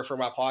sticker for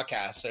my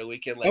podcast, so we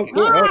can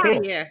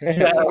cool. Yeah.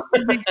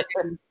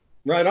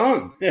 Right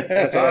on.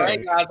 That's all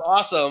right, guys.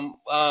 Awesome.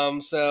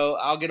 So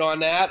I'll get on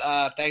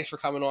that. Thanks for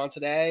coming on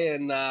today,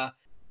 and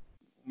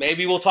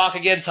maybe we'll talk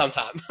again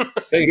sometime.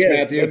 Thanks,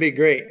 Matthew. That'd be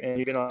great, and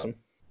you've been awesome.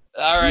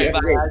 All right,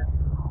 bye, guys.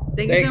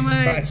 Thank you so much.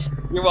 Bye.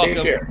 You're welcome.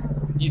 Take care.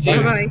 You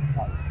too. Bye.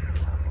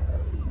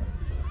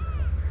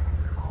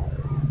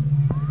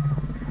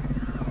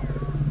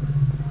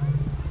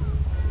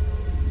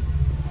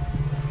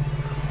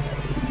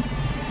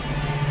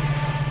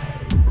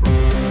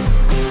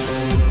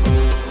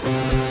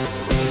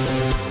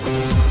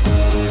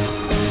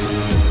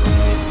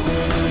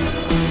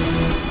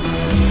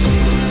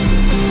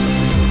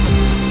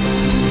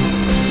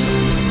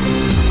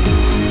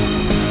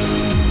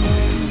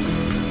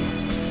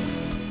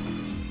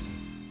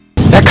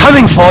 They're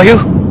coming for you.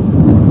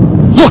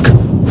 Look,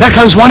 there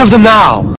comes one of them now.